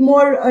time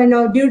more,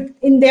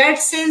 in that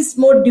sense,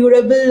 more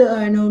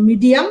durable,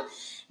 medium,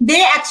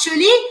 they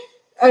actually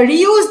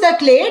reused the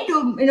clay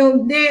to,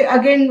 they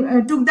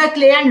again took the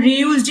clay and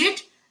reused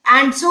it.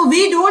 And so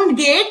we don't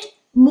get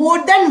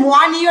more than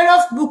 1 year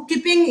of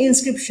bookkeeping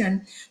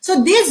inscription.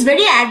 So this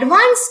very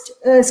advanced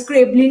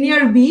script,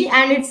 Linear B,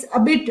 and it's a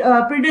bit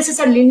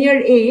predecessor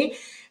Linear A,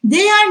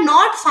 they are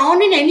not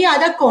found in any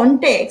other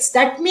context.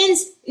 That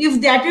means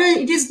if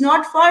it is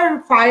not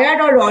for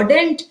fire or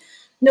rodent,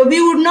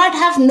 we would not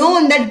have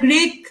known that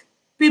Greek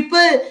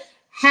people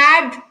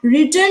had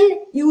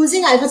written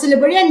using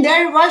alphasyllabary, and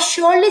there was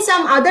surely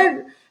some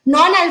other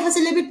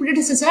non-alphasyllabic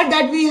predecessor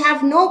that we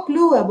have no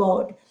clue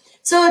about.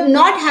 So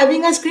not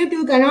having a script,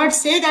 you cannot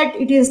say that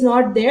it is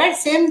not there.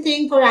 Same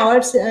thing for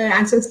our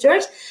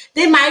ancestors.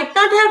 They might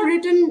not have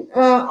written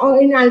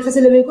in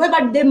alphasyllabic way,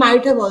 but they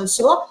might have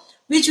also,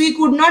 which we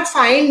could not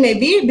find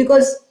maybe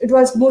because it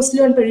was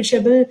mostly on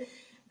perishable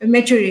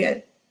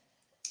material.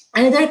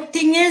 Another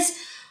thing is,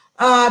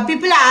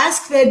 people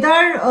ask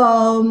whether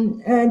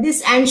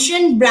this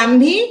ancient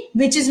Brahmi,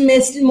 which is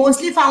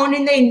mostly found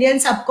in the Indian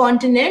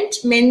subcontinent,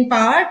 main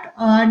part,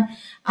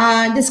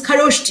 this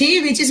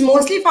Kharoshthi, which is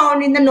mostly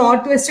found in the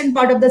northwestern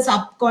part of the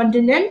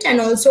subcontinent and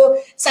also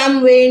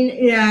some way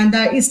in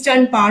the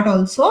eastern part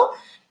also,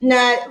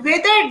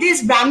 whether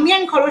this Brahmi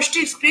and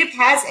Kharoshthi script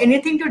has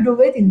anything to do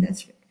with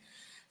Indus.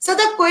 So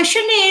the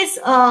question is,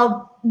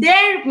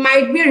 there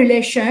might be a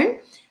relation.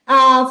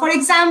 For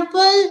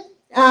example,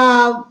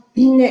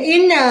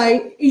 in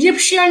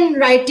Egyptian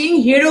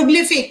writing,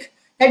 hieroglyphic,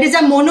 that is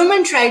a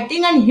monument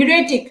writing, and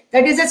hieratic,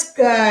 that is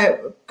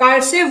a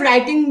cursive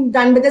writing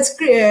done by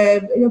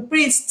the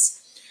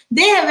priests,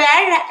 they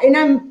were in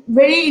a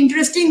very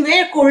interesting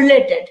way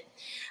correlated.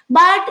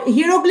 But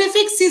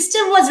hieroglyphic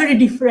system was very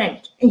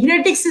different.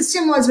 Hieratic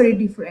system was very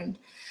different.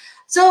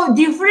 So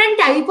different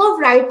type of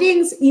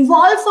writings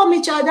evolve from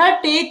each other,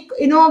 take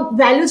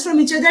values from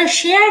each other,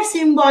 share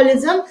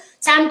symbolism.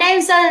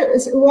 Sometimes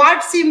a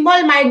word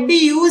symbol might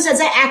be used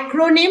as an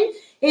acronym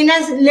in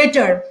a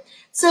letter.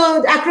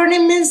 So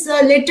acronym means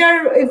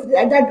letter.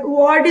 If that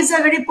word is a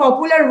very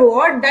popular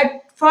word,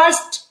 that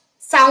first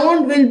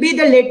sound will be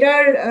the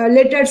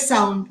letter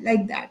sound,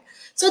 like that.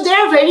 So there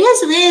are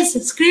various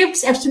ways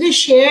scripts actually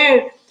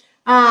share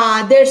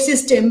their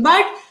system,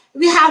 but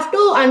we have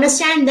to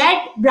understand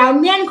that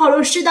Brahmi and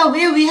Kharoshthi, the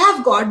way we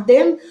have got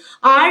them,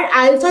 are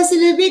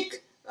alphasyllabic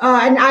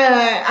and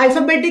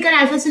alphabetic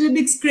and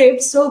alphasyllabic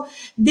scripts. So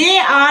they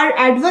are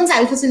advanced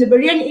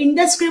alphasyllabary, and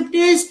Indus script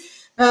is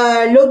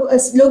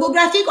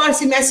logographic or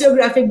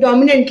semasiographic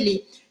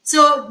dominantly.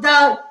 So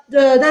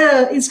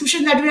the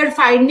inscription that we are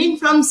finding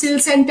from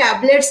seals and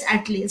tablets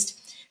at least.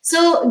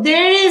 So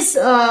there is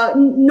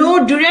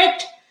no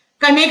direct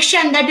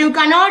connection that you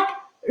cannot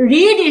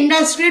read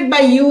Indus script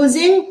by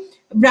using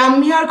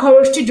Brahmi or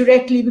Kharoshthi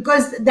directly,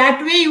 because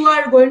that way you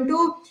are going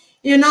to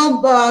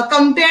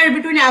compare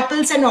between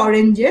apples and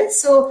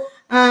oranges. So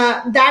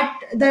there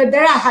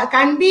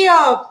can be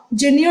a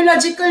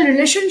genealogical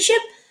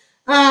relationship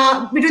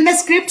between the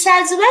scripts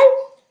as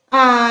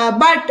well,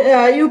 but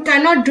you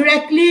cannot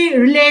directly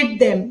relate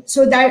them.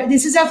 So that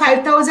this is a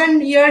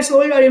 5,000 years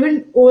old or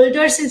even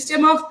older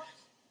system of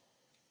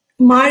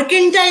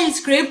mercantile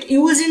script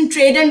used in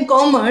trade and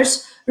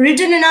commerce,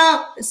 written in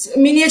a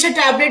miniature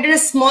tablet in a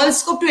small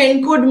scope to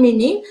encode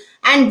meaning.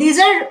 And these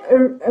are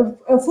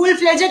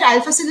full-fledged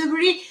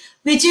alphasyllabary,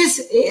 which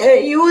is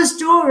used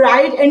to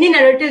write any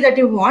narrative that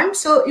you want.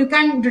 So you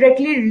can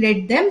directly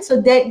relate them.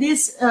 So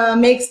this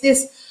makes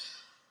this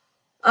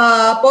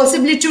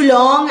possibly too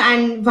long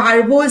and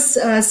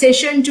verbose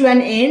session to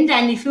an end.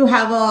 And if you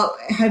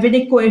have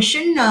any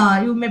question,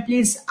 you may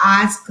please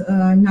ask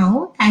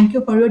now. Thank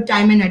you for your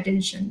time and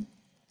attention.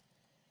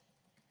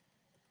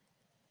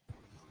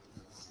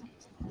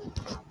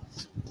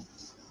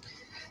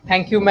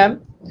 Thank you,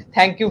 ma'am.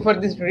 Thank you for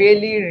this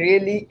really,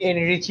 really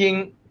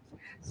enriching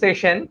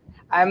session.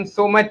 I'm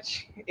so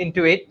much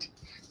into it.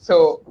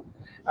 So,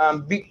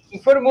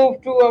 before we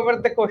move to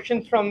the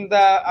questions from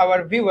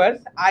our viewers,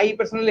 I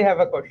personally have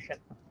a question.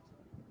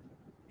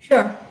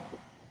 Sure.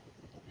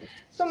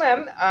 So,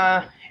 ma'am,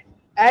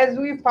 as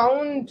we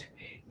found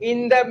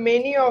in the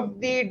many of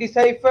the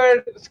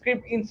decipher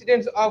script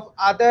incidents of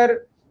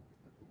other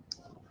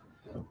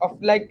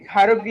like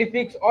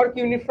hieroglyphics or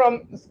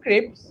cuneiform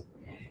scripts,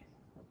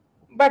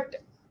 but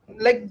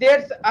like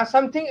there's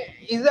something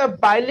is a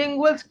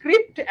bilingual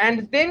script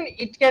and then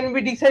it can be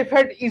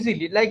deciphered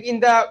easily, like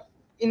in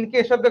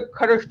case of the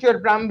Kharosthi or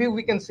Brahmi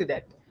we can see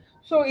that.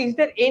 So is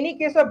there any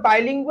case of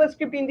bilingual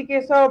script in the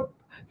case of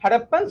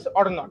Harappans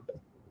or not?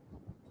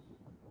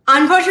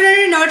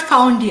 Unfortunately, not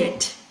found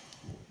yet.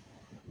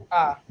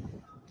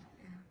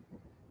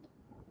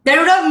 That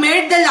would have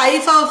made the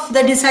life of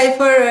the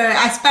decipher,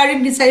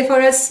 aspiring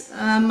decipherers,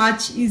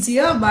 much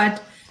easier,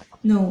 but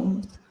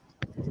no.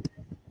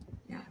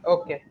 Yeah.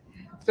 Okay,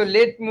 so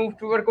let's move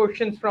to our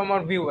questions from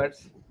our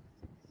viewers.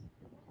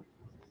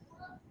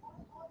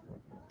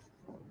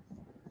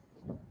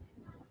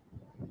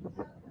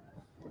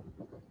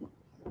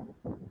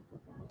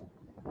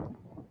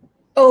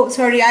 Oh,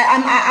 sorry.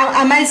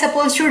 Am I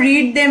supposed to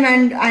read them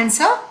and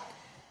answer?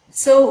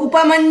 So,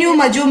 Upamanyu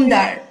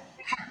Majumdar.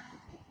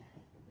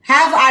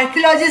 Have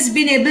archaeologists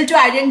been able to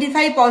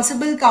identify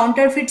possible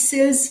counterfeit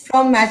seals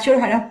from mature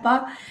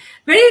Harappa?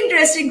 Very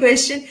interesting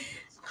question.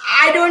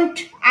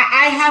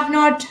 I have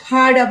not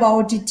heard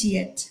about it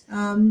yet.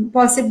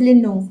 Possibly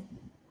no.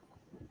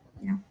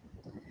 Yeah.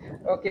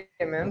 Okay,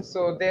 ma'am.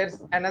 So there's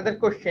another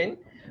question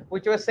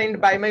which was sent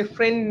by my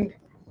friend.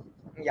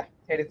 Yeah,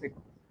 here is it.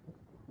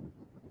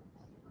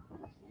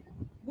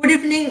 Good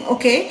evening.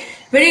 Okay.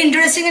 Very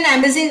interesting and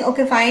amazing.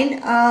 Okay, fine.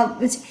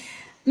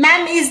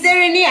 Ma'am, is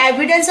there any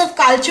evidence of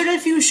cultural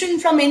fusion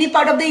from any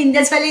part of the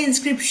Indus Valley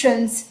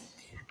inscriptions,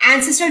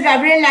 ancestral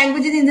Dravidian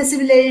languages in the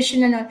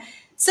civilization and all?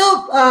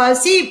 So,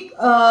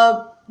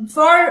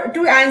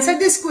 to answer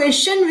this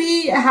question,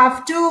 we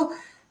have to,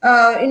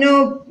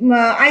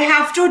 I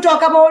have to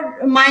talk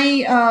about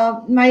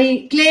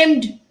my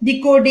claimed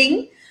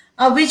decoding,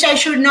 which I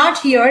should not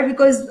hear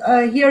because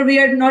here we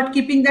are not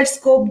keeping that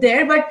scope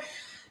there. But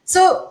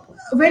so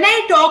when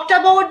I talked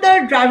about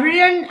the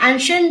Dravidian,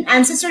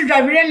 ancestral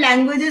Dravidian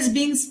languages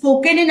being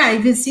spoken in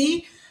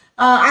IVC,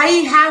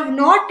 I have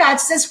not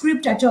touched the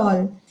script at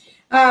all,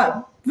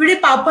 very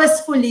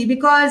purposefully,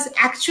 because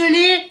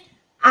actually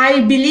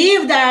I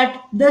believe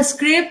that the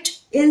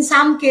script in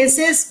some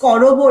cases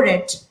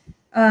corroborate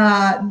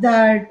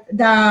the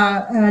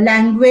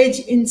language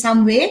in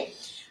some way.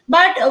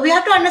 But we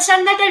have to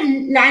understand that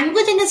a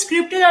language and a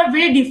script are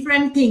very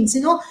different things.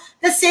 You know,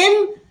 the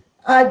same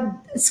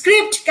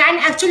script can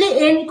actually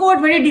encode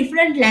very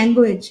different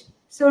language.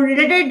 So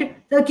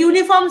the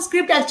cuneiform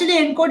script actually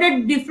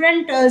encoded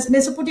different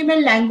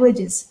Mesopotamian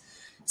languages.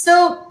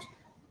 So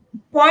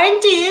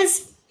point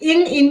is,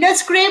 in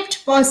Indus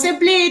script,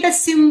 possibly the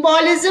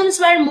symbolisms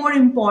were more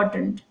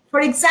important.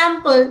 For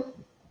example,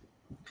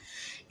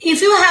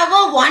 if you have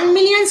a 1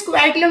 million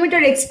square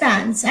kilometer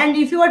expanse and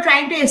if you are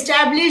trying to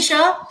establish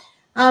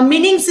a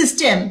meaning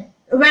system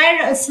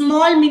where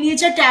small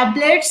miniature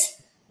tablets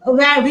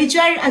which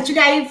are actually,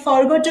 I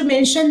forgot to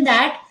mention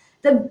that,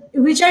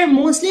 which are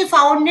mostly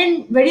found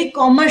in very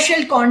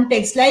commercial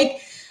context,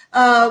 like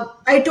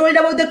I told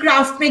about the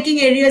craft making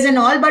areas and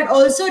all, but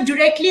also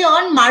directly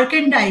on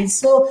merchandise.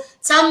 So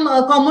some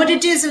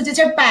commodities which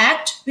are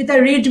packed with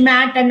a reed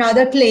mat and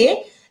other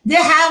clay, they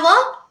have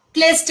a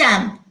clay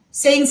stamp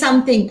saying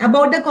something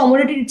about the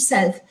commodity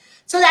itself.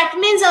 So that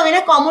means when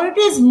a commodity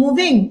is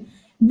moving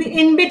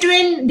in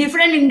between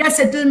different Indus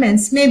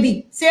settlements,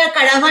 maybe say a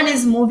caravan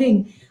is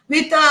moving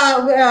with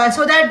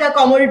so that the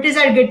commodities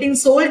are getting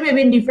sold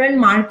maybe in different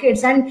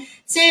markets, and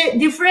say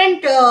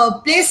different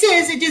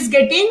places it is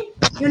getting,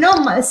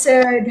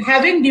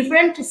 having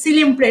different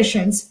seal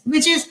impressions,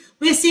 which is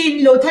we see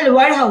in Lothal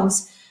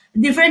warehouse,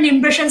 different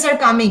impressions are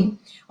coming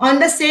on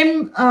the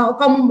same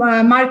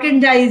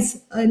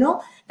merchandise.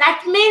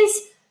 That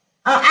means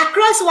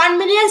across 1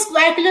 million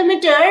square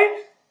kilometer,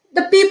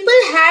 the people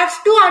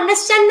have to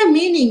understand the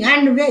meaning,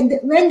 and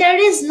when there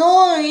is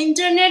no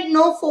internet,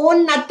 no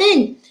phone,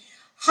 nothing,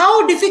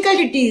 how difficult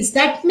it is.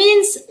 That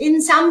means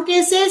in some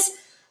cases,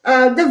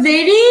 the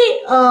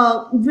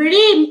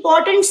very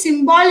important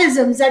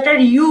symbolisms that are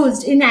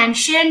used in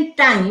ancient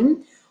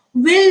time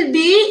will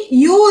be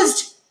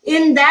used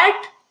in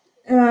that,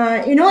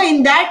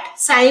 in that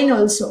sign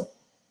also.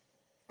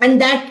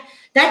 And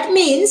that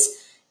means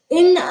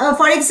in,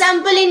 for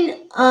example,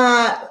 in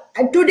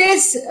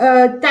today's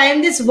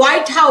time, this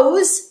White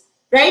House,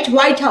 right?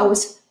 White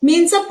House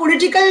means a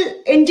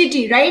political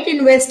entity, right?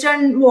 In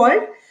Western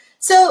world.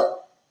 So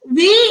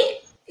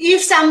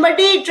if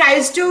somebody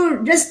tries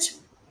to just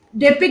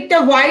depict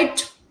a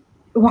White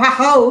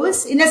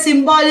House in a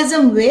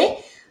symbolism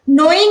way,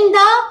 knowing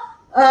the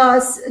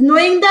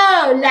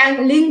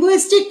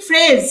linguistic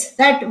phrase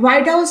that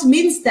White House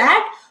means,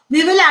 that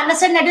we will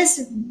understand that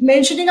is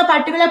mentioning a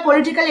particular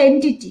political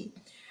entity,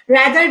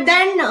 rather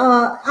than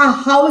a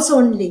house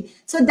only.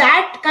 So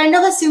that kind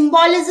of a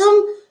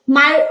symbolism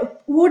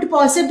would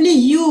possibly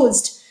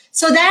used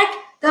so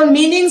that the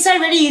meanings are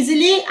very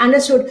easily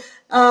understood.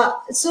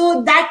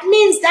 So that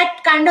means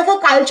that kind of a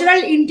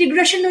cultural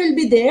integration will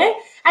be there,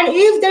 and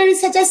if there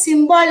is such a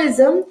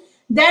symbolism,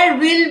 there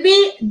will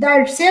be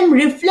that same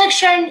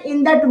reflection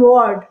in that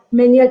word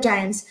many a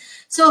times.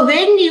 So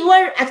when you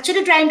are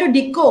actually trying to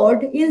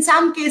decode, in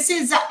some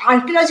cases, the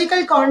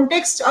archaeological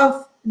context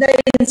of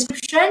the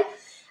inscription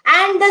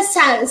and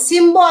the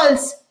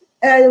symbols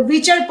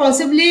which are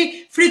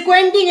possibly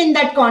frequenting in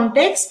that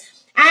context,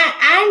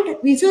 and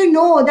if you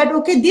know that,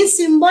 okay, this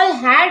symbol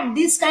had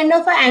this kind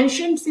of an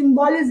ancient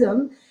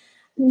symbolism,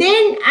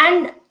 then,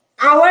 and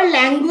our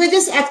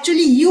languages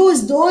actually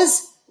use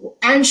those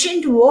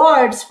ancient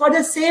words for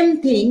the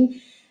same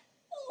thing,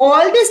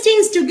 all these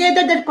things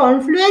together, that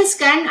confluence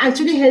can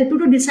actually help you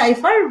to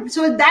decipher.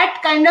 So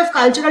that kind of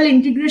cultural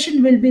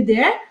integration will be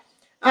there.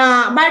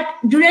 But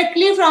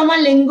directly from a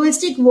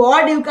linguistic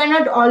word, you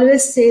cannot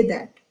always say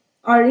that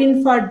or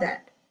infer that.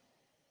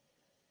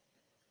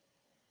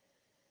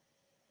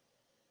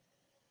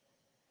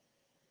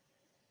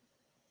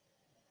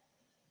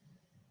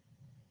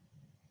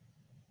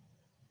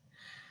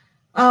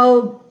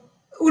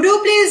 Would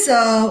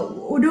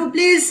you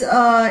please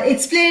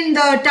explain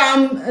the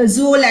term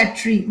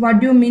zoolatry? What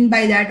do you mean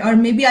by that? Or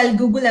maybe I'll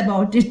Google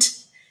about it.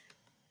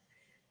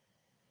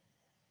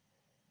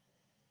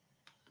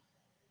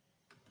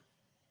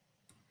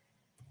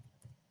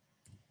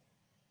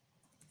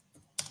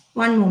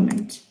 One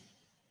moment.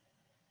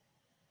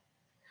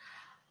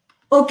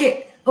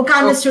 Okay,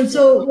 understood.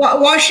 So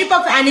worship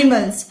of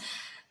animals.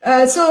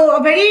 So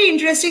a very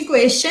interesting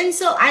question.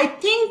 So I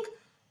think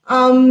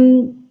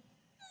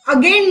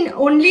again,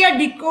 only a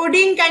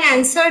decoding can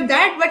answer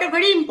that, but a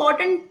very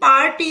important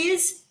part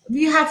is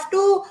we have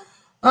to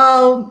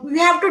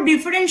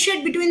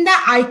differentiate between the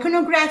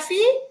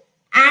iconography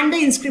and the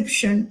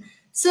inscription.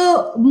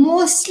 So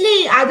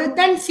mostly, other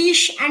than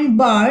fish and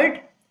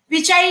bird,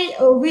 which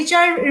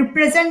are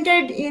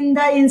represented in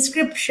the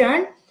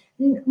inscription,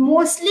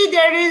 mostly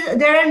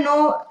there are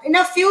no, in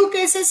a few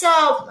cases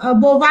a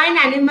bovine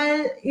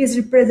animal is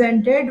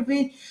represented,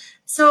 but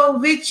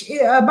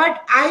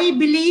I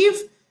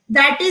believe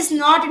that is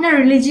not in a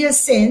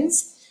religious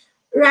sense,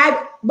 right?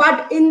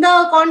 But in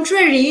the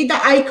contrary, the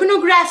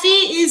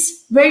iconography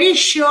is very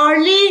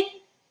surely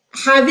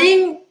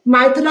having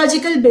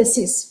mythological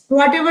basis,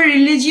 whatever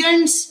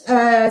religions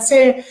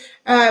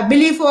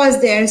belief was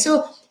there.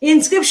 So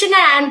inscription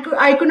and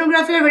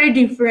iconography are very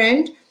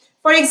different.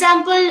 For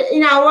example,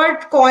 in our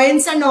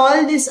coins and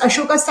all this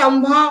Ashoka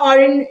Stambha, or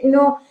in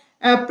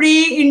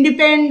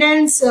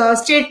pre-independence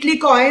stately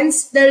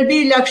coins, there will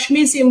be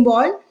Lakshmi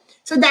symbol.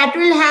 So that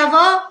will have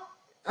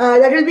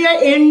that will be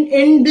an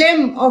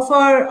emblem of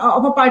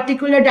a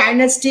particular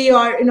dynasty,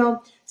 or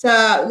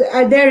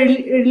their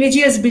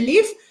religious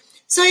belief.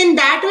 So in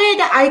that way,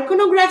 the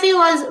iconography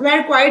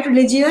were quite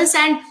religious,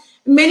 and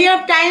many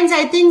of times,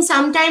 I think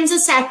sometimes a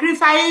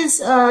sacrifice,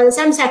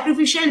 some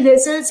sacrificial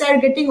vessels are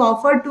getting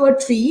offered to a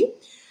tree.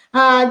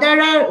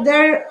 There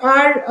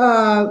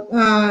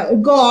are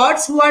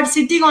gods who are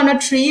sitting on a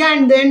tree,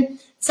 and then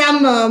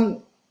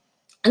some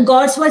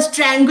gods were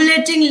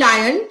strangulating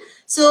lion.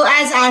 So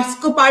as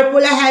Arsko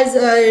Parpola has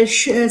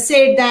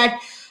said that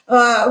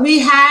we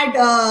had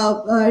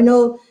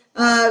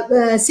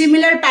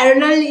similar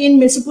parallel in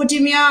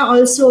Mesopotamia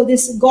also,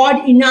 this god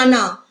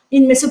Inanna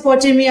in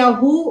Mesopotamia,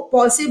 who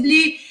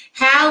possibly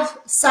have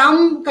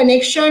some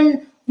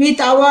connection with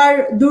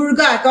our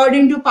Durga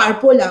according to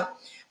Parpola.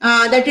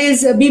 That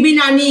is Bibi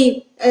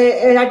Nani,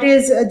 that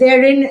is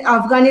there in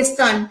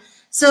Afghanistan.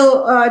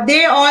 So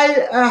they all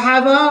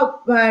have a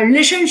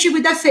relationship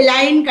with a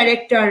feline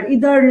character,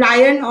 either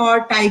lion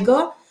or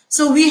tiger.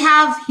 So we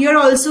have here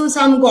also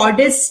some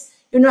goddess,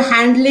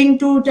 handling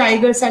two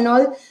tigers and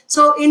all.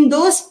 So in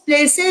those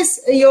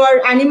places,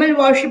 your animal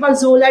worship or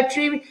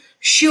zoolatry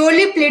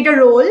surely played a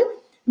role,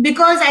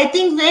 because I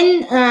think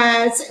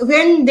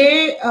when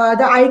the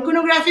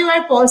iconography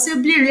were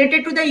possibly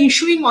related to the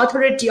issuing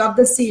authority of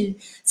the seal,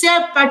 say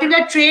a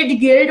particular trade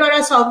guild or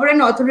a sovereign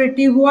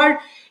authority who are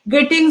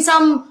getting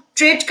some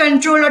trade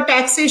control or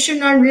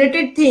taxation or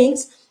related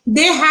things,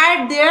 they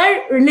had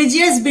their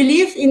religious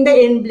belief in the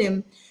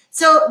emblem.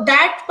 So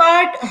that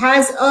part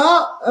has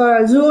a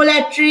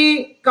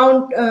zoolatry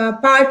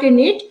part in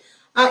it.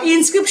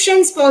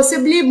 Inscriptions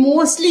possibly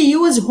mostly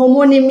use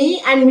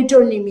homonymy and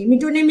metonymy.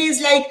 Metonymy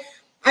is like,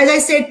 as I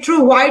said,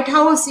 through White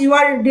House, you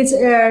are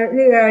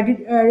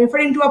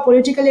referring to a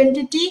political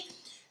entity,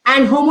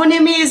 and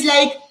homonymy is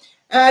like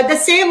the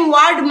same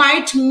word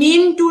might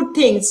mean two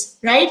things,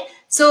 right?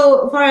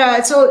 So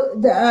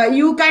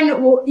you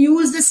can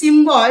use the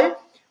symbol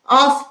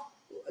of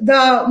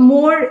the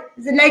more,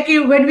 like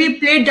when we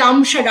play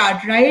dumb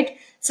charade, right?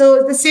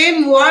 So the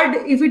same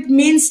word, if it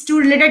means two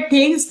related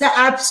things, the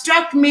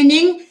abstract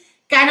meaning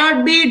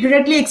cannot be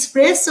directly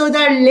expressed. So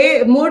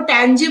the more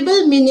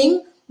tangible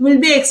meaning will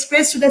be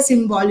expressed to the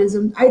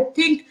symbolism. I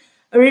think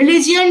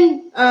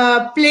religion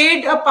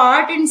played a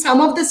part in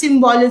some of the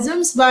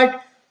symbolisms,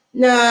 but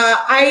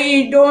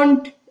I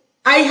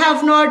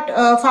have not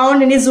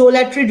found any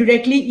zolatry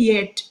directly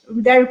yet.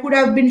 There could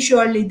have been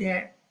surely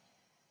there.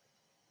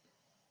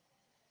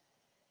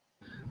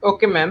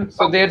 Okay, ma'am.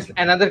 So there's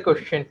another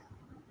question.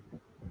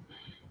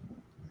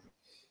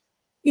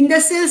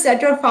 Indus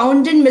that are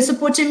found in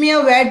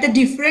Mesopotamia were they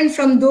different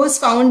from those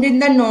found in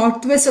the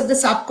northwest of the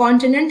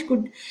subcontinent?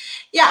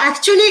 Yeah,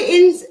 actually,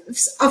 in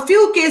a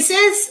few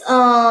cases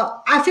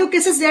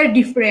they are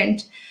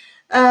different.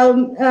 There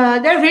are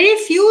very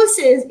few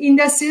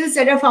Indus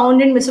that are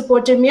found in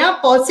Mesopotamia,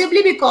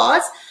 possibly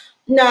because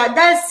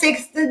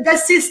the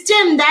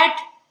system that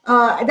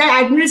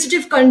the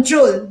administrative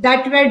control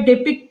that were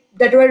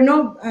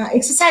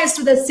exercised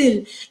to the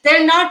seal,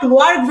 they'll not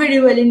work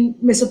very well in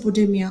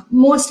Mesopotamia.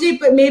 Mostly,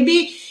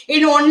 maybe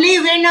in only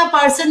when a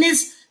person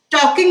is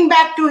talking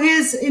back to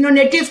his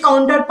native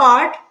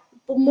counterpart,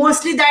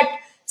 mostly that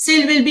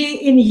seal will be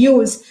in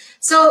use.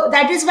 So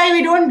that is why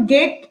we don't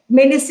get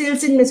many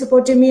seals in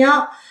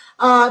Mesopotamia.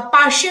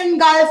 Persian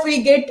Gulf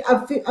we get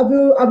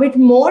a bit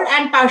more,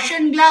 and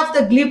Persian Gulf,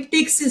 the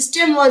glyptic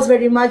system was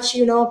very much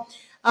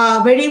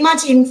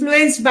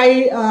influenced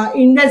by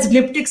Indus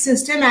glyptic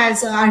system,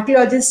 as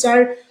archaeologists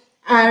are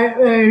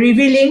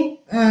revealing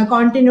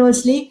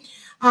continuously.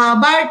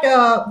 But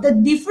the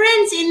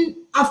difference in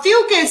a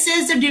few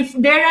cases,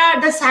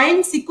 the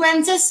sign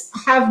sequences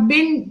have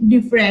been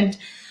different,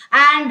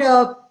 and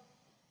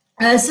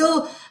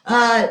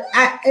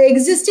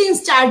existing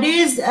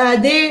studies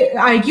they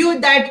argue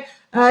that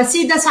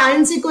see the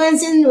sign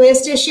sequence in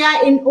West Asia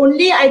in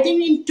only, I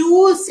think, in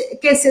two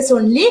cases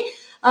only.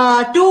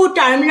 Two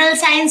terminal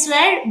signs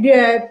were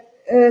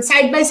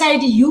side by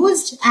side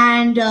used,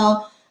 and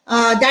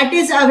that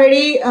is a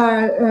very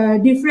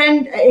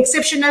different,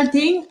 exceptional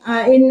thing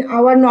in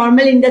our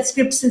normal Indus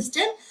script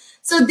system.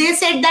 So they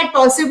said that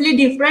possibly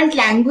different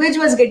language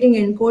was getting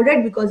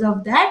encoded because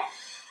of that.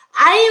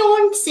 I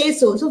won't say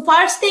so. So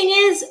first thing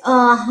is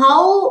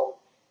how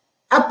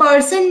a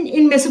person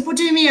in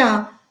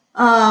Mesopotamia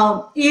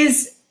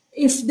is,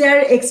 if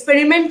they're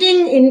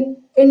experimenting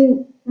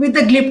in with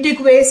the glyptic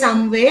way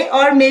some way,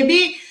 or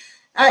maybe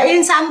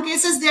in some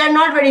cases they are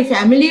not very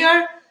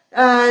familiar,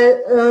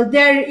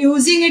 they're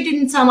using it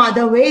in some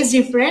other ways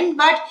different.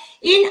 But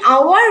in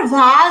our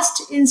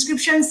vast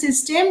inscription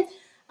system,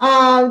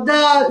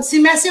 the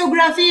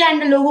semasiography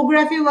and the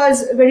logography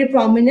was very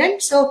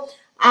prominent. So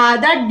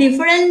that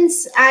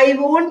difference, I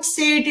won't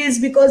say it is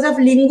because of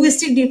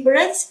linguistic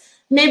difference.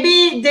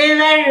 Maybe they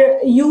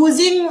were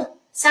using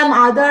some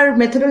other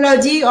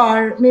methodology,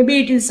 or maybe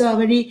it is a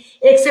very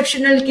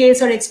exceptional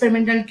case or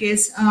experimental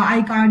case.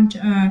 I don't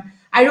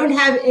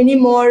have any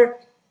more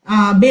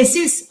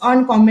basis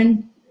on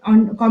commenting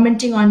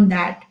on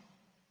that.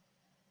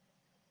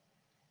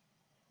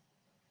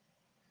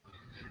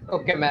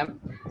 Okay, ma'am.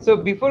 So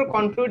before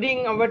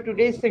concluding our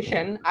today's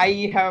session,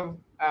 I have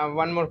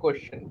one more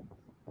question.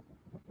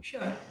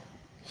 Sure.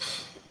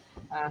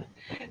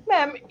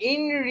 Ma'am,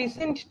 in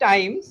recent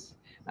times,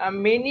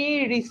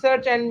 many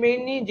research and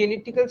many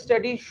genetical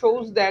studies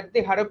shows that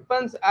the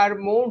Harappans are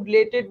more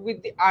related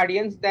with the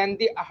Aryans than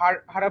the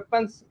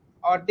Harappans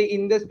or the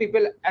Indus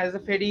people as a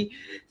very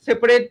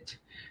separate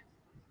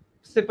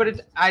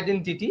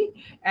identity.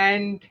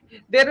 And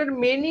there are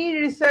many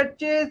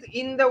researches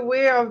in the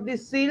way of the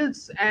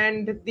seals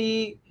and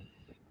the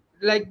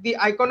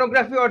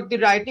iconography or the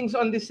writings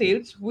on the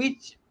seals,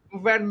 which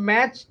were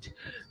matched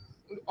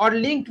or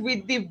linked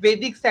with the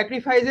Vedic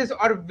sacrifices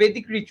or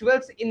Vedic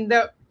rituals in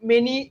the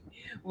many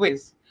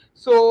ways.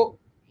 So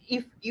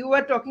if you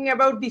are talking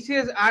about this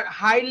is are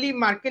highly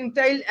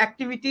mercantile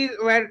activities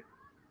were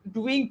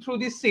doing through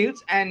the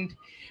seals, and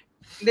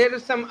there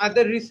is some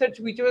other research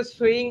which was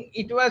showing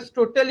it was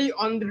totally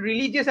on the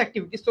religious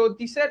activity. So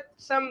these are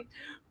some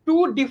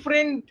two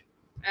different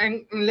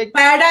and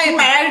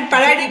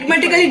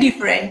paradigmatically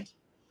different.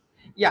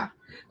 Yeah.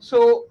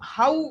 So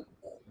how,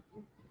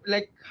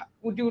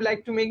 would you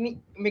like to make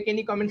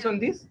any comments on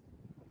this?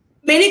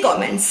 Many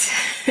comments.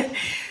 Yeah.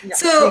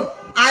 So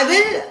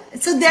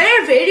so there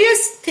are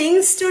various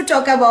things to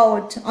talk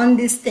about on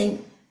this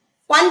thing.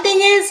 One thing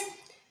is,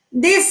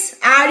 this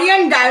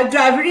Aryan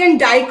Dravidian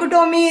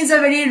dichotomy is a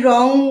very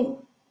wrong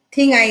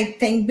thing, I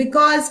think,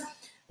 because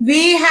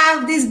we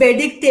have this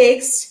Vedic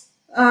text,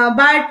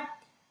 but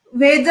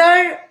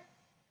whether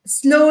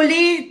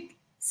slowly,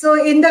 so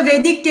in the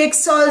Vedic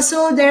texts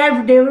also there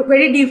are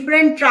very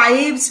different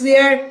tribes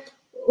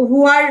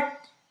who are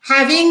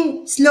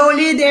having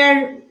slowly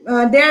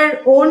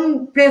their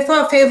own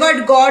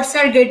favored gods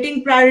are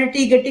getting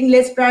priority, getting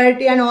less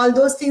priority, and all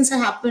those things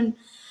happen.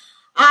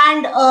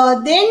 And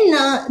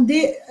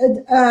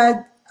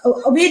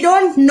we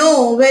don't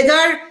know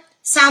whether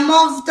some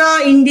of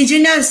the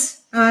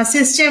indigenous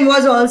system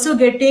was also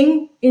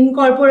getting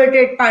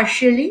incorporated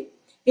partially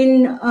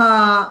in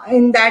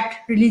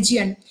that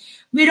religion.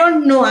 We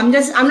don't know. I'm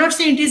not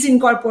saying it is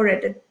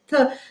incorporated.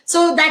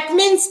 So that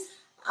means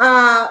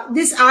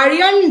this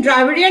Aryan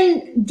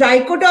Dravidian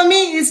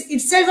dichotomy is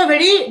itself a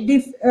very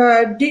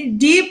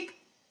deep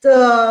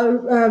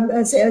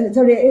is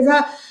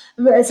a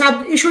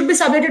it should be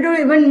subjected to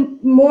even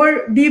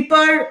more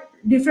deeper,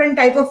 different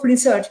type of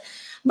research.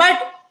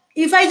 But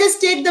if I just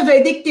take the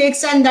Vedic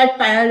text and that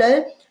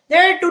parallel,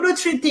 there are 2 to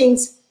 3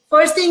 things.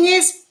 First thing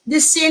is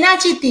this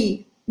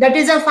Senachiti, that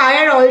is a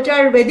fire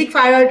altar, Vedic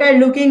fire altar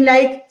looking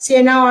like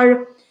Sena,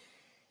 or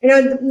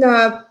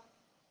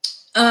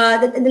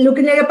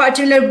looking like a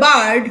particular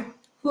bird,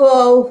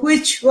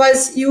 which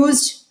was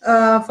used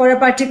for a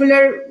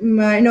particular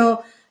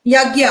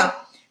yagya.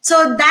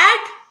 So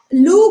that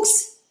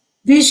looks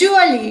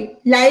visually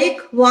like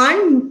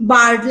one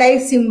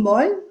bird-like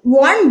symbol,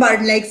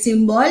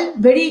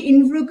 very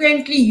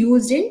infrequently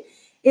used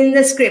in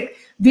the script.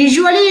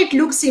 Visually, it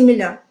looks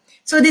similar.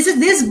 So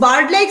this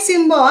bird-like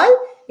symbol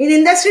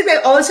in the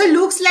script also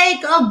looks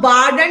like a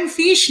bird and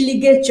fish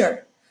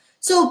ligature.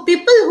 So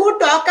people who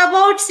talk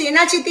about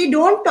Senachiti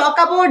don't talk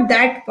about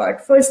that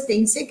part, first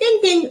thing. Second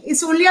thing,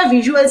 it's only a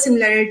visual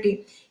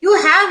similarity. You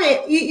have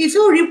if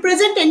you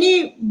represent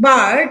any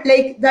bird,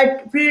 like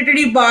that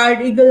predatory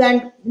bird, eagle,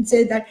 and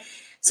say that,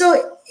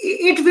 so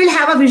it will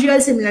have a visual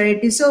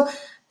similarity. So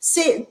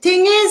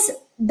thing is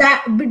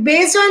that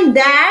based on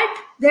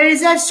that, there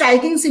is a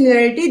striking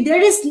similarity.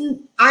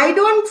 I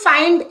don't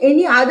find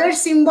any other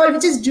symbol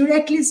which is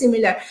directly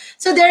similar.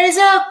 So there is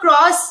a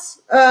cross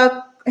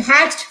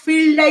hatched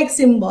field-like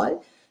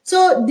symbol.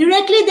 So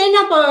directly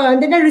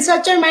then a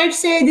researcher might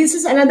say this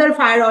is another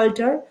fire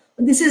altar,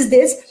 this is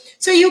this.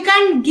 So you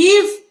can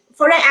give,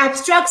 for an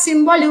abstract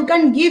symbol, you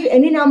can give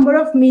any number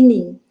of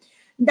meaning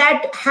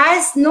that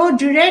has no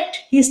direct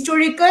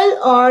historical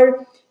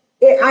or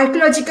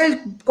archaeological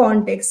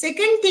context.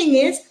 Second thing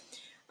is,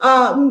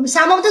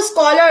 some of the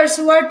scholars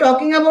who are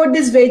talking about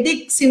this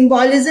Vedic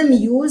symbolism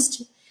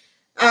used,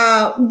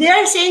 they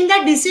are saying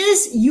that this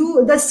is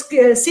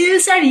the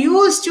seals are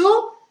used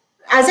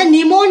as a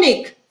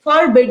mnemonic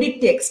for Vedic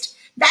text.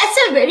 That's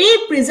a very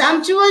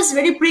presumptuous,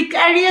 very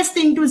precarious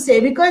thing to say,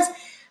 because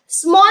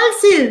small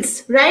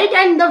seals, right,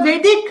 and the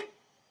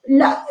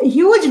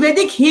huge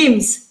Vedic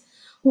hymns.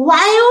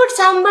 Why would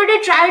somebody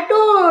try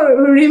to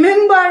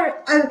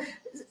remember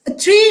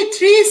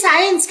three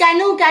signs? Can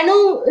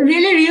you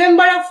really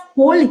remember a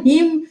whole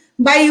hymn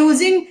by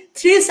using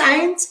 3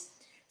 signs,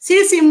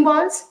 3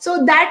 symbols?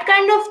 So that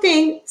kind of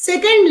thing.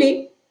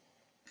 Secondly,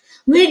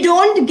 we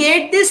don't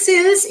get these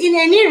seals in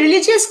any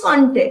religious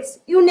context.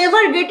 You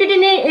never get it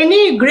in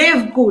any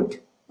grave good.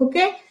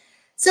 Okay.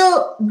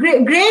 So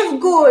grave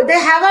good, they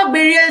have a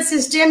burial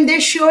system. They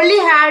surely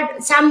had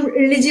some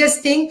religious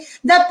thing.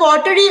 The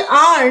pottery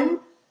urn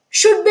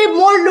should be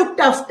more looked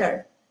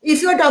after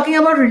if you are talking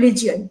about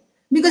religion,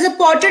 because the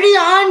pottery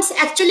urns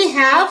actually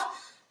have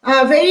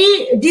a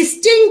very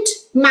distinct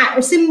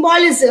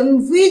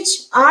symbolism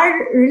which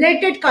are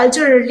related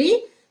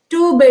culturally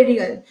to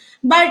burial.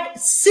 But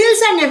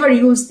seals are never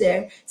used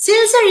there.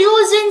 Seals are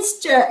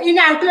used in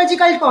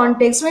archaeological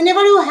context.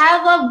 Whenever you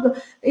have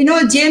a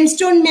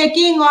gemstone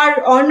making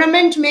or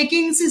ornament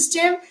making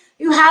system,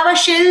 you have a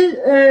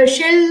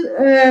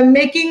shell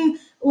making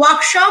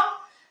workshop.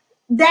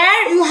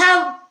 There you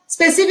have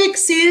specific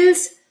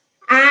seals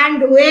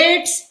and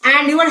weights,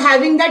 and you are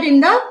having that in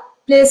the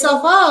place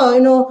of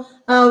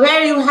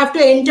where you have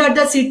to enter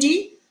the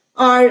city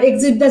or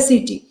exit the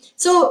city.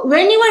 So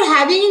when you are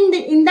having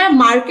in the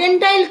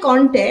mercantile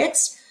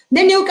context,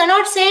 then you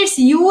cannot say its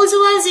use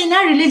was in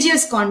a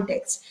religious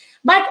context.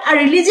 But a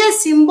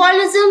religious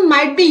symbolism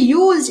might be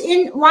used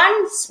in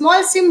one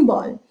small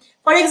symbol.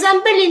 For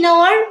example, in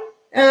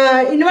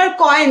our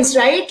coins,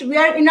 right?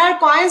 In our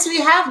coins we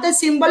have the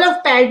symbol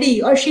of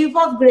paddy or sheaf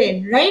of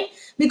grain, right?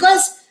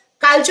 Because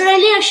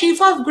culturally a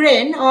sheaf of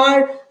grain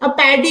or a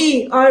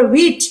paddy or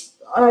wheat,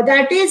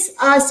 that is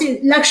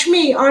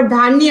Lakshmi or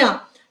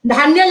Dhanya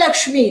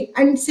Lakshmi,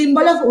 and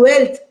symbol of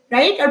wealth,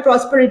 right, or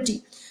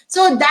prosperity.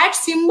 So that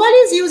symbol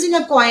is used in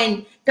a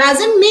coin.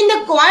 Doesn't mean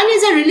the coin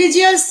is a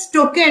religious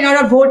token or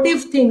a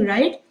votive thing,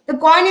 right? The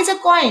coin is a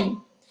coin.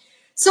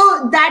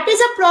 So that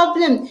is a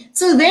problem.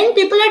 So when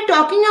people are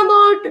talking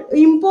about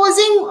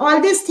imposing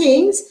all these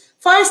things,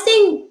 first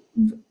thing,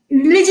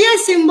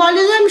 religious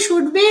symbolism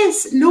should be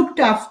looked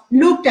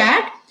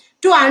at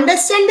to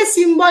understand the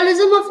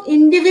symbolism of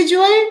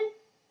individual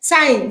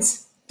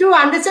signs, to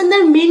understand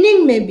the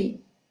meaning maybe.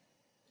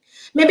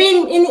 Maybe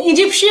in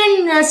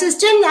Egyptian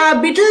system,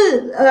 a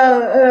beetle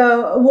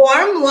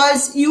worm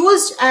was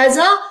used as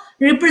a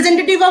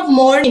representative of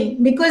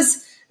mourning,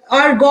 because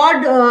our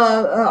god,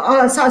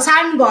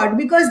 sun god,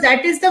 because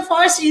that is the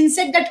first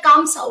insect that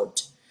comes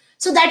out.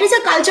 So that is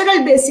a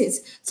cultural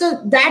basis.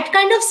 So that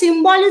kind of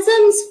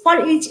symbolisms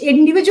for each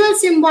individual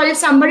symbol, if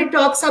somebody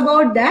talks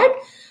about that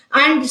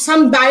and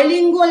some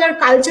bilingual or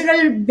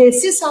cultural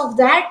basis of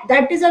that,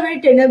 that is a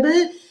very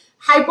tenable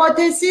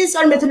hypothesis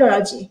or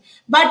methodology.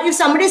 But if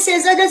somebody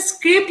says that the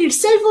script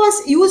itself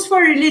was used for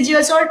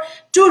religious or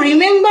to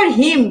remember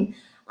him,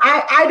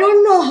 I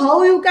don't know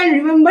how you can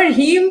remember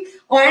him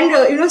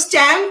and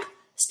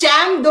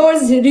stamp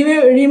those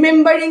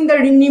remembering the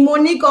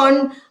mnemonic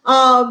on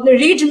the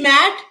reed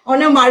mat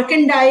on a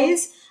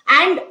merchandise.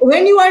 And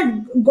when you are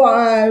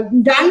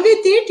done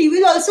with it, you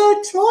will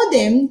also throw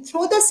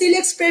the seal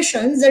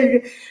expressions,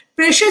 the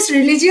precious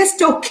religious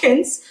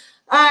tokens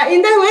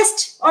in the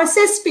West or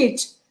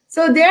cesspit.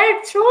 So they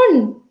are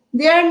thrown.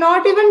 They are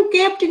not even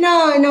kept in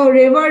a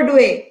revered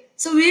way.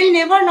 So we'll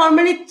never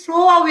normally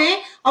throw away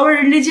our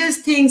religious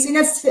things in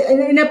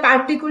a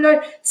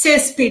particular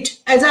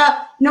cesspit as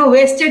a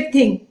wasted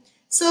thing.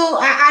 So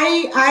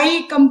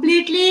I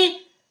completely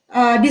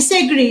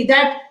disagree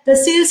that the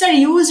seals are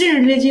used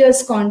in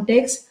religious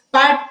context,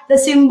 but the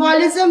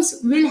symbolisms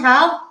will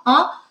have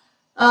a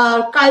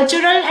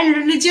cultural and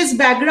religious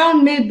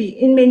background maybe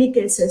in many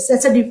cases.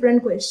 That's a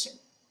different question.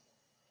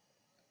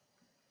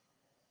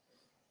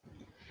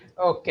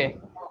 Okay,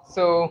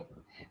 so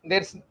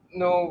there's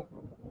no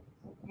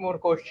more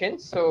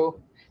questions. So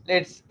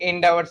let's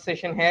end our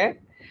session here.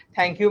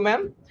 Thank you,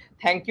 ma'am.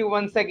 Thank you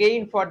once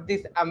again for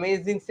this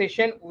amazing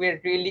session.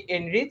 We're really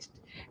enriched.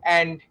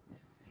 And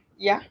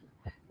yeah,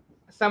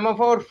 some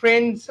of our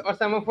friends or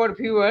some of our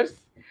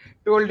viewers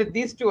told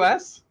this to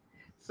us.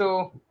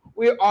 So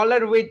we all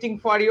are waiting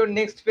for your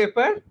next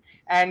paper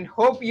and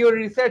hope your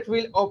research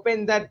will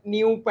open that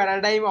new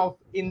paradigm of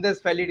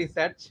Indus Valley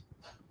research.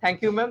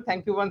 Thank you, ma'am.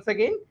 Thank you once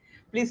again.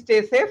 Please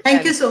stay safe.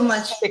 Thank you so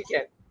much. Take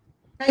care.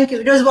 Thank you.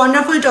 It was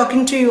wonderful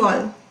talking to you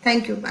all.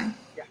 Thank you. Bye.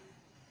 Yeah.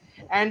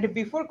 And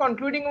before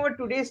concluding our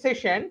today's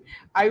session,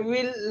 I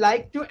will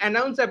like to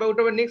announce about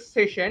our next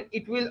session.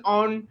 It will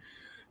on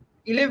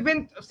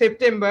 11th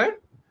September.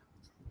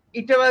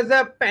 It was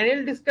a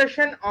panel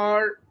discussion,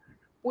 or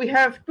we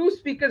have two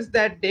speakers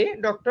that day,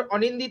 Dr.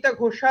 Anindita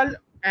Ghoshal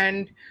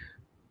and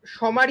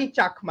Shomari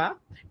Chakma,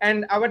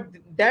 and our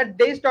that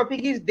day's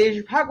topic is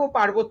Deshbhag o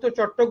Parbotto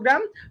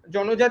Chattogram,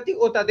 Jonojati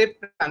o Tader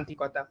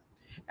Prantikota.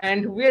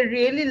 And we're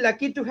really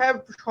lucky to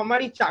have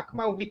Shomari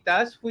Chakma with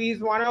us, who is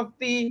one of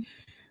the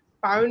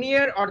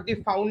pioneer or the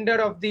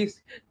founder of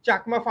this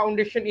Chakma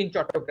Foundation in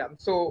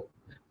Chattogram. So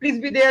please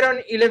be there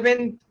on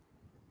 11th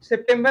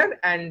September,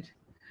 and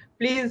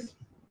please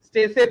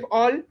stay safe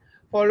all.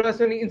 Follow us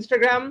on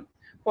Instagram,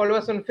 follow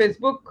us on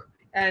Facebook,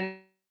 and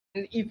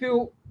if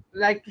you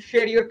like to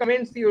share your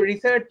comments, your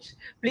research,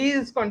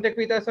 please contact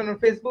with us on our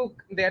Facebook.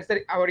 There's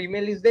our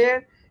email is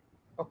there.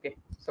 Okay,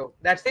 so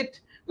that's it.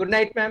 Good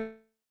night, ma'am.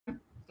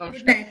 Namaskar.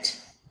 Good night.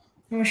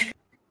 Namaskar.